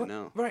that you don't even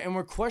know. Right, and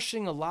we're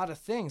questioning a lot of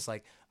things.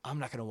 Like, I'm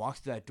not going to walk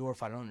through that door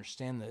if I don't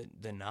understand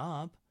the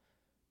knob.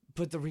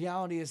 But the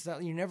reality is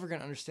that you're never going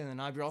to understand the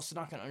knob. You're also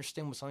not going to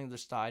understand what's on the other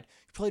side.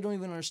 You probably don't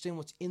even understand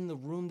what's in the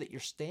room that you're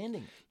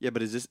standing in. Yeah,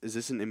 but is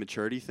this an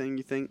immaturity thing,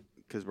 you think?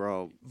 Because we're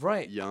all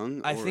Right.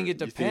 young? I or think it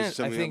you it's depends.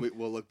 I something think that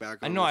we'll look back on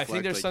I and know. I think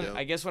reflect, there's like, some. yo,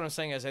 I guess what I'm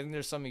saying is I think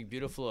there's something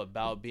beautiful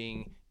about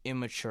being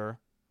immature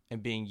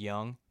and being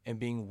young and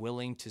being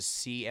willing to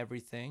see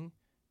everything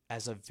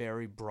as a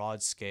very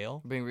broad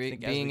scale. Being I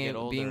think as we get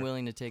older- being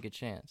willing to take a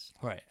chance.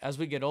 Right. As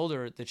we get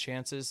older, the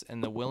chances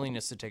and the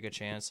willingness to take a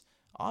chance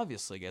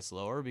obviously gets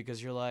lower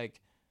because you're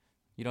like,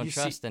 You don't you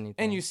trust see, anything.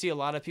 and you see a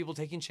lot of people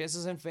taking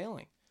chances and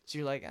failing. So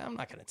you're like, I'm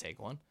not going to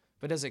take one.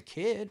 But as a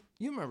kid,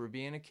 you remember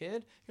being a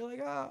kid. You're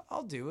like,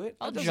 I'll do it.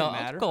 I'll It doesn't jump.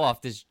 matter. I'll go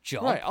off this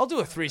jump. Right. I'll do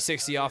a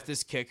 360 off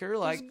this kicker.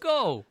 Like, Let's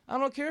go. I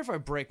don't care if I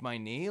break my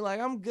knee.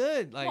 Like, I'm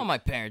good. Like, I want my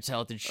parents'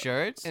 health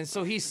insurance. and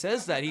so he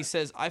says that. He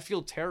says, I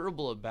feel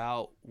terrible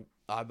about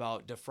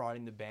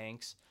defrauding the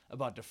banks,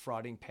 about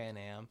defrauding Pan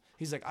Am.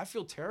 He's like, I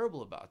feel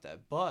terrible about that.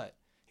 But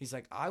he's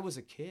like, I was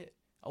a kid.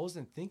 I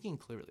wasn't thinking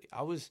clearly.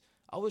 I was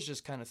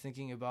just kind of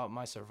thinking about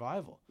my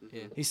survival.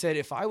 Yeah. He said,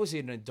 if I was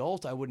an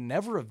adult, I would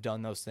never have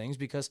done those things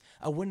because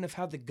I wouldn't have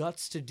had the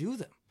guts to do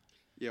them.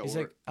 yeah, He's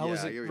or- like, I yeah, was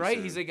I like, get what you're right?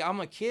 saying. He's like, I'm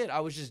a kid.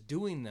 I was just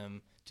doing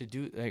them to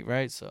do, like,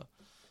 right? So,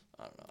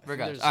 I don't know. I think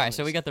Regardless. there's All right, so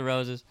something- we got the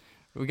roses.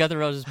 We got the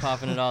roses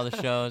popping at all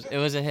the shows. It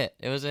was a hit.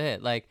 It was a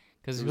hit. Like,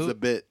 because It was a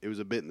bit. It was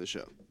a bit in the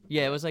show.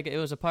 yeah, it was like it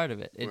was a part of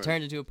it. It Right.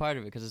 turned into a part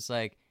of it because it's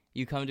like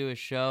you come to a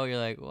show, you're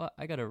like, what?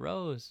 I got a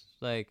rose.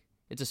 Like,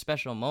 it's a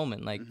special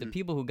moment. Like the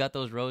people who got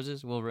those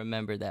roses will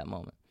remember that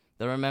moment.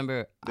 They'll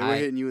remember. They were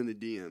hitting you in the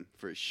DM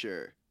for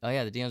sure. Oh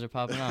yeah, the DMs are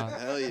popping off.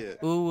 Hell yeah.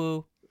 Ooh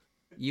woo,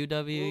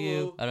 UWU.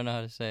 Ooh. I don't know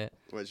how to say it.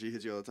 What, she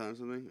hits you all the time?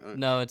 Something? I don't-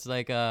 No, it's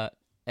like I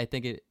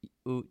think it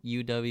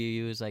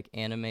UWU is like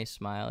anime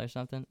smile or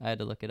something. I had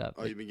to look it up.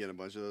 Oh, you've been getting a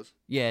bunch of those.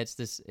 Yeah, it's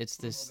this.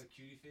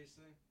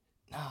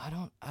 No,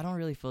 I don't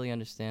really fully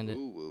understand it.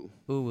 Ooh, woo.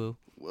 Ooh woo.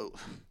 Whoa.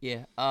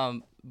 Yeah.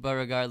 But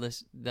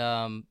regardless,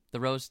 the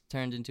rose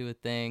turned into a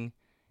thing,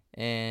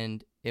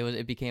 and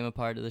it became a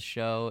part of the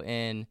show,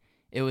 and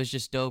it was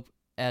just dope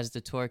as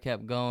the tour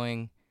kept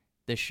going.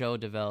 The show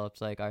developed.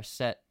 Like our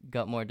set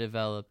got more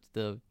developed.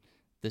 The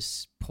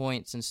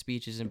points and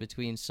speeches in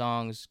between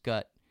songs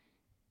got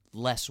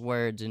less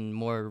words and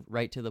more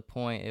right to the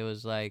point. It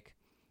was like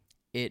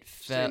it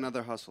Just felt.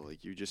 another hustle.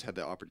 Like you just had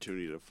the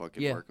opportunity to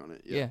fucking Yeah. work on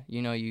it. Yeah,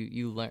 you know,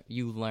 you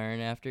learn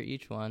after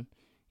each one.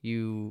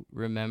 You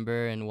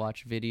remember and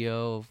watch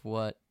video of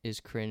what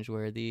is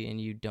cringeworthy, and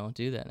you don't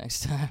do that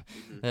next time.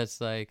 Mhm. That's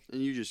like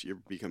And you're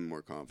becoming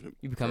more confident.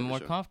 you for become the more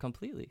show.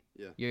 completely.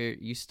 Yeah.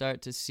 You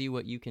start to see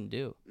what you can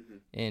do, Mhm.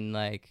 and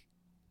like,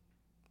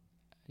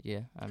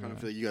 yeah, I Kind mean, of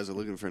feel like you guys are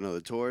looking for another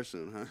tour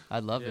soon, huh?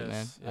 I'd love it,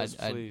 man. Yes,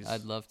 please.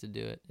 I'd love to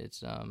do it.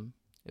 It's it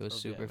was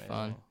That'd be super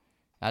fun. amazing.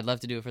 I'd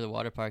love to do it for the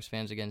water parks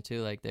fans again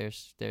too. Like they're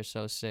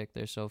so sick.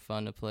 They're so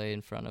fun to play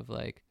in front of.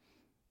 Like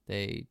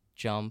they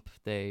jump,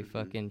 they Mhm.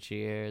 fucking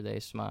cheer, they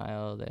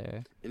smile.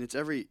 They're And it's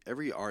every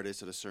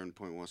artist at a certain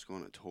point wants to go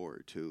on a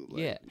tour too.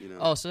 Like, yeah. You know.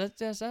 Oh, so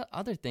that's that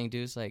other thing,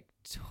 dude. It's like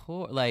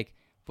tour. Like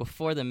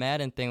before the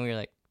Madden thing, we were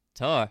like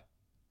tour.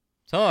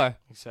 The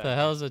Exactly.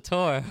 hell's a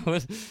tour?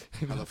 What-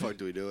 How the fuck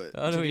do we do it?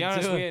 How do To we be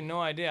honest, do we it? had no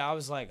idea. I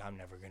was like, I'm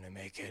never gonna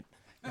make it.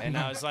 And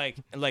I was like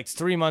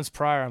 3 months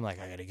prior, I'm like,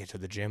 I gotta get to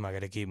the gym. I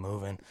gotta keep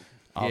moving.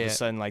 All of Yeah. a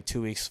sudden, like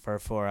 2 weeks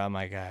before, I'm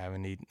like, I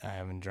haven't eaten, I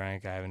haven't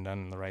drank, I haven't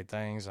done the right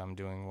things. I'm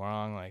doing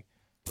wrong. Like,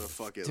 But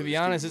fuck it. to be let's keep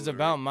honest, it's moving,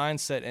 about right?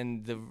 mindset.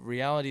 And the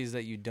reality is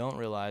that you don't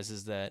realize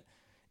is that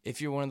if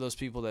you're one of those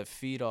people that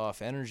feed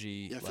off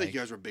energy, Yeah, I feel like like you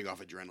guys were big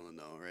off adrenaline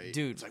though, right?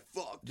 Dude, it's like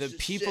fuck. the this is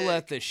people sick.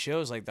 at the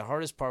shows, like the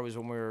hardest part was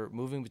when we were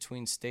moving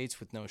between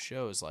states with no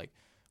shows. Like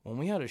when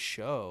we had a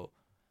show,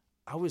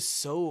 I was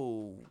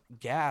so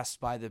gassed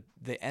by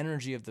the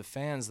energy of the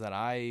fans that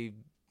I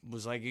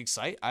was like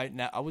excited.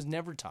 I was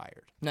never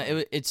tired. No,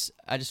 it's.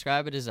 I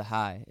describe it as a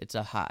high. It's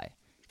a high.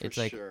 For It's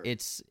like sure.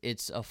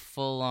 it's a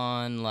full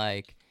on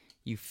like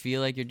you feel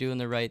like you're doing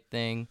the right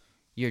thing.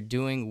 You're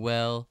doing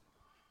well.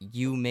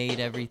 You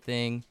made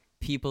everything.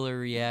 People are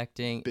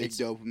reacting. big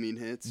It's dopamine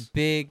hits.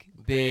 big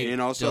big,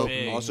 And also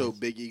big.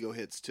 big ego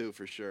hits too,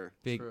 for sure.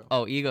 big. True.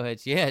 Oh, ego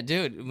hits. Yeah,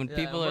 dude. When Yeah,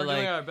 people and are we're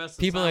doing like, our best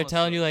to people are silence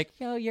telling you those. like,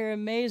 yo, you're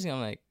amazing.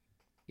 I'm like,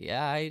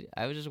 yeah,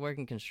 I was just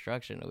working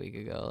construction a week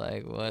ago.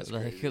 Like what? That's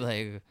Like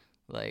crazy.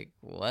 like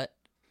what?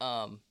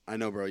 I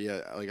know, bro.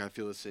 Yeah, like I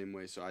feel the same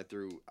way. So I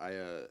threw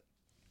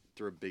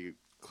a big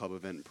club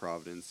event in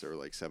Providence. There were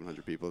like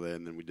 700 people there,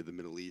 and then we did the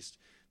Middle East.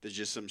 There's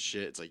just some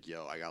shit. It's like,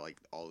 yo, I got like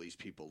all these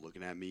people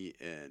looking at me,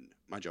 and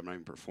mind you, I'm not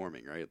even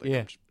performing, right? Like, Yeah.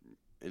 I'm just,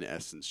 in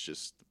essence,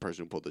 just the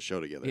person who pulled the show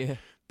together. Yeah.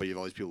 But you have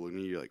all these people looking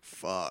at you, you're like,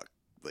 fuck,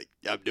 like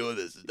I'm doing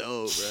this, it's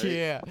dope, right?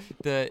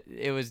 Yeah.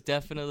 It was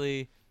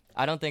definitely.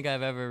 I don't think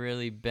I've ever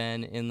really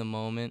been in the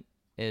moment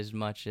as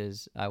much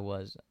as I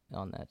was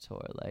on that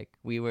tour. Like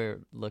we were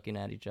looking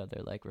at each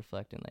other, like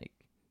reflecting, like,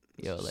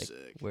 yo, This is like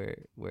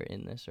sick. we're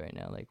in this right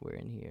now. Like we're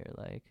in here.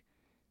 Like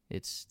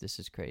this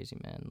is crazy,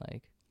 man.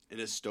 Like And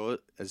as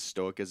stoic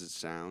as it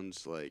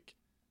sounds, like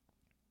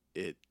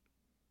it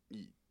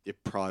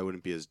probably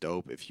wouldn't be as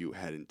dope if you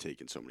hadn't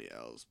taken so many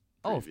L's.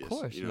 oh, of previous,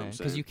 course, you know what I'm man.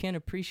 Because saying? you can't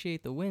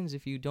appreciate the wins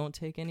if you don't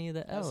take any of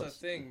the That's L's. the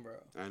thing, bro.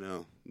 I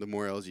know. The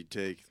more L's you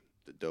take,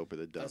 the doper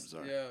the dubs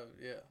are.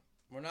 Yeah.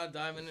 We're not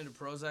diving into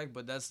Prozac,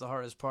 but that's the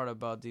hardest part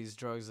about these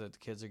drugs that the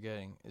kids are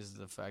getting is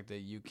the fact that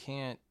you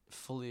can't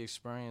fully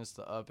experience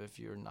the up if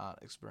you're not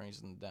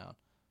experiencing the down.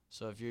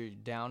 So if your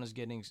down is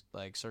getting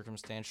like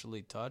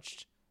circumstantially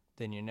touched,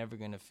 then you're never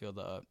gonna feel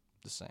the up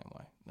the same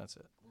way. That's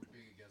it.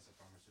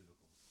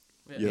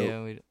 Yo,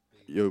 Yeah, we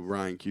yo,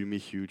 Ryan, can you do me a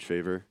huge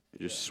favor?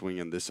 Just swing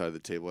on this side of the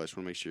table. I just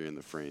want to make sure you're in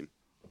the frame.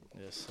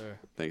 Yes, sir.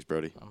 Thanks,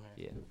 Brody. I'm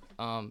here.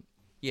 yeah.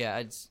 Yeah,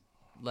 it's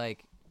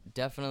like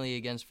definitely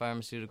against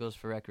pharmaceuticals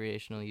for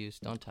recreational use.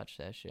 Don't touch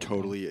that shit. man.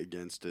 Totally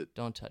against it.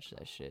 Don't touch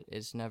that shit.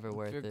 It's never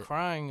worth If you're it.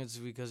 crying, it's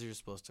because you're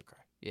supposed to cry.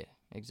 Yeah,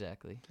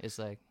 exactly. It's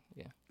like,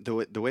 yeah.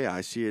 The way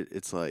I see it,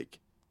 it's like,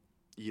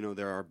 you know,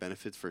 there are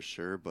benefits for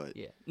sure, but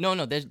Yeah.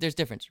 No, there's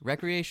difference.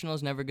 Recreational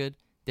is never good.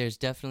 There's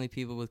definitely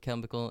people with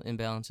chemical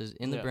imbalances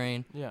in the Yeah,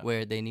 brain yeah.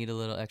 where they need a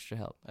little extra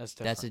help. That's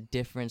different. That's a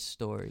different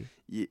story.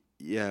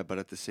 yeah, but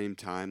at the same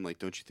time, like,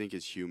 don't you think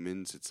as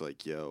humans, it's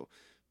like, yo,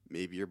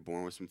 maybe you're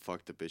born with some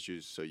fucked up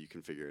issues, so you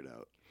can figure it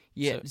out.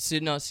 Yeah.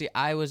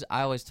 I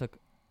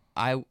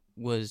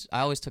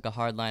always took a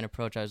hard line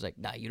approach. I was like,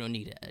 nah, you don't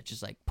need it.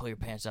 Just like pull your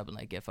pants up and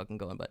like get fucking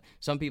going. But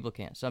some people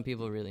can't. Some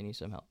people really need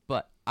some help.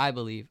 But I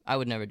believe I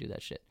would never do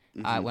that shit.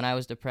 When I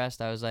was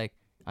depressed, I was like,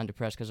 I'm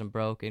depressed because I'm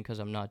broke and because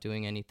I'm not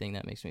doing anything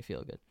that makes me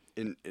feel good.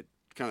 And it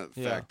kind of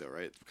Yeah. fact, though,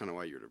 right? It's kind of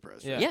why you're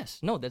depressed. Yeah. Right? Yes.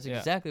 No, that's Yeah.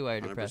 exactly why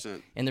you're depressed.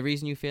 100%. And the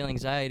reason you feel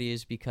anxiety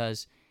is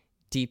because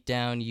deep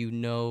down you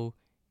know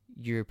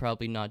you're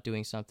probably not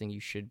doing something you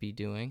should be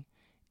doing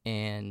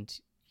and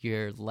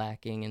you're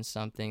lacking in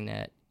something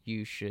that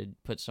you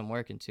should put some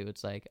work into.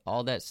 It's like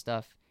all that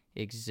stuff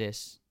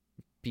exists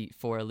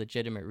for a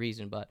legitimate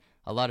reason, but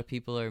a lot of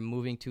people are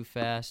moving too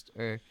fast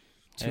or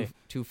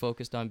too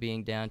focused on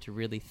being down to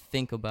really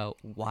think about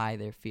why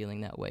they're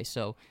feeling that way.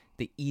 So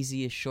the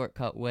easiest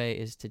shortcut way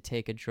is to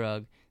take a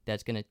drug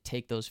that's going to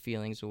take those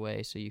feelings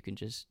away so you can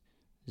just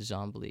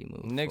zombie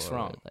move Nick's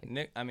forward.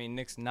 wrong.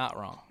 Nick's not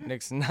wrong.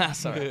 Nick's not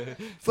sorry.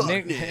 Fuck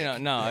Nick,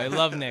 Nick. no, I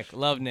love Nick.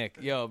 Love Nick.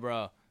 Yo,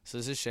 bro. So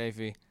this is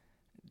Shafee.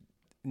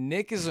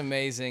 Nick is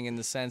amazing in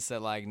the sense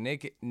that like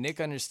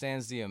Nick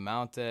understands the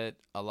amount that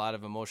a lot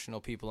of emotional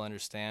people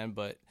understand,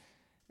 but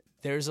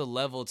there's a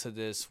level to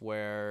this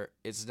where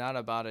it's not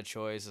about a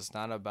choice. It's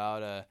not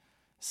about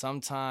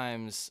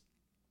sometimes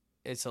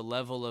it's a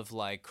level of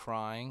like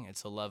crying.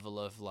 It's a level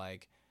of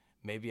like,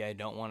 maybe I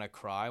don't want to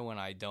cry when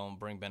I don't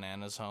bring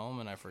bananas home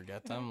and I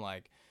forget them.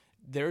 Like,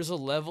 there's a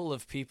level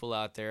of people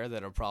out there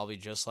that are probably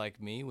just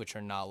like me, which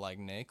are not like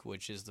Nick,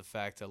 which is the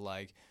fact that,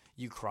 like,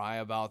 you cry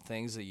about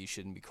things that you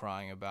shouldn't be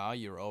crying about.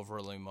 You're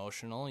overly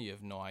emotional. You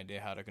have no idea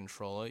how to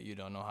control it. You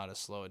don't know how to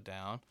slow it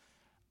down.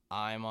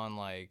 I'm on,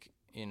 like,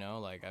 you know,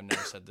 like, I've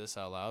never said this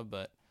out loud,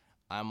 but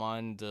I'm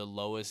on the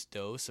lowest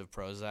dose of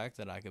Prozac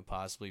that I could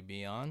possibly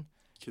be on.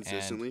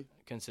 Consistently.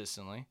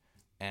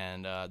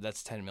 And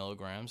that's 10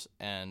 milligrams.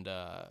 And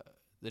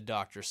the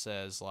doctor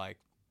says, like,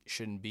 you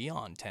shouldn't be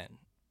on 10.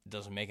 It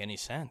doesn't make any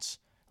sense.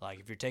 Like,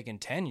 if you're taking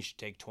 10, you should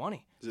take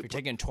 20. If you're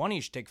taking 20,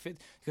 you should take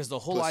 50. Because the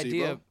whole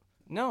idea...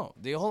 No,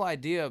 the whole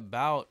idea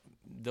about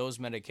those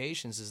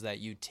medications is that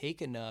you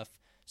take enough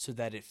so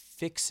that it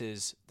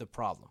fixes the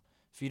problem.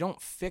 If you don't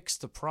fix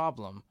the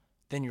problem,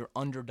 then you're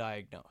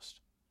underdiagnosed,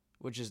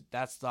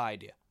 that's the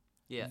idea.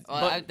 Yeah,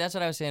 But- that's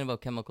what I was saying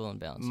about chemical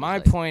imbalances. My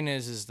like, point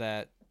is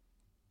that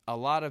a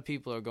lot of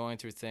people are going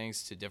through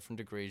things to different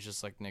degrees,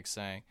 just like Nick's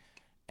saying,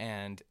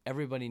 and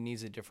everybody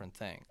needs a different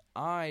thing.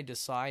 I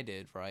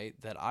decided, right,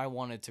 that I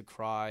wanted to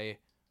cry.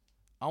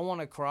 I want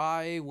to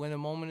cry when a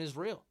moment is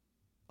real.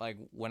 Like,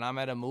 when I'm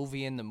at a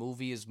movie and the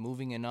movie is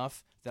moving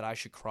enough that I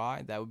should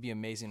cry, that would be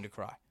amazing to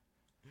cry.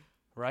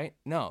 Right?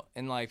 No.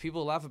 And, like,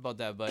 people laugh about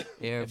that, but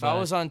if I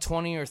was on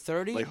 20 or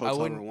 30, Like I Hotel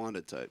wouldn't.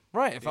 Rwanda type.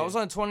 Right. If I was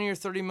on 20 or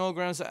 30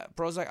 milligrams of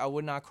Prozac, I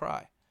would not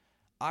cry.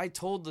 I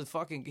told the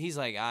fucking... He's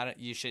like,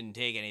 you shouldn't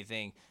take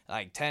anything.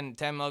 Like, 10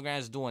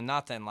 milligrams is doing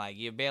nothing. Like,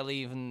 you barely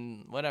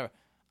even... Whatever.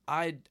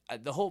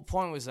 the whole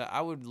point was that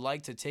I would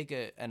like to take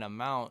an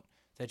amount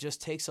that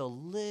just takes a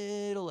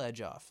little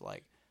edge off.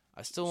 Like,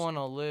 I still want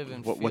to live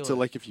and feel What's it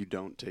like if you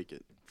don't take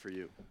it for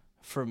you?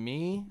 For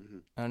me,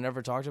 I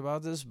never talked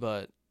about this,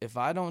 but if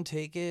I don't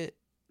take it,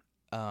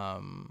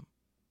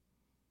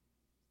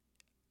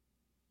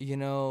 you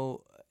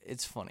know,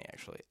 it's funny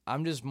actually.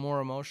 I'm just more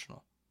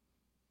emotional.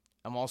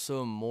 I'm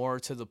also more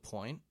to the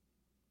point.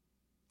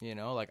 You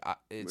know, like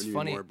it's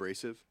funny. More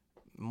abrasive.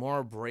 More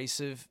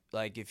abrasive.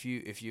 Like if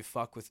you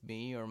fuck with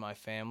me or my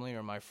family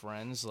or my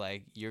friends,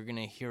 like you're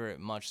gonna hear it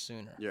much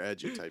sooner. You're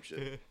edgy type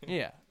shit.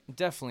 Yeah,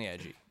 definitely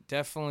edgy.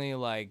 Definitely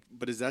like.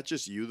 But is that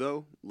just you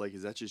though? Like,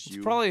 is that just you?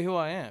 It's probably who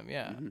I am.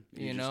 Yeah,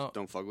 You know. just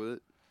don't fuck with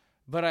it.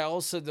 But I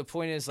also, the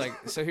point is like,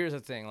 so here's the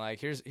thing. Like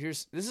here's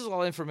this is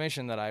all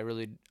information that I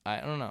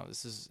don't know.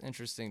 This is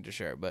interesting to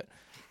share. But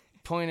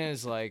point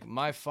is like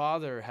my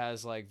father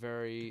has like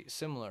very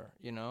similar,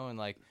 you know, and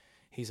like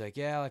he's like,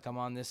 yeah, like I'm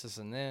on this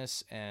and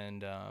this,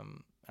 and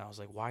I was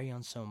like, why are you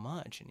on so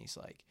much? And he's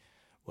like,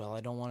 well, I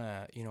don't want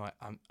to, you know,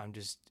 I'm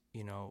just,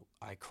 you know,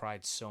 I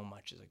cried so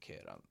much as a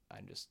kid.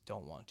 I just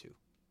don't want to.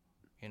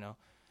 You know,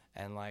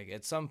 and like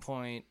at some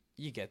point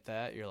you get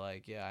that, you're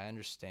like, yeah, I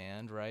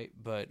understand, right?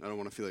 But I don't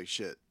want to feel like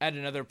shit. At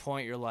another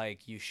point you're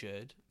like, you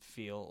should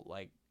feel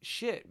like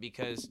shit,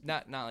 because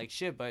not like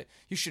shit, but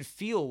you should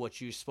feel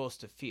what you're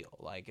supposed to feel.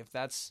 Like if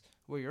that's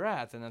where you're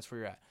at, then that's where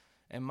you're at.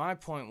 And my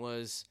point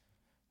was,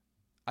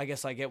 I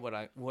guess I get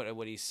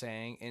what he's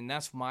saying, and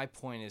that's my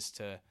point, is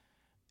to,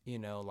 you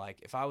know, like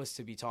if I was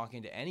to be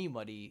talking to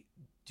anybody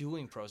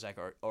doing Prozac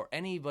or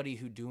anybody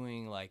who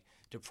doing like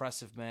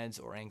depressive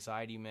meds or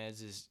anxiety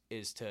meds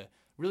is to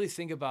really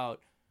think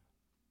about,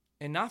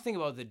 and not think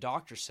about the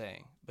doctor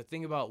saying, but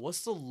think about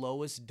what's the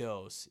lowest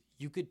dose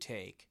you could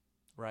take,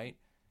 right?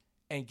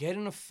 And get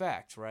an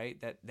effect,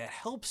 right? That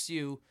helps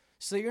you,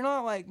 so you're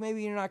not like,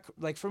 maybe you're not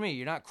like, for me,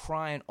 you're not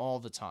crying all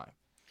the time.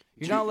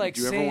 You're not like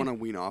do you ever want to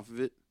wean off of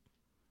it?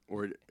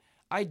 Or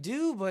I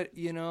do, but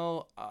you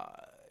know,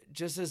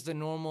 just as the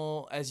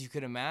normal as you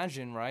could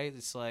imagine, right?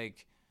 It's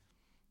like,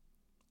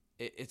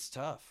 it's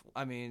tough.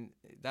 I mean,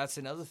 that's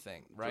another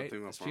thing, right?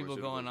 There's people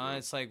going on.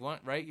 It's like, what,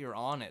 right? You're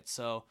on it.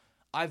 So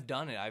I've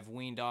done it. I've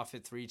weaned off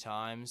it 3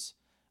 times.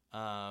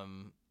 I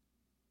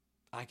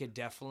could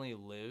definitely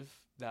live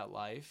that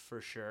life for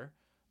sure,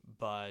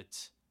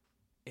 but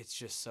it's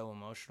just so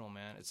emotional,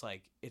 man. It's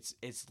like, it's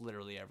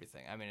literally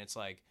everything. I mean, it's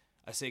like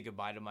I say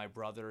goodbye to my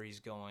brother. He's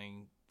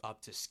going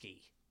up to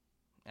ski,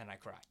 and I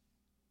cry,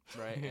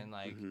 right? And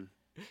like.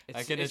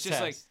 It's just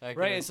like,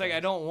 right? It's like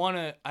I don't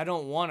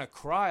want to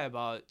cry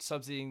about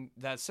something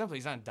that simple.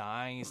 He's not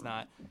dying. He's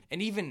not.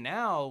 And even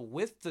now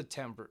with the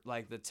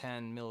like the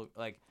 10 mil,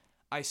 like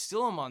I'm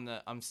still on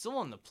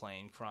the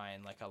plane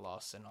crying like I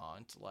lost an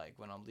aunt, like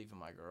when I'm leaving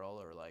my girl,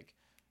 or like,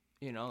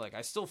 you know, like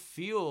I still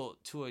feel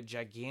to a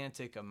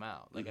gigantic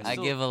amount. Like I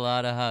give a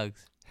lot of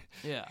hugs.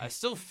 Yeah, I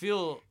still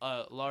feel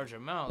a large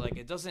amount. Like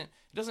it doesn't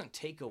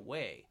take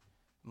away.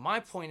 My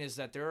point is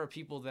that there are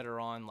people that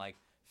are on like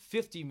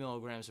 50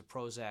 milligrams of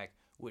Prozac,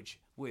 which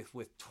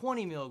with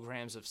 20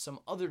 milligrams of some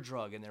other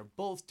drug, and they're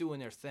both doing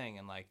their thing,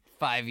 and like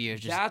 5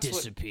 years just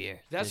disappear.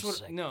 That's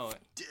what. No,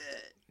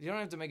 you don't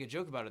have to make a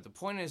joke about it. The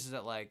point is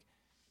that like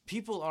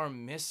people are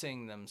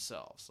missing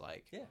themselves.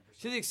 Like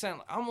to the extent,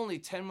 like, I'm only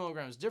 10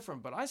 milligrams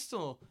different, but I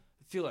still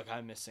feel like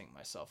I'm missing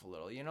myself a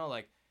little. You know,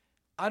 like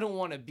I don't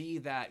want to be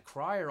that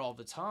crier all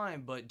the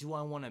time, but do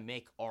I want to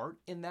make art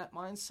in that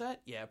mindset?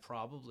 Yeah,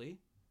 probably.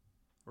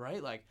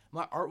 Right? Like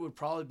my art would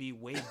probably be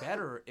way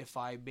better if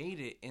I made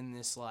it in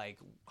this like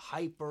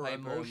hyper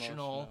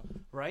emotional,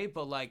 right?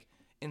 But like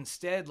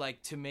instead,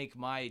 like to make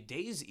my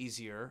days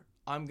easier,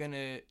 I'm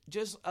gonna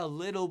just a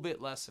little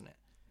bit lessen it.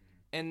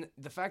 And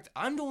the fact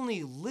I'm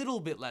only a little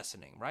bit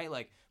lessening, right?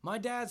 Like my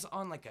dad's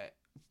on like a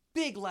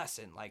big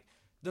lesson. Like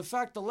the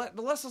fact the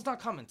lesson's not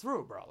coming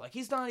through, bro. Like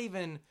he's not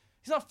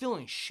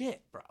feeling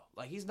shit, bro.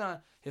 Like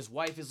his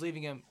wife is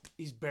leaving him.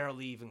 He's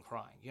barely even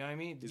crying. You know what I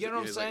mean? Do you get what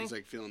I'm saying? He's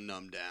like feeling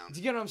numbed down. Do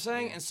you get what I'm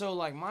saying? Yeah. And so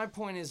like my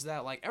point is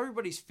that like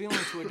everybody's feeling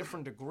to a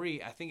different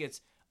degree. I think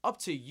it's up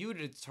to you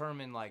to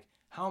determine like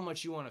how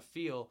much you want to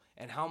feel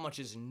and how much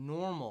is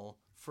normal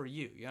for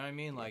you. You know what I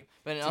mean? Like,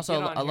 but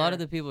also a lot of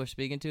the people we're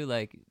speaking to,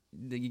 like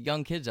the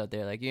young kids out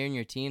there, like you're in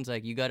your teens,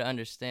 like you got to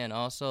understand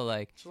also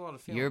like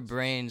your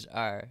brains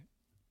are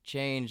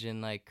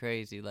changing like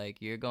crazy. Like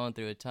you're going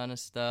through a ton of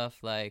stuff.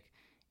 Like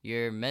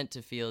you're meant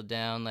to feel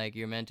down, like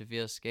you're meant to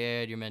feel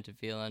scared, you're meant to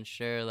feel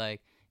unsure,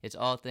 like it's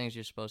all things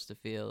you're supposed to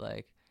feel.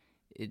 Like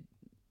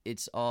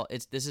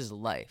this is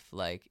life.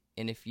 Like,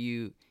 and if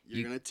you're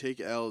gonna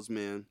take L's,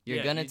 man.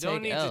 You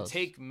don't need to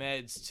take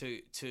meds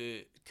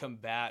to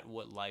combat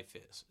what life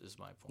is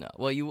my point. No,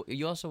 well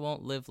you also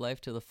won't live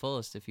life to the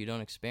fullest if you don't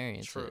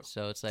experience it.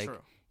 So it's like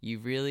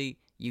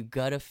you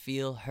gotta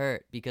feel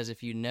hurt, because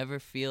if you never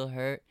feel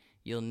hurt,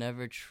 you'll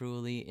never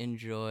truly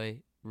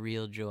enjoy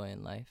real joy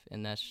in life,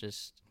 and that's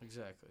just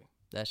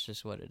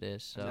what it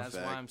is. So and that's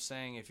why I'm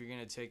saying if you're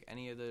gonna take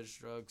any of those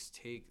drugs,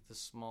 take the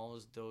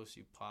smallest dose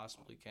you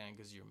possibly can,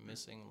 because you're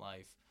missing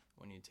life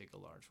when you take a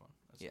large one.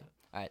 That's Yeah.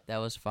 All right, that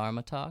was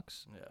Pharma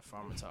Talks. Yeah,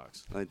 Pharma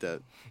Talks. I like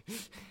that.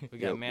 We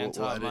got Man we'll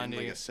Talk add in, Monday.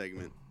 like a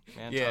segment.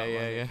 Man Yeah, Talk yeah,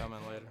 Monday yeah. coming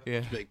later.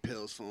 Yeah. Big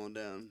pills falling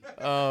down.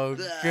 Oh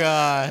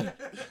God.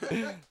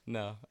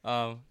 No.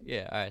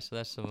 Yeah. All right. So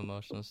that's some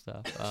emotional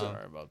stuff.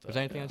 Sorry about that. Was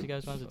there anything yeah. else you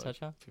guys wanted to Sorry.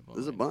 touch on? People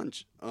There's a like-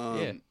 bunch.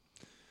 Yeah.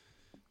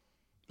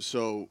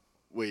 So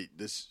wait,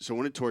 so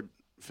when did tour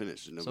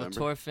finish? In November. So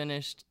tour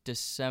finished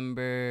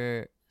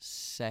December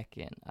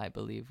 2nd, I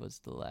believe, was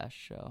the last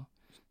show.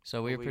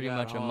 So we Well, were we pretty got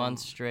much a month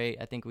home. straight.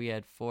 I think we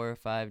had 4 or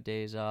 5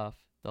 days off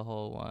the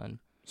whole one.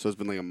 So it's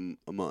been like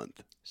a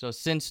month. So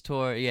since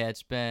tour, yeah,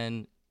 it's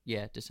been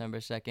December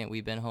 2nd.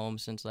 We've been home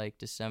since like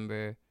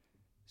December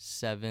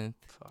 7th.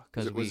 Fuck.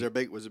 Was there a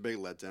big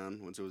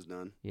letdown once it was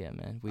done? Yeah,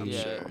 man. I'm We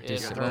sure.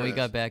 Yeah, when we hurt.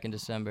 got back in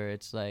December,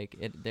 it's like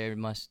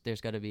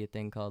there's got to be a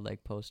thing called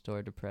like post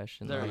tour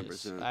depression. There like,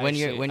 is. 100%. I when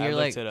you're actually- when I you're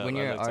looked like it up. when I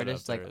you're an looked it up.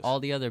 artist, There like is. all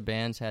the other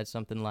bands had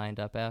something lined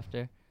up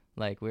after.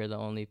 Like we're the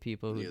only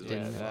people who Yeah,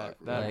 didn't. that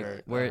like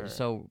hurt. we're That hurt.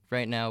 so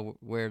right now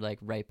we're like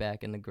right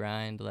back in the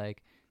grind,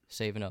 like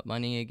saving up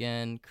money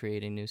again,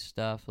 creating new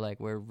stuff. Like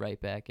we're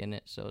right back in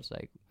it. So it's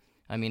like,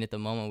 I mean, at the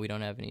moment we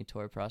don't have any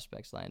tour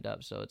prospects lined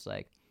up. So it's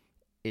like,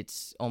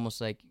 it's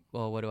almost like,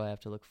 well, what do I have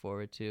to look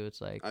forward to?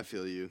 It's like, I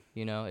feel you.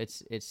 you know,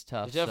 it's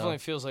tough. It definitely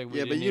So, feels like we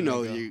Yeah, but didn't you even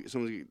know,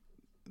 go.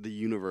 the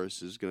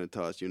universe is gonna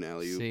toss you an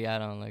alley-oop. see, I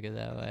don't look at it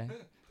that way.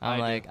 I I'm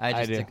do. like,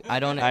 I do. I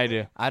don't, I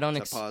do. I don't,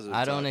 It's a positive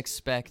I don't talk.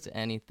 expect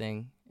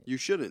anything. You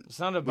shouldn't. It's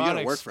not We about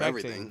gotta work for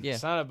expecting. everything. Yeah.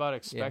 It's not about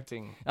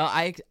expecting.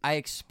 I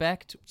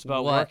expect It's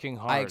about what working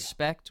I hard.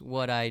 expect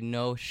what I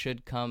know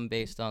should come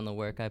based on the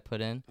work I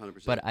put in,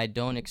 100%. but I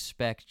don't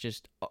expect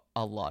just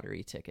a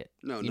lottery ticket.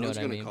 no, you no know one's what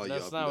I gonna mean? call you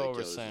That's up not and be what like,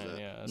 we're "Yo, saying. this is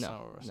it." Yeah, that's not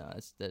what we're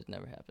saying. that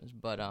never happens.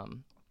 But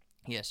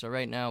yeah. So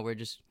right now we're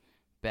just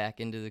back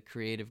into the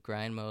creative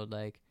grind mode,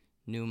 like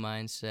new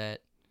mindset,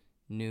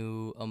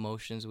 new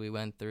emotions we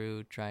went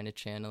through, trying to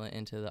channel it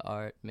into the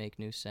art, make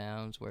new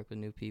sounds, work with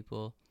new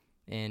people,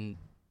 and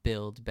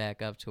build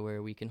back up to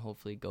where we can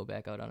hopefully go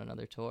back out on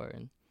another tour.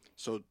 And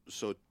So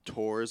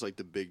tour is like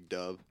the big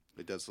dub.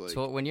 Like that's like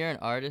so when you're an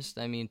artist,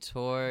 I mean,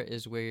 tour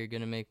is where you're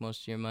gonna make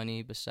most of your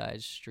money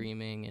besides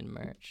streaming and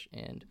merch.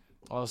 And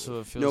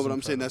Also, it feels. no, but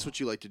I'm saying incredible. that's what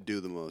you like to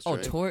do the most. oh,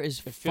 right? tour is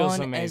It feels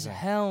fun as amazing.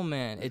 hell,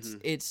 man. Mhm.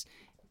 It's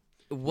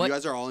You what.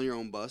 guys are all in your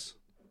own bus.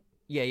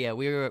 Yeah.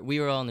 We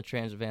were all in the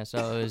transit van.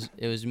 So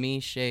it was me,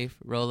 Shafe,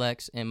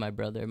 Rolex, and my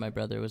brother. My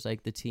brother was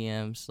like the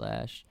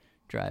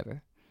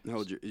TM/driver. How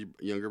old your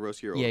younger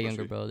broski or Yeah, older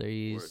younger broski? brother.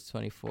 He's Word.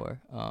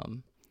 24.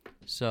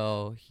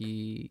 So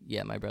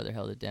my brother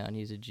held it down.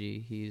 He's a G.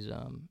 He's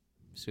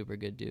super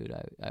good dude.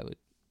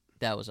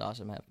 That was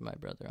awesome having my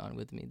brother on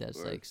with me. That's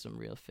Word. like some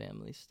real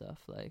family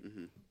stuff. Like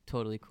Mm-hmm.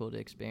 totally cool to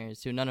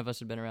experience too. None of us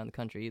have been around the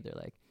country either.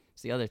 Like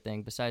it's the other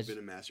thing besides. Been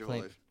a mass your whole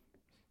play- life.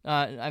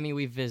 I mean,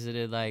 we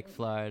visited like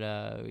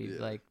Florida. We Yeah.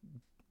 like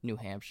New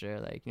Hampshire.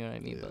 Like you know what I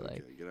mean. Yeah, but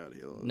like okay, get out of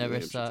here. New never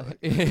Hampshire saw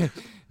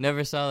talk.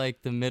 never saw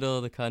like the middle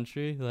of the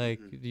country. Like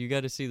Mhm. you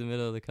got to see the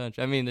middle of the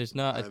country. I mean, there's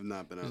not I have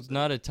not been out there's there.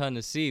 not a ton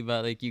to see,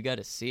 but like you got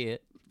to see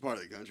it. Part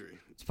of the country.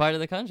 It's part of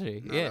the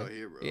country. Not yeah. out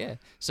here, bro. Yeah.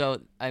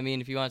 So, I mean,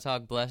 if you want to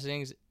talk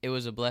blessings, it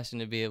was a blessing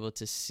to be able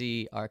to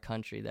see our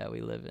country that we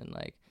live in.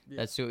 Like,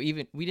 that's so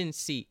even we didn't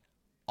see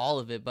all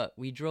of it, but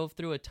we drove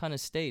through a ton of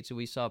states and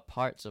we saw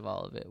parts of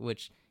all of it,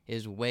 which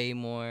is way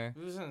more.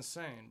 It was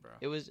insane, bro.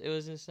 It was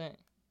insane.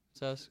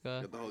 So,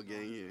 Scott. Got the whole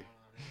gang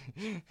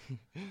here.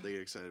 They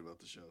get excited about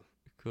the show.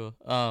 Cool.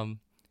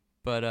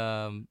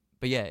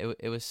 But yeah,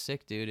 it was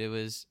sick, dude. It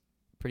was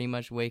pretty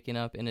much waking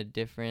up in a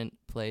different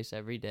place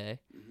every day.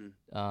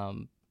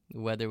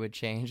 Mm-hmm. Weather would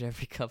change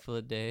every couple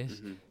of days.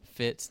 Mm-hmm.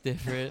 Fits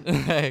different.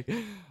 like,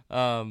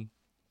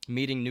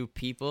 meeting new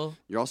people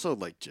You're also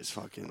like just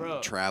fucking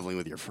Bro. traveling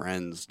with your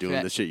friends, doing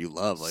Tra- the shit you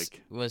love.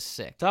 Like, was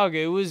sick. Dog,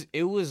 it was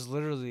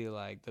literally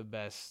like the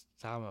best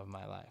time of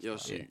my life. yo,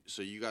 bro.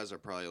 so you guys are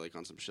probably like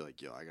on some shit.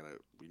 Like, yo,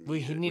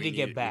 We need to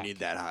get back. We need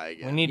that high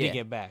again. We need Yeah. to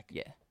get back.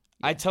 Yeah.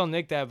 I tell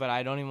Nick that, but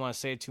I don't even want to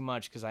say it too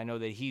much because I know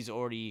that he's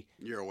already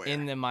You're aware.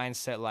 in the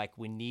mindset like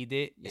we need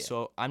it. Yeah.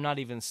 So I'm not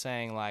even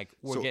saying like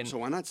we're so, getting. so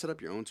why not set up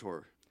your own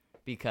tour?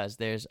 Because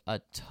there's a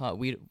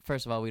ton.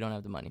 First of all, we don't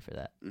have the money for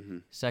that. Mm-hmm.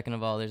 Second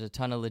of all, there's a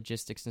ton of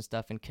logistics and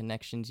stuff and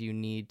connections you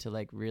need to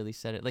like really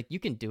set it. Like you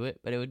can do it,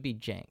 but it would be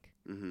jank.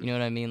 Mm-hmm. You know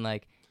what I mean?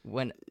 Like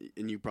when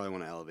And you probably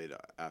want to elevate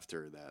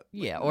after that. like,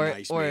 yeah,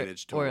 nice or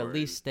managed tour at and-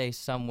 least stay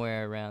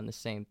somewhere around the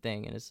same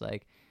thing. And it's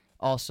like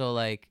also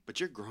like But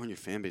you're growing your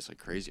fan base like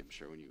crazy. I'm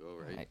sure when you go,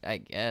 right? I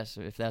guess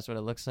if that's what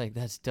it looks like,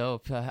 that's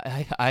dope.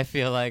 I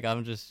feel like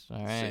I'm just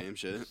all right. Same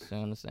shit. Just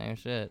doing the same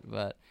shit.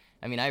 But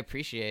I mean, I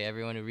appreciate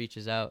everyone who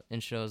reaches out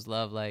and shows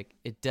love. Like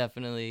it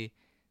definitely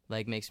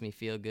like makes me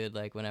feel good.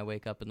 Like when I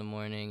wake up in the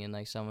morning and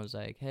like someone's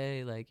like,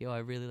 "Hey, like yo, I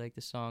really like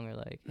the song," or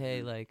like,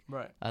 "Hey, like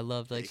right. I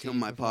loved like." Hey, seeing come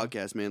you my perform."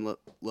 podcast, man.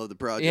 Love the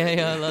project.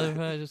 Yeah, I love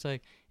it. Just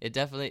like it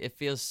definitely it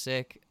feels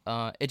sick.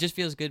 It just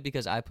feels good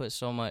because I put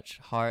so much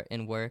heart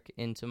and work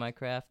into my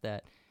craft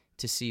that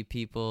to see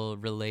people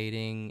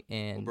relating Well,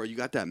 and bro, you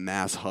got that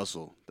mass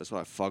hustle. That's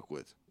what I fuck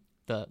with.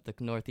 the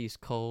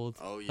Northeast cold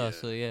Oh yeah.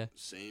 hustle. Yeah.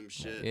 Same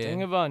shit. Yeah.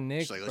 Thing about Nick,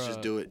 Just like let's bro,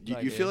 just do it.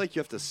 You feel like you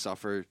have to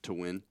suffer to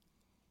win?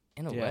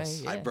 In a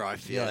Yes. way. Yeah. Bro, I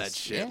feel that Yes.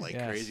 shit Yeah. like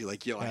Yes. crazy.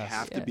 Like, yo, I Yes.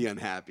 have to Yeah. be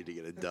unhappy to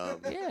get a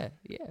dub. Yeah.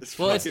 Yeah. It's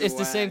Well, it's fucking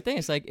the same whack. thing.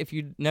 It's like if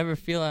you never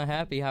feel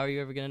unhappy, how are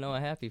you ever gonna know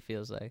what happy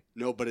feels like?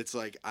 No, but it's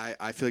like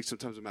I feel like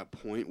sometimes I'm at a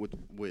point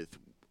with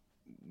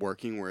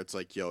working where it's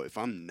like, yo, if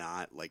I'm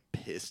not like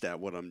pissed at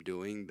what I'm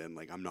doing, then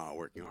like I'm not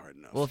working hard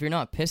enough. Well, if you're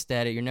not pissed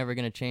at it, you're never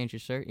gonna change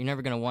your you're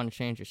never gonna want to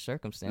change your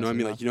circumstances. no, I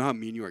mean like, you know how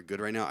me and you are good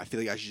right now? I feel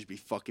like I should just be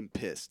fucking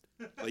pissed.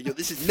 Like, yo,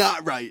 this is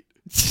not right.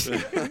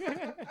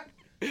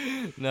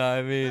 No,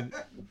 I mean,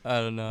 I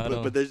don't know. I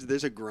don't. But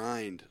there's a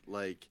grind.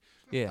 Like,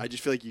 yeah. I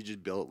just feel like you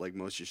just built like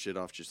most of your shit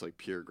off just like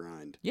pure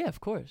grind. Yeah, of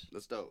course.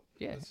 That's dope.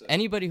 Yeah. That's sick.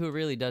 Anybody who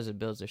really does it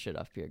builds their shit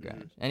off pure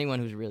grind. Anyone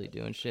who's really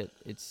doing shit,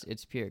 it's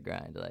pure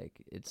grind.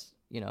 Like it's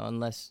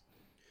unless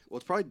Well,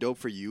 it's probably dope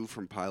for you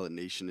from Pilot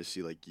Nation to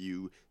see like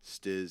you,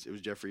 Stiz. It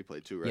was Jeffrey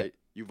played too, right? Yeah.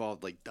 You've all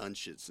like done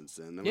shit since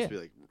then. That Yeah. must be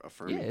like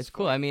affirming. yeah, as it's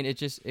cool. fuck. I mean,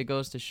 it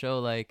goes to show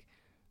like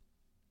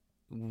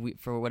we,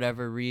 for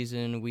whatever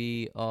reason,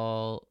 we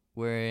all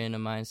were in a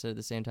mindset at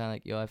the same time.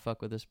 Like, yo, I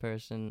fuck with this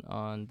person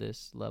on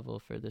this level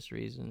for this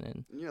reason,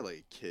 and And you're like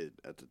a kid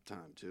at the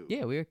time too.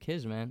 yeah, we were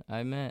kids, man.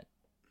 I met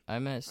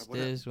what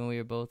Stiz when we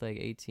were both like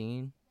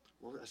 18.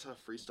 Well, I saw a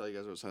freestyle you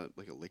guys was at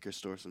like a liquor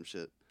store or some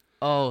shit.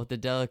 Oh, the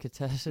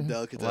delicatessen.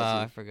 Delicatessen.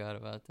 Wow, I forgot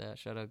about that.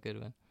 Shout out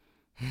Goodwin.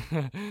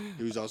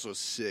 He was also a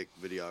sick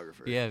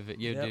videographer. Yeah,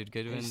 Yep, dude,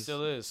 Goodwin's he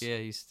still is. Yeah,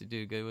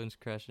 Goodwin's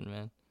crushing,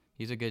 man.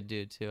 He's a good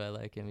dude too. I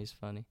like him. He's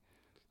funny.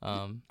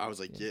 I was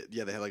like,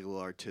 yeah, they had like a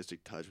little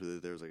artistic touch with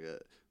it. There was like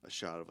a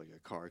shot of like a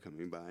car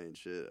coming by and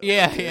shit. I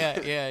was Yeah,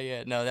 like,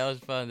 yeah. No, that was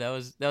fun. That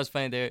was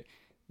funny. There,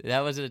 that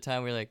was at a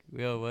time where like,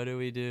 yo, what do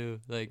we do?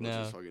 Like Let's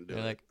now, just fucking do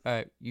they're it. like, all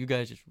right, you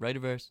guys just write a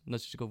verse.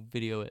 Let's just go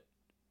video it.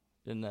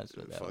 And that's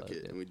what that Fuck was.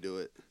 it, Yeah. and we do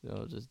it. So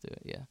we'll just do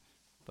it. Yeah,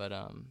 but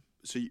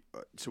So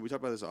we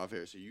talked about this off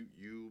air. So you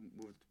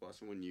moved to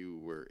Boston when you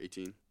were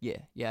 18. yeah.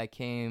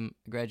 I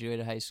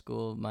graduated high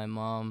school. My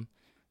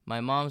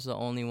mom's the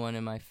only one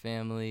in my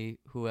family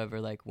who ever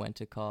like went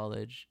to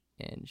college,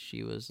 and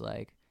she was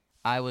like,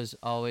 I was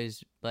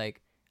always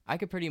like, I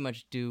could pretty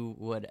much do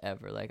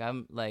whatever. Like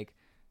I'm like,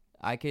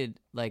 I could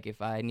like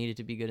if I needed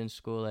to be good in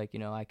school, like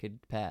I could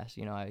pass.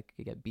 I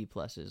could get B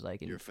pluses.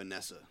 Like in You're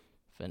Vanessa.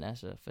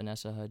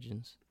 Vanessa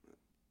Hudgens.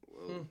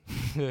 Well,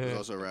 there's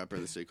also a rapper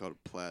in the city called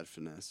Plaid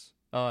Finesse.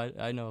 Oh,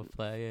 I know a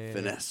play. Yeah.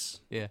 Finesse.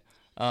 Yeah.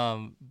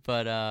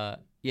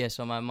 Yeah,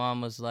 so my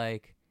mom was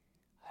like,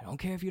 I don't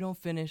care if you don't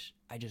finish.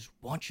 I just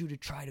want you to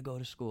try to go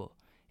to school.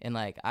 And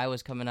like I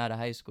was coming out of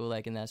high school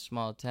like in that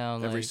small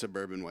town. Every like,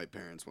 suburban white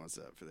parents wants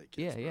that for their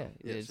yeah, kids. yeah.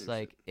 bro. It's same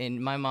like shit. and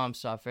my mom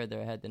saw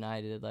further ahead than I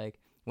did. Like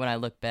when I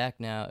look back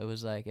now, it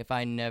was like if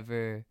I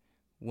never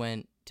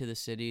went to the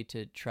city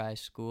to try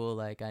school,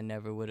 like I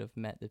never would have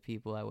met the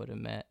people I would have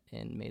met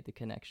and made the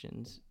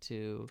connections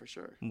to For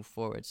sure. move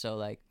forward. So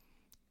like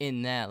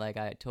in that, like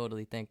I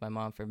totally thank my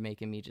mom for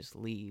making me just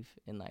leave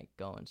and like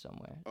going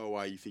somewhere. Oh,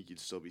 why you think you'd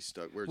still be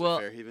stuck? Where's Well,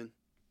 it, Fairhaven?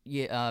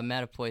 Yeah,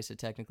 Mattapoisett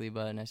technically,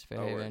 but nice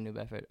Fairhaven word. and New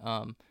Bedford.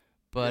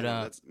 But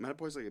yeah, that's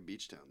Mattapoisett's like a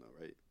beach town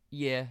though, right?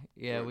 yeah,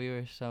 Word. we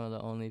were some of the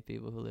only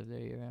people who lived there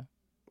year round.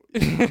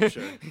 Yeah, for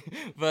sure.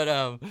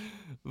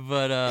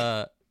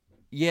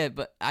 Yeah,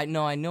 but I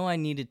knew I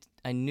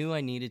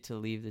needed to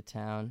leave the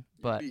town,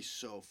 but You'd be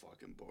so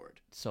fucking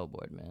bored. so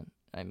bored, man.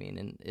 I mean,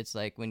 and it's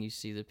like when you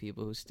see the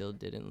people who still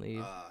didn't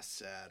leave.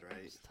 Sad, right?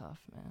 It's tough,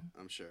 man.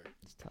 I'm sure.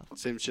 It's tough.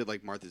 Same shit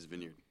like Martha's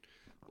Vineyard.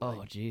 Oh,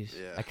 Like, jeez.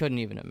 yeah. I couldn't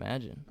even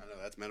imagine. I know,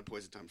 that's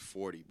Mattapoisett times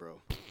 40,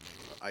 bro.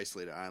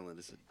 Isolated island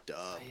is a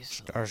dub.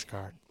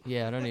 Skarsgård.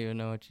 Yeah, I don't even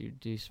know what you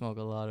do. You smoke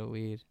a lot of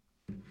weed.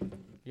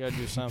 You gotta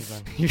do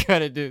something. You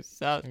gotta do You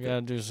something.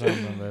 gotta do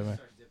something, baby.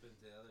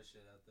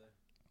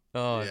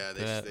 Oh, Yeah,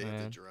 they bet, hit the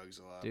man. drugs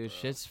a lot, Dude,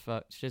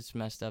 bro. shit's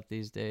messed up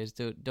these days.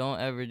 Dude, don't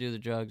ever do the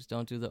drugs.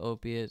 Don't do the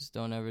opiates.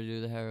 Don't ever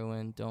do the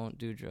heroin. Don't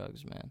do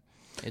drugs, man.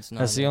 It's not.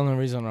 That's the only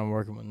reason I'm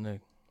working with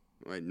Nick.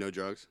 Wait, no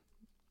drugs?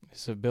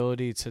 His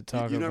ability to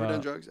talk You never done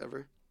about. drugs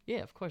ever? Yeah,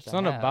 of course. It's I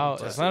not have. about.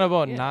 That's It's not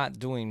about Yeah. not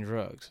doing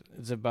drugs.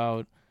 It's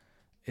about.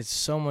 It's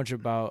so much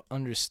about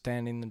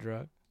understanding the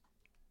drug,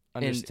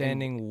 And-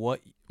 understanding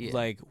what yeah.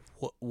 like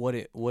what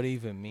it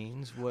even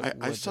means. What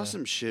I what saw the-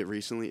 some shit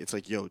recently. It's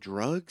like, yo,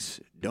 drugs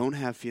don't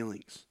have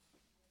feelings.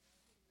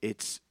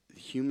 It's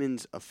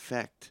humans'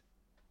 effect.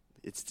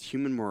 It's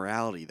human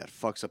morality that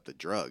fucks up the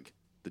drug.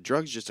 The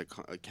drug's just a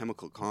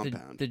chemical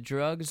compound. The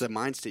drugs. It's a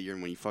mind state you're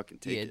in when you fucking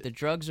take Yeah, it. the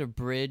drugs are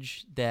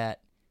bridge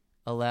that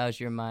allows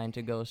your mind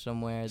to go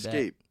somewhere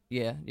Escape. that.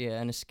 Yeah,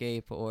 an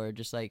escape or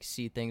just like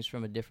see things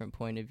from a different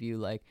point of view.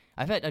 Like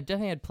I've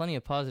definitely had plenty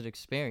of positive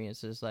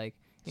experiences. Like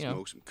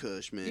Smoke some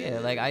kush, man. Yeah,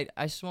 like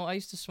I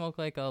used to smoke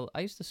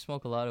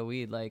a lot of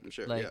weed like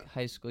Sure, like yeah.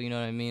 high school, you know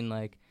what I mean?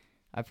 Like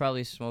I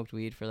probably smoked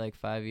weed for like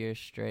 5 years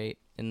straight,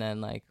 and then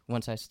like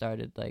once I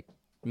started like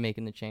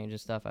making the change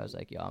and stuff, I was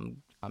like, yo,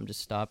 I'm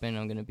just stopping.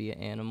 I'm going to be an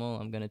animal.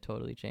 I'm going to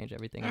totally change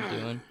everything I'm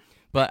doing.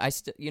 But I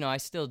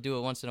still do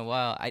it once in a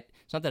while.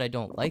 It's not that I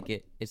don't like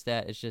it. It's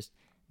that it's just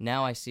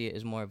now I see it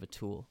as more of a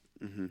tool.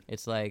 Mm-hmm.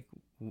 It's like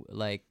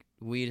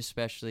weed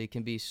especially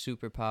can be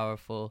super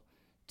powerful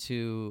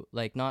to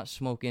like not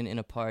smoking in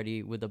a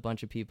party with a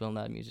bunch of people and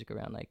loud music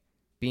around, like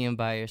being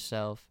by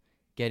yourself,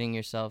 getting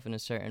yourself in a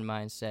certain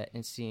mindset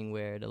and seeing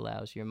where it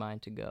allows your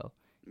mind to go.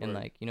 And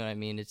Right. like, you know what I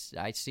mean?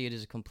 I see it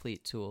as a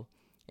complete tool.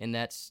 And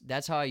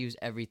that's how I use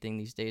everything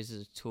these days,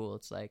 as a tool.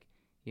 It's like,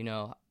 you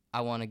know,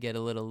 I want to get a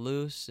little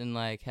loose and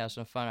like have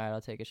some fun. All right, I'll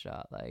take a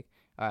shot. Like,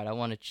 all right, I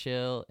want to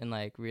chill and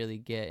like really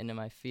get into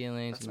my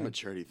feelings. That's a and, like,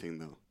 maturity thing,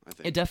 though. I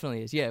think it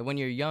definitely is. Yeah, when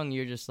you're young,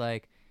 you're just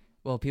like,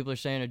 well, people are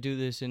saying to do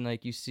this, and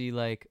like you see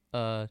like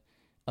a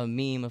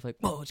meme of like,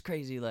 whoa, it's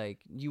crazy. Like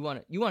you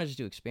want to just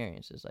do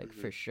experiences, like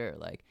for sure.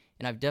 Like,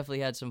 and I've definitely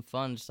had some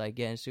fun, just like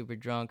getting super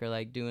drunk or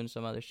like doing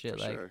some other shit. For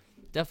Like, sure.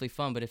 definitely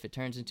fun. But if it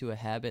turns into a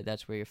habit,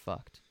 that's where you're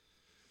fucked.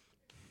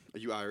 Are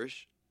you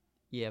Irish?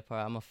 Yeah,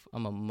 I'm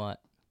a mutt.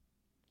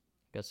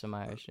 Got some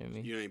Irish in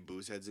me. You know any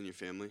booze heads in your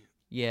family?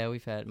 Yeah,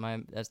 we've had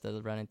that's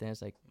the running thing.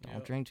 It's like,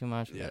 don't drink too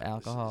much. We got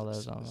alcohol.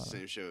 It's That's all.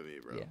 same shit with me,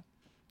 bro. Yeah.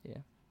 Yeah.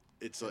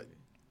 It's like,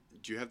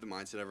 do you have the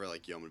mindset ever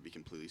like, yo, I'm gonna be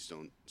completely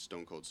stone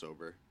cold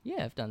sober?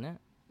 Yeah, I've done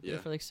that. Did Yeah.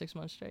 it for like 6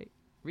 months straight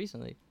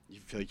recently. You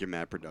feel like you're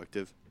mad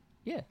productive?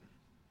 Yeah.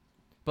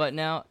 But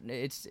now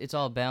it's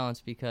all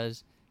balanced,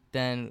 because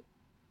then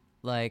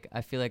like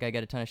I feel like I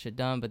get a ton of shit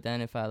done, but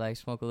then if I like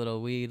smoke a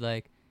little weed,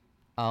 like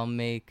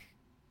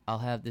I'll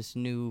have this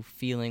new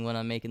feeling when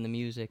I'm making the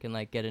music and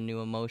like get a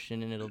new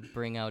emotion, and it'll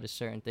bring out a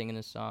certain thing in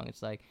the song.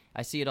 It's like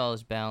I see it all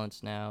as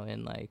balance now,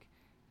 and like,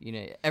 you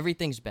know,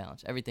 everything's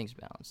balanced. Everything's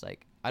balanced.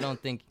 Like I don't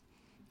think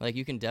like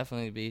you can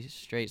definitely be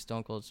straight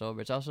stone cold sober.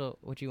 It's also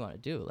what you want to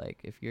do. Like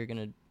if you're going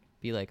to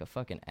be like a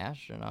fucking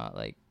astronaut,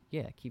 like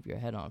yeah, keep your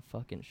head on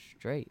fucking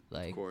straight.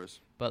 Like Of course.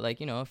 but like,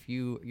 you know, if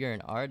you're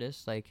an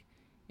artist, like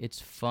it's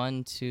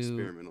fun to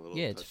Experiment a little.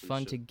 yeah, it's touch some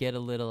fun shit. to get a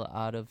little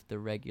out of the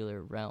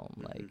regular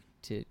realm, like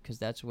because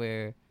that's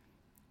where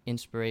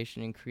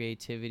inspiration and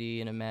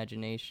creativity and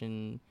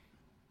imagination,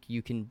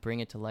 you can bring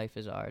it to life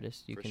as an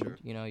artist. You For can sure.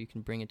 you know, you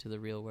can bring it to the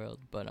real world.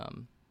 But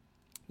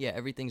yeah,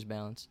 everything's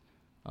balanced.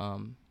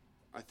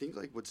 I think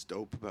like what's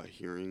dope about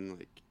hearing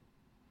like,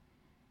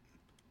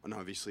 and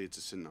obviously it's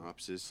a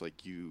synopsis.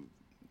 Like you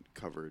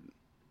covered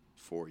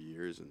 4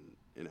 years in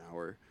an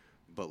hour,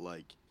 but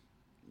like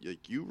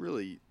you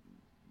really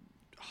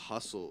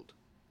hustled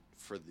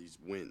for these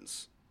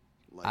wins.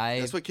 Like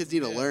that's what kids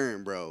need to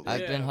learn, bro.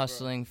 Like, I've been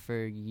hustling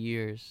for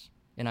years,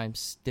 and I'm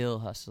still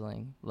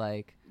hustling.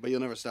 Like, but you'll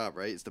never stop,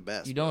 right? It's the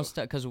best. you bro. don't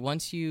stop, because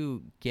once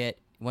you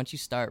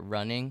start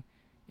running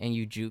and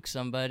you juke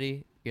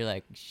somebody, you're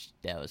like,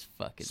 that was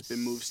fucking Spin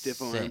move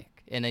stiff arm.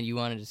 sick. And then you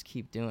want to just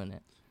keep doing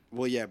it.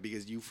 Well, yeah,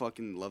 because you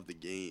fucking love the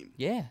game.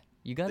 Yeah,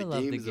 you gotta The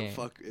love game the is a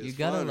game. is You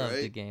gotta fun, love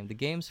the right? game. The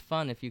game's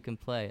fun if you can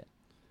play it.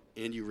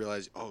 And you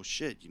realize, oh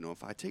shit, you know,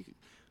 if I take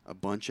a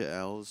bunch of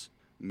L's,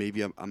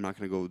 maybe I'm not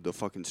gonna go the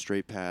fucking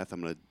straight path.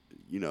 I'm gonna,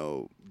 you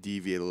know,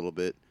 deviate a little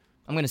bit.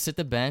 I'm gonna sit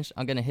the bench.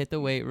 I'm gonna hit the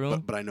weight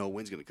room, But I know a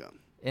win's gonna come.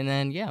 and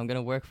then yeah, I'm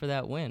gonna work for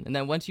that win. And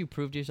then once you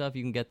prove to yourself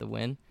you can get the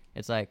win,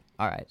 it's like,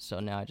 all right, so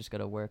now I just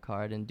gotta work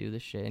hard and do the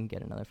shit and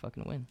get another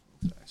fucking win.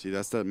 See,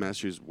 that's that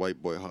Masters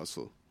white boy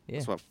hustle. Yeah.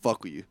 That's why I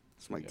fuck with you.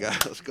 That's my guy.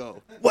 Let's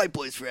go. White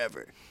boys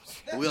forever.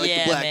 And we like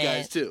the black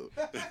guys too.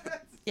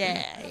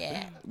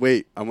 Yeah.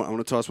 Wait, I want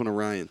to toss one to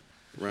Ryan.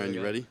 Ryan,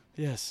 you ready?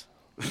 Yes.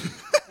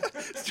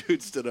 This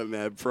dude stood up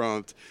mad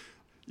prompt.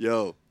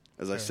 Yo,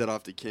 as I set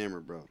off the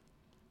camera, bro.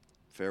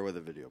 Fair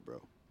weather video,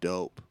 bro.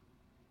 Dope.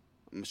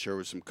 I'm sure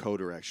with some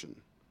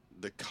co-direction.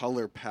 The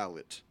color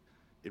palette.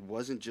 It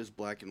wasn't just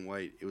black and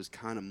white. It was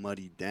kind of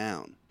muddied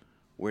down.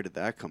 Where did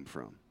that come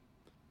from?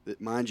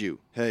 Mind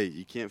you, hey,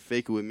 you can't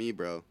fake it with me,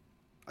 bro.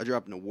 I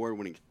dropped an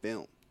award-winning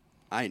film.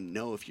 I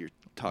know if you're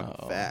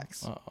talking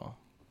facts.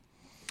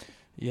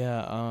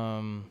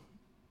 Yeah,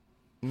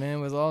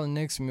 man, with all the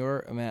Knicks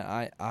music, man,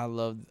 I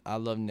love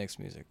Knicks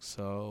music.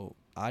 So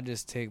I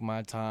just take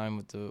my time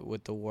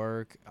with the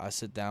work. I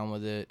sit down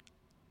with it,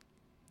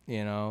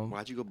 you know.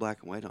 Why'd you go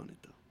black and white on it,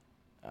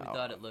 though? We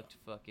thought it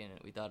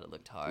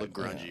looked hard. Look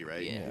grungy,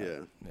 right? Yeah.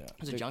 Yeah.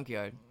 It's a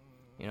junkyard.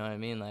 You know what I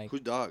mean? Like,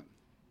 Whose dog?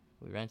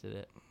 we rented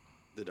it.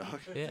 The dog?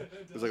 Yeah.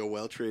 It was like a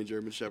well-trained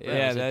German Shepherd. Yeah, it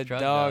Yeah, was a that drug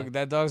dog. dog.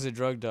 That dog's a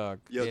drug dog.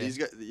 Yo, Yeah. these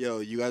guys,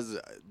 you guys,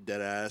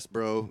 dead ass,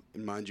 bro.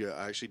 And mind you,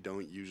 I actually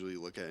don't usually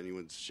look at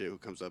anyone's shit who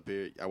comes up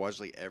here. I watch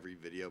like every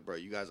video, bro.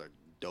 You guys are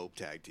dope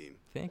tag team.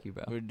 Thank you,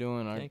 bro. We're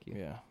doing our Thank you.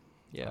 yeah.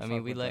 Yeah, I I mean,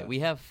 fuck we with like that. we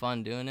have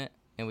fun doing it,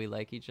 and we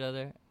like each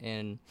other,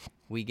 and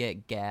we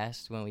get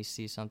gassed when we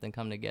see something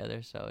come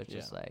together. So it's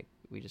just Yeah. like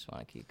we just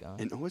want to keep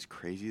going. And what's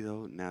crazy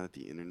though, now that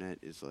the internet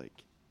is like,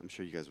 I'm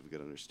sure you guys have a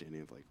good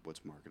understanding of like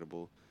what's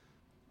marketable.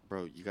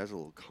 Bro, you guys are a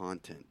little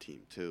content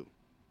team too.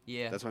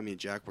 Yeah. That's why me and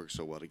Jack work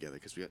so well together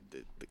because we got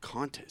the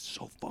content is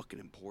so fucking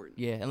important.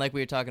 Yeah, and like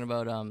we were talking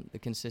about the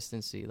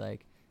consistency,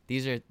 like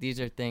these are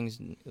things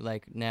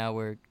like now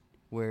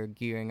we're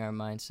gearing our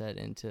mindset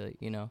into,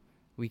 you know,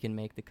 we can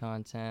make the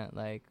content,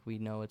 like we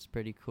know it's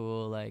pretty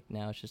cool, like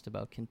now it's just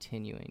about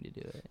continuing to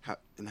do it.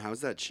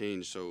 How's that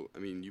changed? So I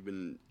mean, you've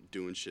been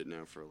doing shit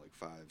now for like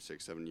 5,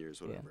 6, 7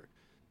 years, whatever.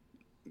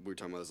 We were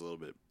talking about this a little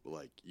bit.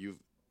 Like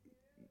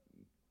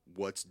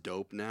what's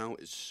dope now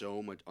is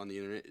so much on the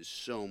internet is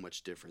so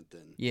much different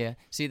than. Yeah.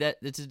 See,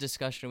 it's a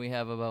discussion we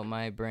have about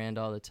my brand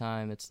all the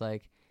time. It's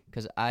like,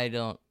 because I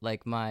don't,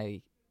 like,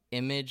 my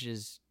image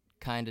is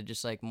kind of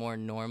just, like, more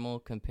normal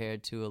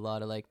compared to a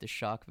lot of, like, the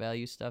shock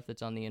value stuff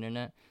that's on the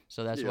internet.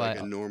 So that's You're why.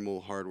 like a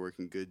normal,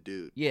 hardworking, good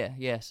dude.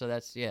 Yeah. So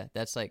that's,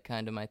 like,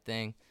 kind of my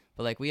thing.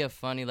 But, like, we have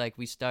funny, like,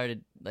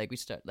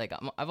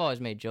 I've always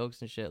made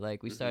jokes and shit.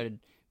 Like, we started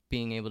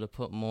being able to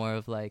put more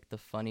of, like, the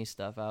funny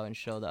stuff out and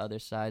show the other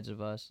sides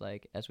of us,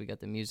 like, as we got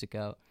the music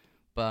out.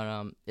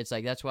 But it's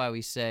like, that's why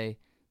we say,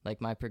 like,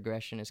 my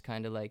progression is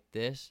kind of like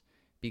this,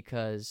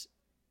 because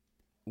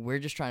we're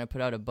just trying to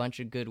put out a bunch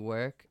of good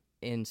work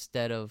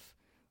instead of,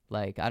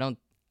 like, I don't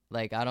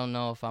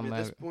know if I'm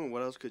at this point,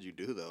 what else could you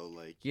do though?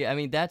 Like, yeah, I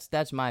mean,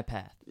 that's my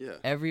path. yeah,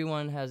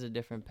 Everyone has a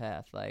different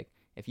path. Like,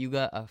 if you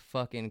got a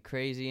fucking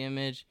crazy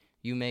image,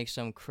 you make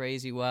some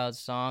crazy wild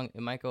song,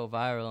 it might go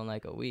viral in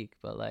like a week.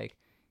 But, like,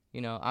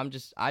 you know, I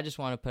just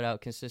want to put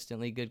out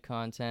consistently good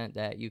content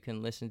that you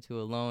can listen to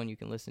alone, you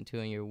can listen to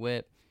in your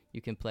whip, you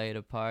can play at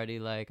a party.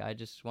 Like, I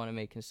just want to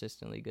make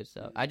consistently good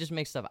stuff. I just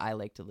make stuff I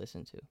like to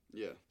listen to.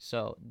 yeah.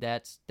 So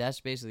that's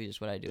basically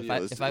just what I do. And, If I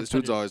this put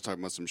dude's it- always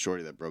talking about some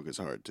shorty that broke his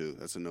heart too.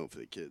 That's a note for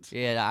the kids.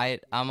 yeah,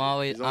 I'm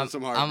always He's on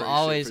some I'm heartbreak shit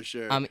always for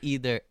sure. I'm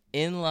either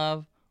in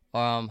love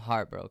or I'm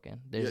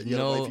heartbroken. There's you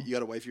no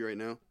got a wifey right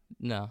now.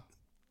 no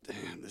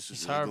Damn, this is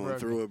He's not going heartbroken.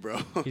 through it,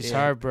 bro. He's Yeah.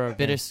 heartbroken.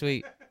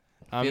 bittersweet.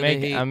 I'm Feel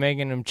the heat.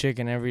 making him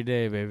chicken every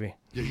day, baby.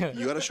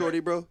 you got a shorty,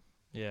 bro?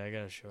 Yeah, I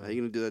got to show. How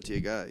you gonna do that to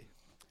your guy?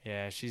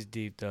 Yeah, she's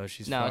deep though.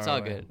 She's No, far it's all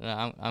away. good. No,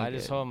 I'm I good.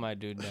 just hold my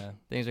dude down.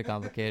 Things are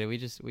complicated. We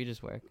just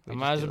work. I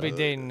might as well be do it.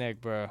 dating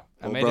Nick, bro. I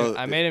Well, made bro, him.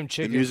 I made him The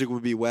chicken. music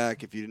would be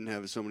whack if you didn't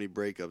have so many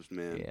breakups,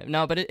 man. Yeah.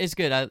 No, but it's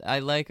good. I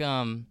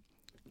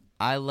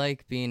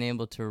like being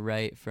able to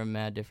write from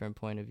mad different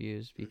point of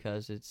views,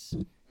 because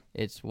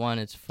it's one,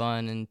 it's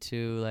fun, and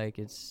two, like,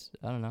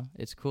 I don't know,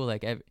 it's cool.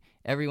 Like,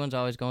 everyone's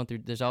always going through.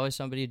 There's always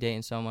somebody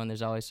dating someone.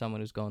 There's always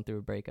someone who's going through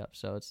a breakup.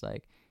 So it's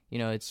like, you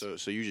know, it's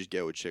So you just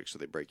get with chicks so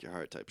they break your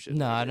heart type shit.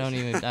 no, I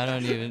nowadays.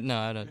 don't even. No,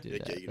 I don't do Like,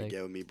 yeah, that. you gonna Like,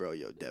 get with me, bro?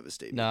 Yo,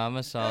 devastate me. no, I'm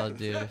a solid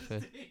dude.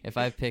 If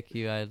I pick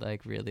you, I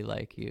like really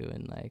like you,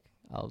 and like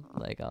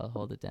I'll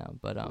hold it down.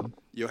 But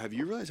Yo, have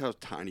you realized how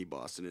tiny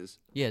Boston is?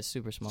 yeah, it's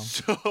super small.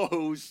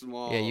 So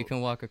small. Yeah, you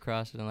can walk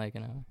across it in like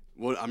an hour.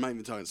 Well, I'm not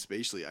even talking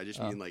spatially. I just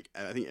Oh. mean like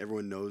I think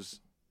everyone knows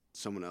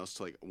someone else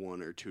to like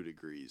 1 or 2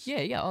 degrees.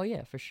 Yeah. Oh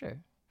yeah, for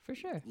sure.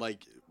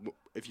 Like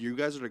if you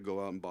guys are to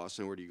go out in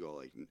Boston, where do you go?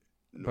 Like,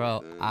 Bro,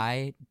 north end?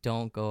 I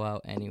don't go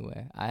out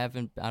anywhere. I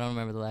don't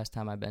remember the last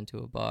time I've been to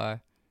a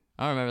bar.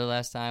 I don't remember the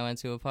last time I went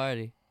to a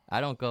party. I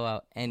don't go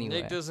out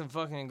anywhere. Nick doesn't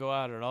fucking go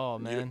out at all,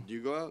 man. Do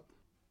you go out?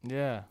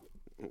 Yeah,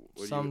 What are you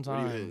hitting?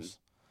 sometimes.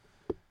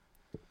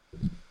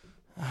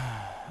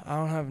 I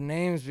don't have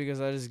names because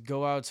I just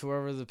go out to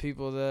wherever the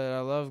people that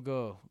I love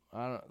go.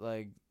 I don't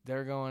like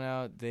they're going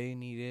out, they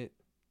need it,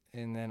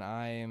 and then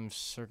I am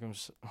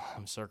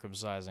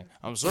circumcising.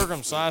 I'm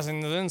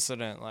circumcising the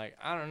incident. Like,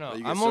 I don't know. Oh,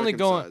 you get I'm only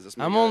going. circumcised. That's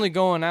my I'm guy. only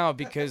going out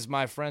because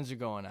my friends are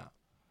going out.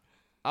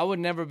 I would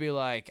never be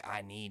like,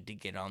 I need to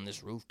get on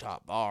this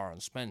rooftop bar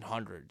and spend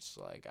hundreds.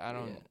 Like, I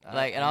don't. Yeah.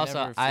 Like, and I also,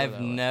 never feel I've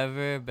that way.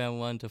 never been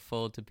one to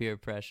fold to peer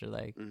pressure.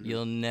 Like, Mhm.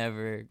 you'll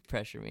never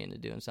pressure me into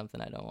doing something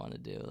I don't want to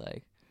do.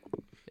 Like,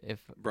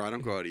 Bro, I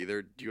don't go out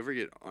either. Do you ever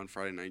get on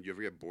Friday night? Do you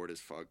ever get bored as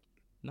fuck?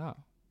 no,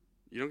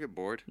 You don't get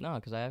bored?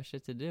 because I have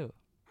shit to do.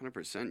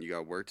 100%. You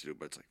got work to do,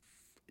 but it's like,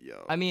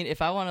 yo. I mean,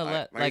 if I want to I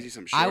let, can like, see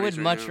some I would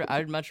shorties right now.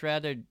 I'd much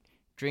rather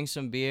drink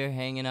some beer,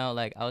 hanging out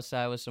like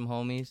outside with some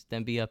homies,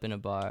 than be up in a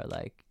bar,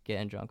 like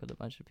getting drunk with a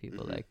bunch of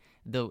people. Mhm. Like,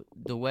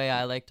 the way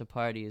I like to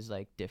party is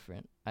like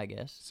different, I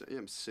guess.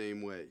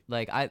 Same way.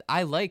 Like,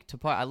 I like to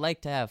I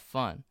like to have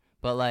fun,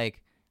 but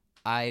like,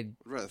 I'd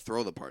rather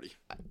throw the party.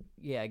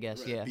 yeah, I I'd guess,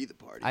 rather yeah. be the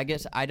party. I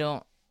guess I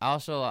don't.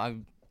 Also, I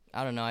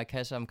don't know. I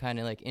guess I'm kind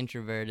of like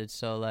introverted,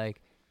 so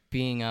like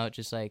being out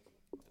just like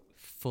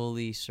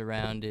fully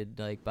surrounded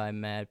like by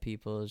mad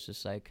people is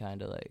just like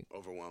kind of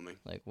Overwhelming.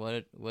 like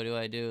what do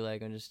I do?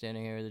 Like, I'm just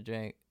standing here with a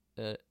drink.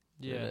 Yeah.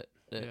 Yeah.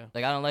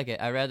 Like, I don't like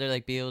it. I'd rather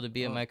like be able to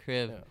be at Oh, my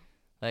crib, yeah.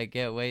 like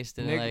get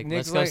wasted, Nick- and like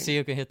Nick's let's go like- see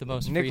who can hit the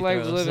most Nick free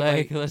likes throws. living.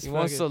 Like, Like, let's he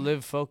wants to fucking-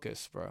 live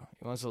focused, bro.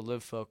 He wants to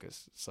live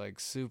focused. It's like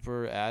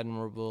super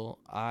admirable.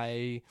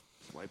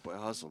 White boy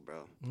hustle,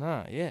 bro.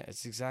 Yeah,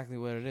 it's exactly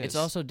what it is. It's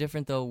also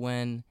different though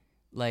when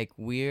like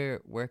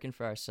we're working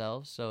for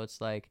ourselves, so it's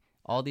like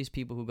all these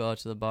people who go out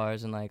to the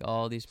bars and like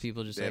all these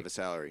people just They like, have a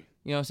salary.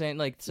 you know what I'm saying?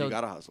 Like, so you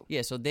gotta hustle.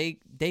 yeah, so they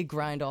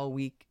grind all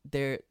week.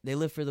 They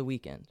live for the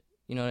weekend.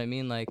 You know what I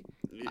mean? Like,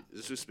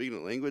 Is this speaking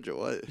the language or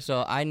what?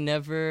 so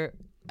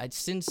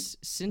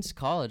since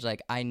college,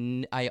 like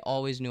I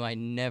always knew I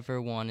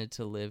never wanted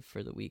to live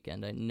for the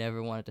weekend. I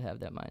never wanted to have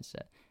that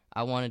mindset.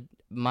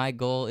 My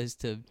goal is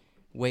to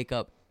wake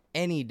up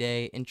any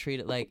day and treat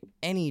it like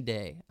any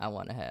day I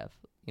want to have.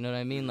 You know what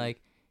I mean?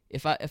 Like,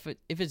 if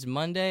it's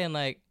Monday and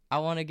like I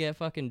want to get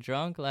fucking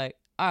drunk, like,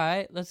 all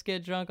right, let's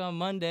get drunk on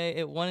Monday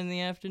at 1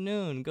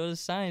 PM. Go to the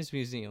Science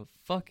Museum.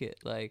 Fuck it.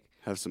 Like,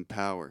 Have some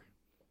power.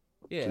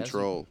 yeah,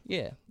 Control.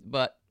 yeah.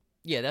 But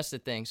yeah, that's the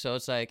thing. So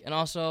it's like, and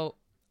also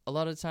a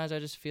lot of the times I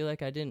just feel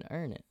like I didn't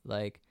earn it.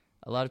 Like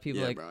a lot of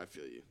people, Yeah, like, bro, I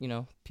feel you. you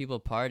know, people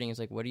partying is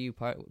like, what are you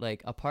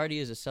like? A party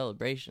is a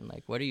celebration.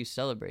 Like, what are you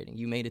celebrating?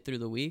 You made it through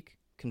the week.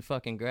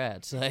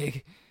 Congrats.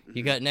 Like,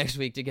 you got next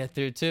week to get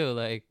through too.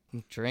 Like,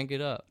 drink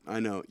it up. I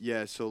know.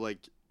 Yeah. So like,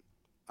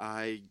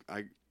 I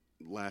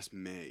last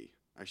May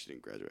I actually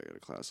didn't graduate. I got a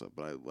class up,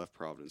 but I left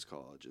Providence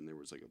College, and there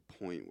was like a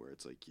point where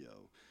it's like,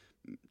 yo,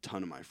 a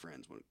ton of my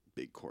friends went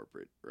big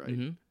corporate, right?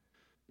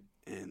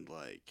 Mm-hmm. And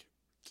like,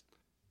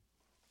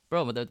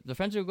 Bro, but the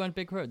friends who are going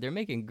big corporate, they're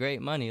making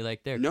great money.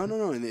 Like, they're no,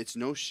 and it's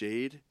no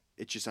shade.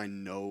 It's just I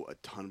know a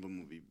ton of them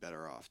would be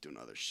better off doing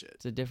other shit.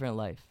 It's a different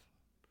life.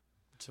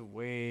 It's a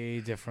way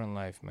different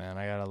life, man.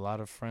 I got a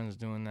lot of friends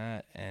doing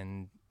that,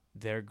 and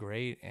they're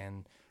great,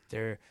 and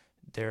they're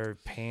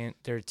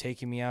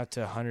taking me out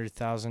to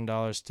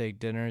 $100,000 steak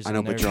dinners. I know,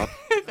 and but they're- drop.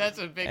 That's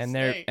a big and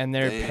they're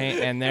paying,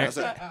 and they're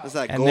That's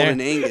that and golden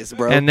they're- Angus,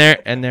 bro. and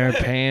they're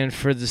paying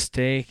for the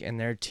steak, and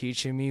they're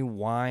teaching me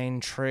wine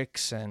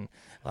tricks, and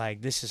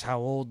like, this is how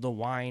old the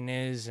wine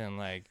is, and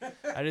like,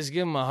 I just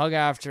give them a hug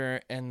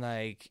after, and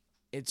like,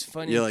 it's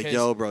funny. You're like, 'cause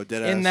yo, bro,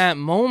 dead in ass. that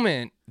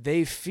moment,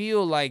 they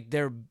feel like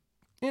they're,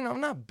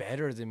 not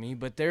better than me,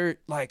 but they're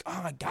like,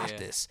 oh, I got Yeah.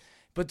 this.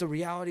 But the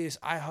reality is,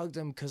 I hug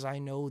them because I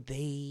know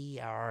they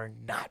are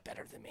not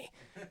better than me,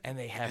 and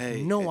they have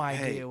no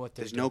idea what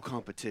they're There's doing. no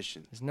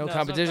competition. There's no No, it's not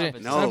competition. It's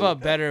competition. not No.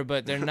 about better,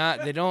 but they're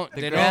not. They don't.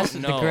 The They grass,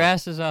 don't know. the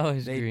grass is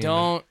always They greener.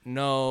 don't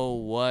know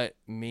what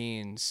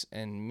means,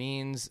 and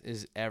means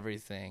is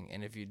everything.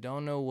 And if you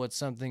don't know what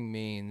something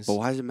means, But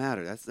why does it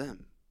matter? That's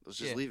them. Let's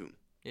just Yeah. leave them.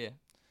 Yeah.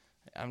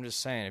 I'm just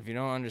saying, if you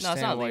don't No, understand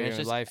it's not what leaving. your It's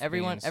just life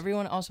everyone. means,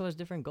 Everyone also has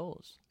different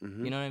goals.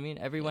 Mhm. You know what I mean?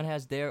 Everyone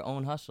has their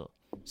own hustle.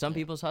 Some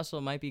people's hustle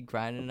might be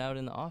grinding it out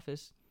in the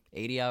office,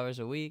 80 hours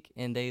a week,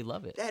 and they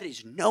love it. That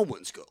is no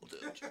one's goal,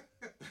 dude.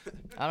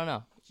 I don't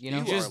know. You know,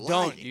 you You just are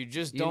don't. lying. You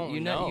just You- don't you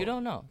know. You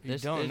don't know. You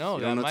This- don't this- know.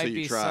 You That don't know might till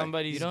you be try.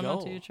 somebody's You don't know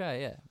goal. till you try.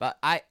 Yeah, but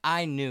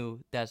I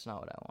knew that's not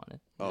what I wanted.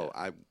 Oh,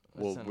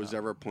 well, Listen was up. there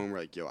ever a point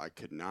where like, yo, I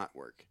could not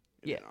work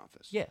in Yeah. an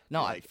office? Yeah.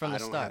 No, like, from the I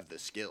don't start. have the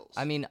skills.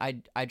 I mean,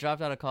 I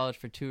dropped out of college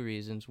for 2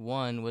 reasons.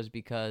 One was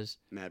because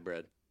Mad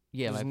bread.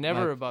 yeah, It was my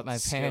never my, about my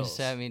the parents skills.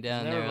 sat me It was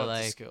down. never They were about the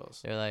like,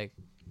 skills. they're like,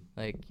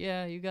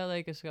 yeah, you got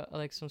like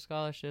like some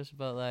scholarships,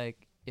 but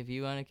like if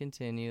you want to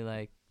continue,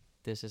 like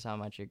this is how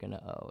much you're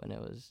gonna owe. And it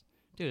was,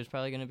 dude, it's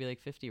probably gonna be like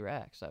 50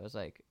 racks. I was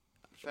like,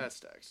 Fat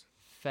stacks.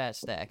 fat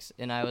stacks,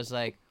 and I was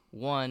like,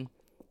 one,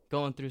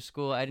 going through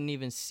school, I didn't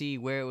even see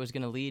where it was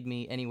gonna lead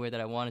me anywhere that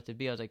I wanted to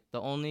be. I was like,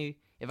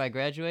 if I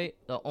graduate,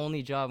 the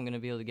only job I'm gonna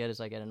be able to get is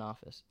like at an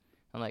office.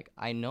 I'm like,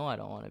 I know I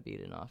don't want to be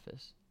at an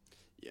office.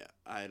 Yeah,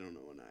 I don't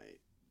know when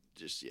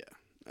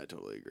I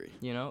totally agree.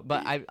 You know,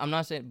 but Yeah. I'm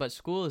not saying, but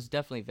school is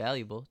definitely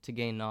valuable to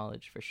gain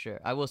knowledge for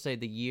sure. I will say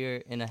the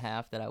year and a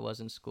half that I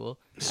was in school,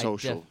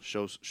 Social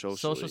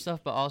social stuff,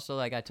 but also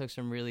like I took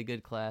some really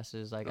good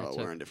classes. Like I Oh, took,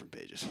 we're on different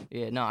pages.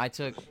 yeah, no, I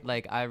took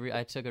like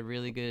I took a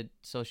really good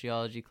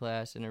sociology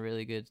class and a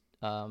really good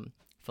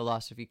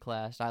philosophy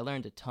class. I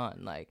learned a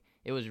ton. Like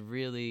it was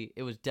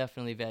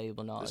definitely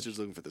valuable This knowledge. dude's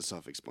looking for the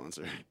Suffolk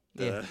sponsor.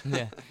 Yeah,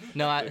 yeah.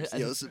 No, I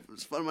Yo,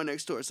 it's fun my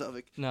next door,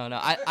 Suffolk. No,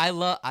 I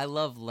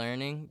love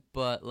learning,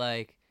 but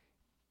like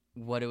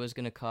what it was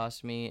gonna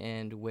cost me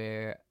and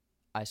where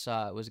I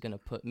saw it was gonna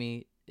put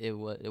me, it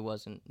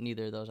wasn't.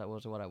 Neither of those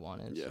was what I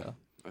wanted. Yeah, So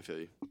I feel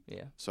you.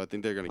 yeah, So I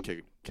think they're gonna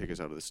kick us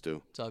out of this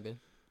too. it's all good.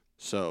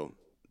 So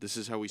this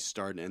is how we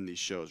start and end these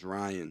shows.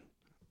 Ryan,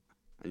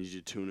 I need you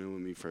to tune in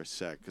with me for a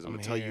sec because I'm I'm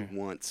gonna tell you here.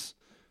 once,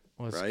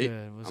 What's right?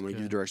 good? What's I'm gonna give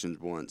you good? directions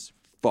once.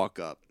 Fuck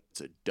up. It's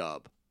a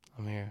dub.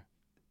 I'm here.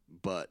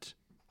 But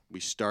we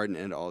start and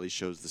end all these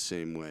shows the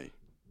same way.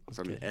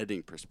 From an good.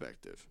 editing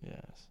perspective,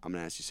 Yes. I'm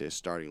gonna ask you to say a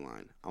starting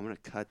line. I'm gonna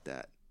cut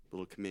that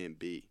little Command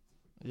B.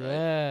 Right.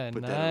 Yeah,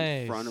 Put nice. that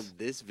in front of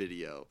this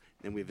video.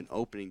 Then we have an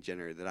opening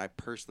generator that I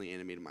personally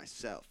animated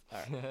myself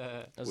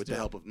Let's with do the it.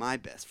 help of my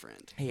best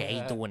friend. Hey,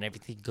 how you doing?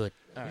 Everything good?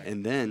 All right.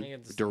 And Let then me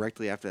get this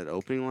directly after that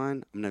opening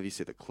line, I'm gonna have you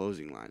say the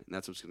closing line, and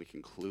that's what's gonna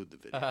conclude the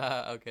video.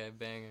 Okay,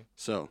 banger.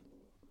 So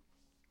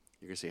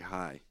you're gonna say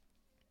hi,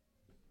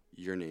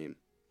 your name,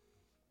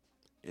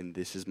 and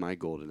this is my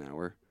golden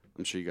hour.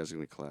 I'm sure you guys are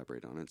gonna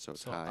collaborate on it. So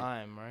it's So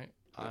hi. I'm right.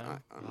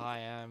 I'm-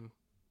 Hi,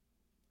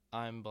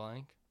 I'm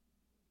blank.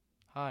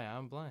 Hi,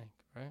 I'm blank.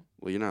 Right.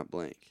 Well, you're not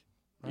blank.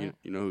 Right.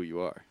 You know who you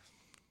are.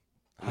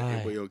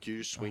 Hi. Wait, yo, can you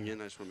just swing in?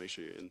 I just want to make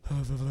sure you're in.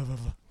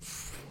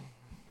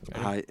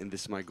 Hi, and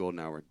this is my golden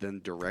hour.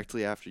 Then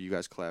directly after you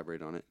guys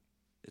collaborate on it,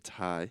 it's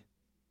hi,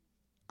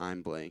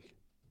 I'm blank.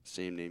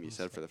 Same name you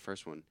said for the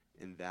first one,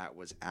 and that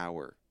was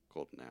our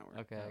golden hour.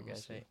 Okay, I'm I gonna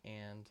guess. say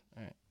and.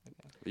 All right.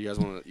 You guys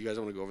want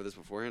to go over this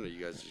beforehand, or you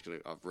guys just gonna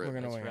off rip? We're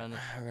gonna Let's wing run it.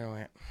 it. We're gonna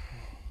wing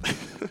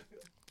it.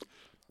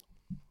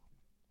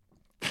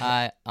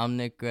 Hi, I'm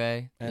Nick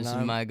Gray. And This is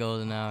I'm- my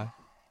golden hour.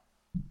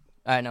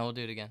 All right, now we'll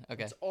do it again.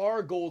 Okay. It's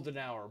our golden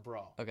hour,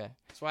 bro. Okay.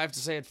 So I have to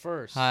say it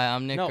first. Hi,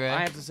 I'm Nick no, Gray.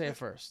 I have to say it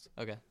first.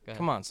 Okay, go ahead.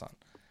 Come on, son.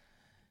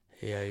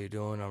 Hey, how you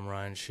doing? I'm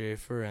Ryan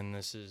Schaefer, and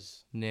this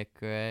is Nick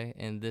Gray,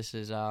 and this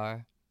is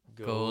our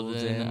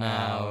Golden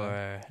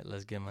hour.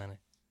 Let's get money.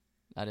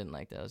 I didn't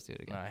like that. Let's do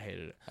it again. No, I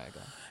hated it. All right, go.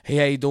 Hey,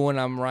 how you doing?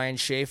 I'm Ryan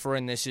Schaefer,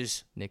 and this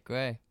is Nick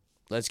Gray.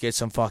 Let's Get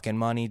Some Fucking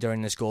Money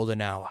During This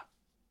Golden Hour.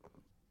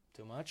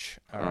 Too much?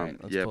 All right,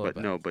 let's yeah, pull it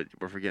but back. but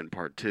we're forgetting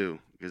part 2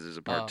 because there's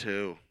a part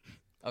 2.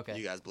 Okay.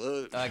 You guys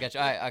blew it. I got you.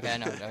 All right. Okay, I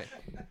know. All right.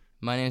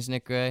 My name's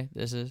Nick Gray.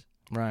 This is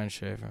Ryan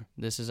Schaefer.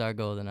 our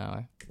golden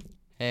hour.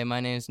 Hey, my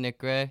name's Nick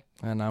Gray.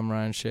 And I'm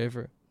Ryan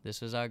Schaefer.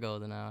 This is our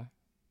golden hour.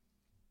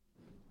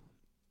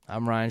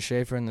 I'm Ryan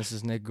Schaefer, and this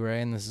is Nick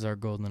Gray, and this is our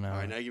golden hour. All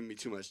right, now you're giving me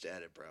too much to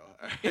edit, bro.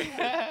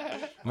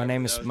 My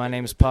name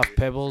is Puff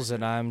Pibbles,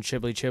 and I'm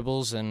Chibly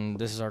Chibbles, and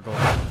this is our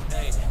golden hour.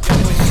 Hey,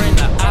 your boyfriend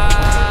a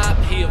op,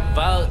 he a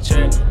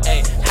vulture.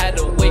 Hey, had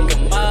to wake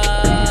him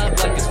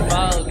up like it's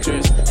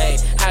vultures. Hey,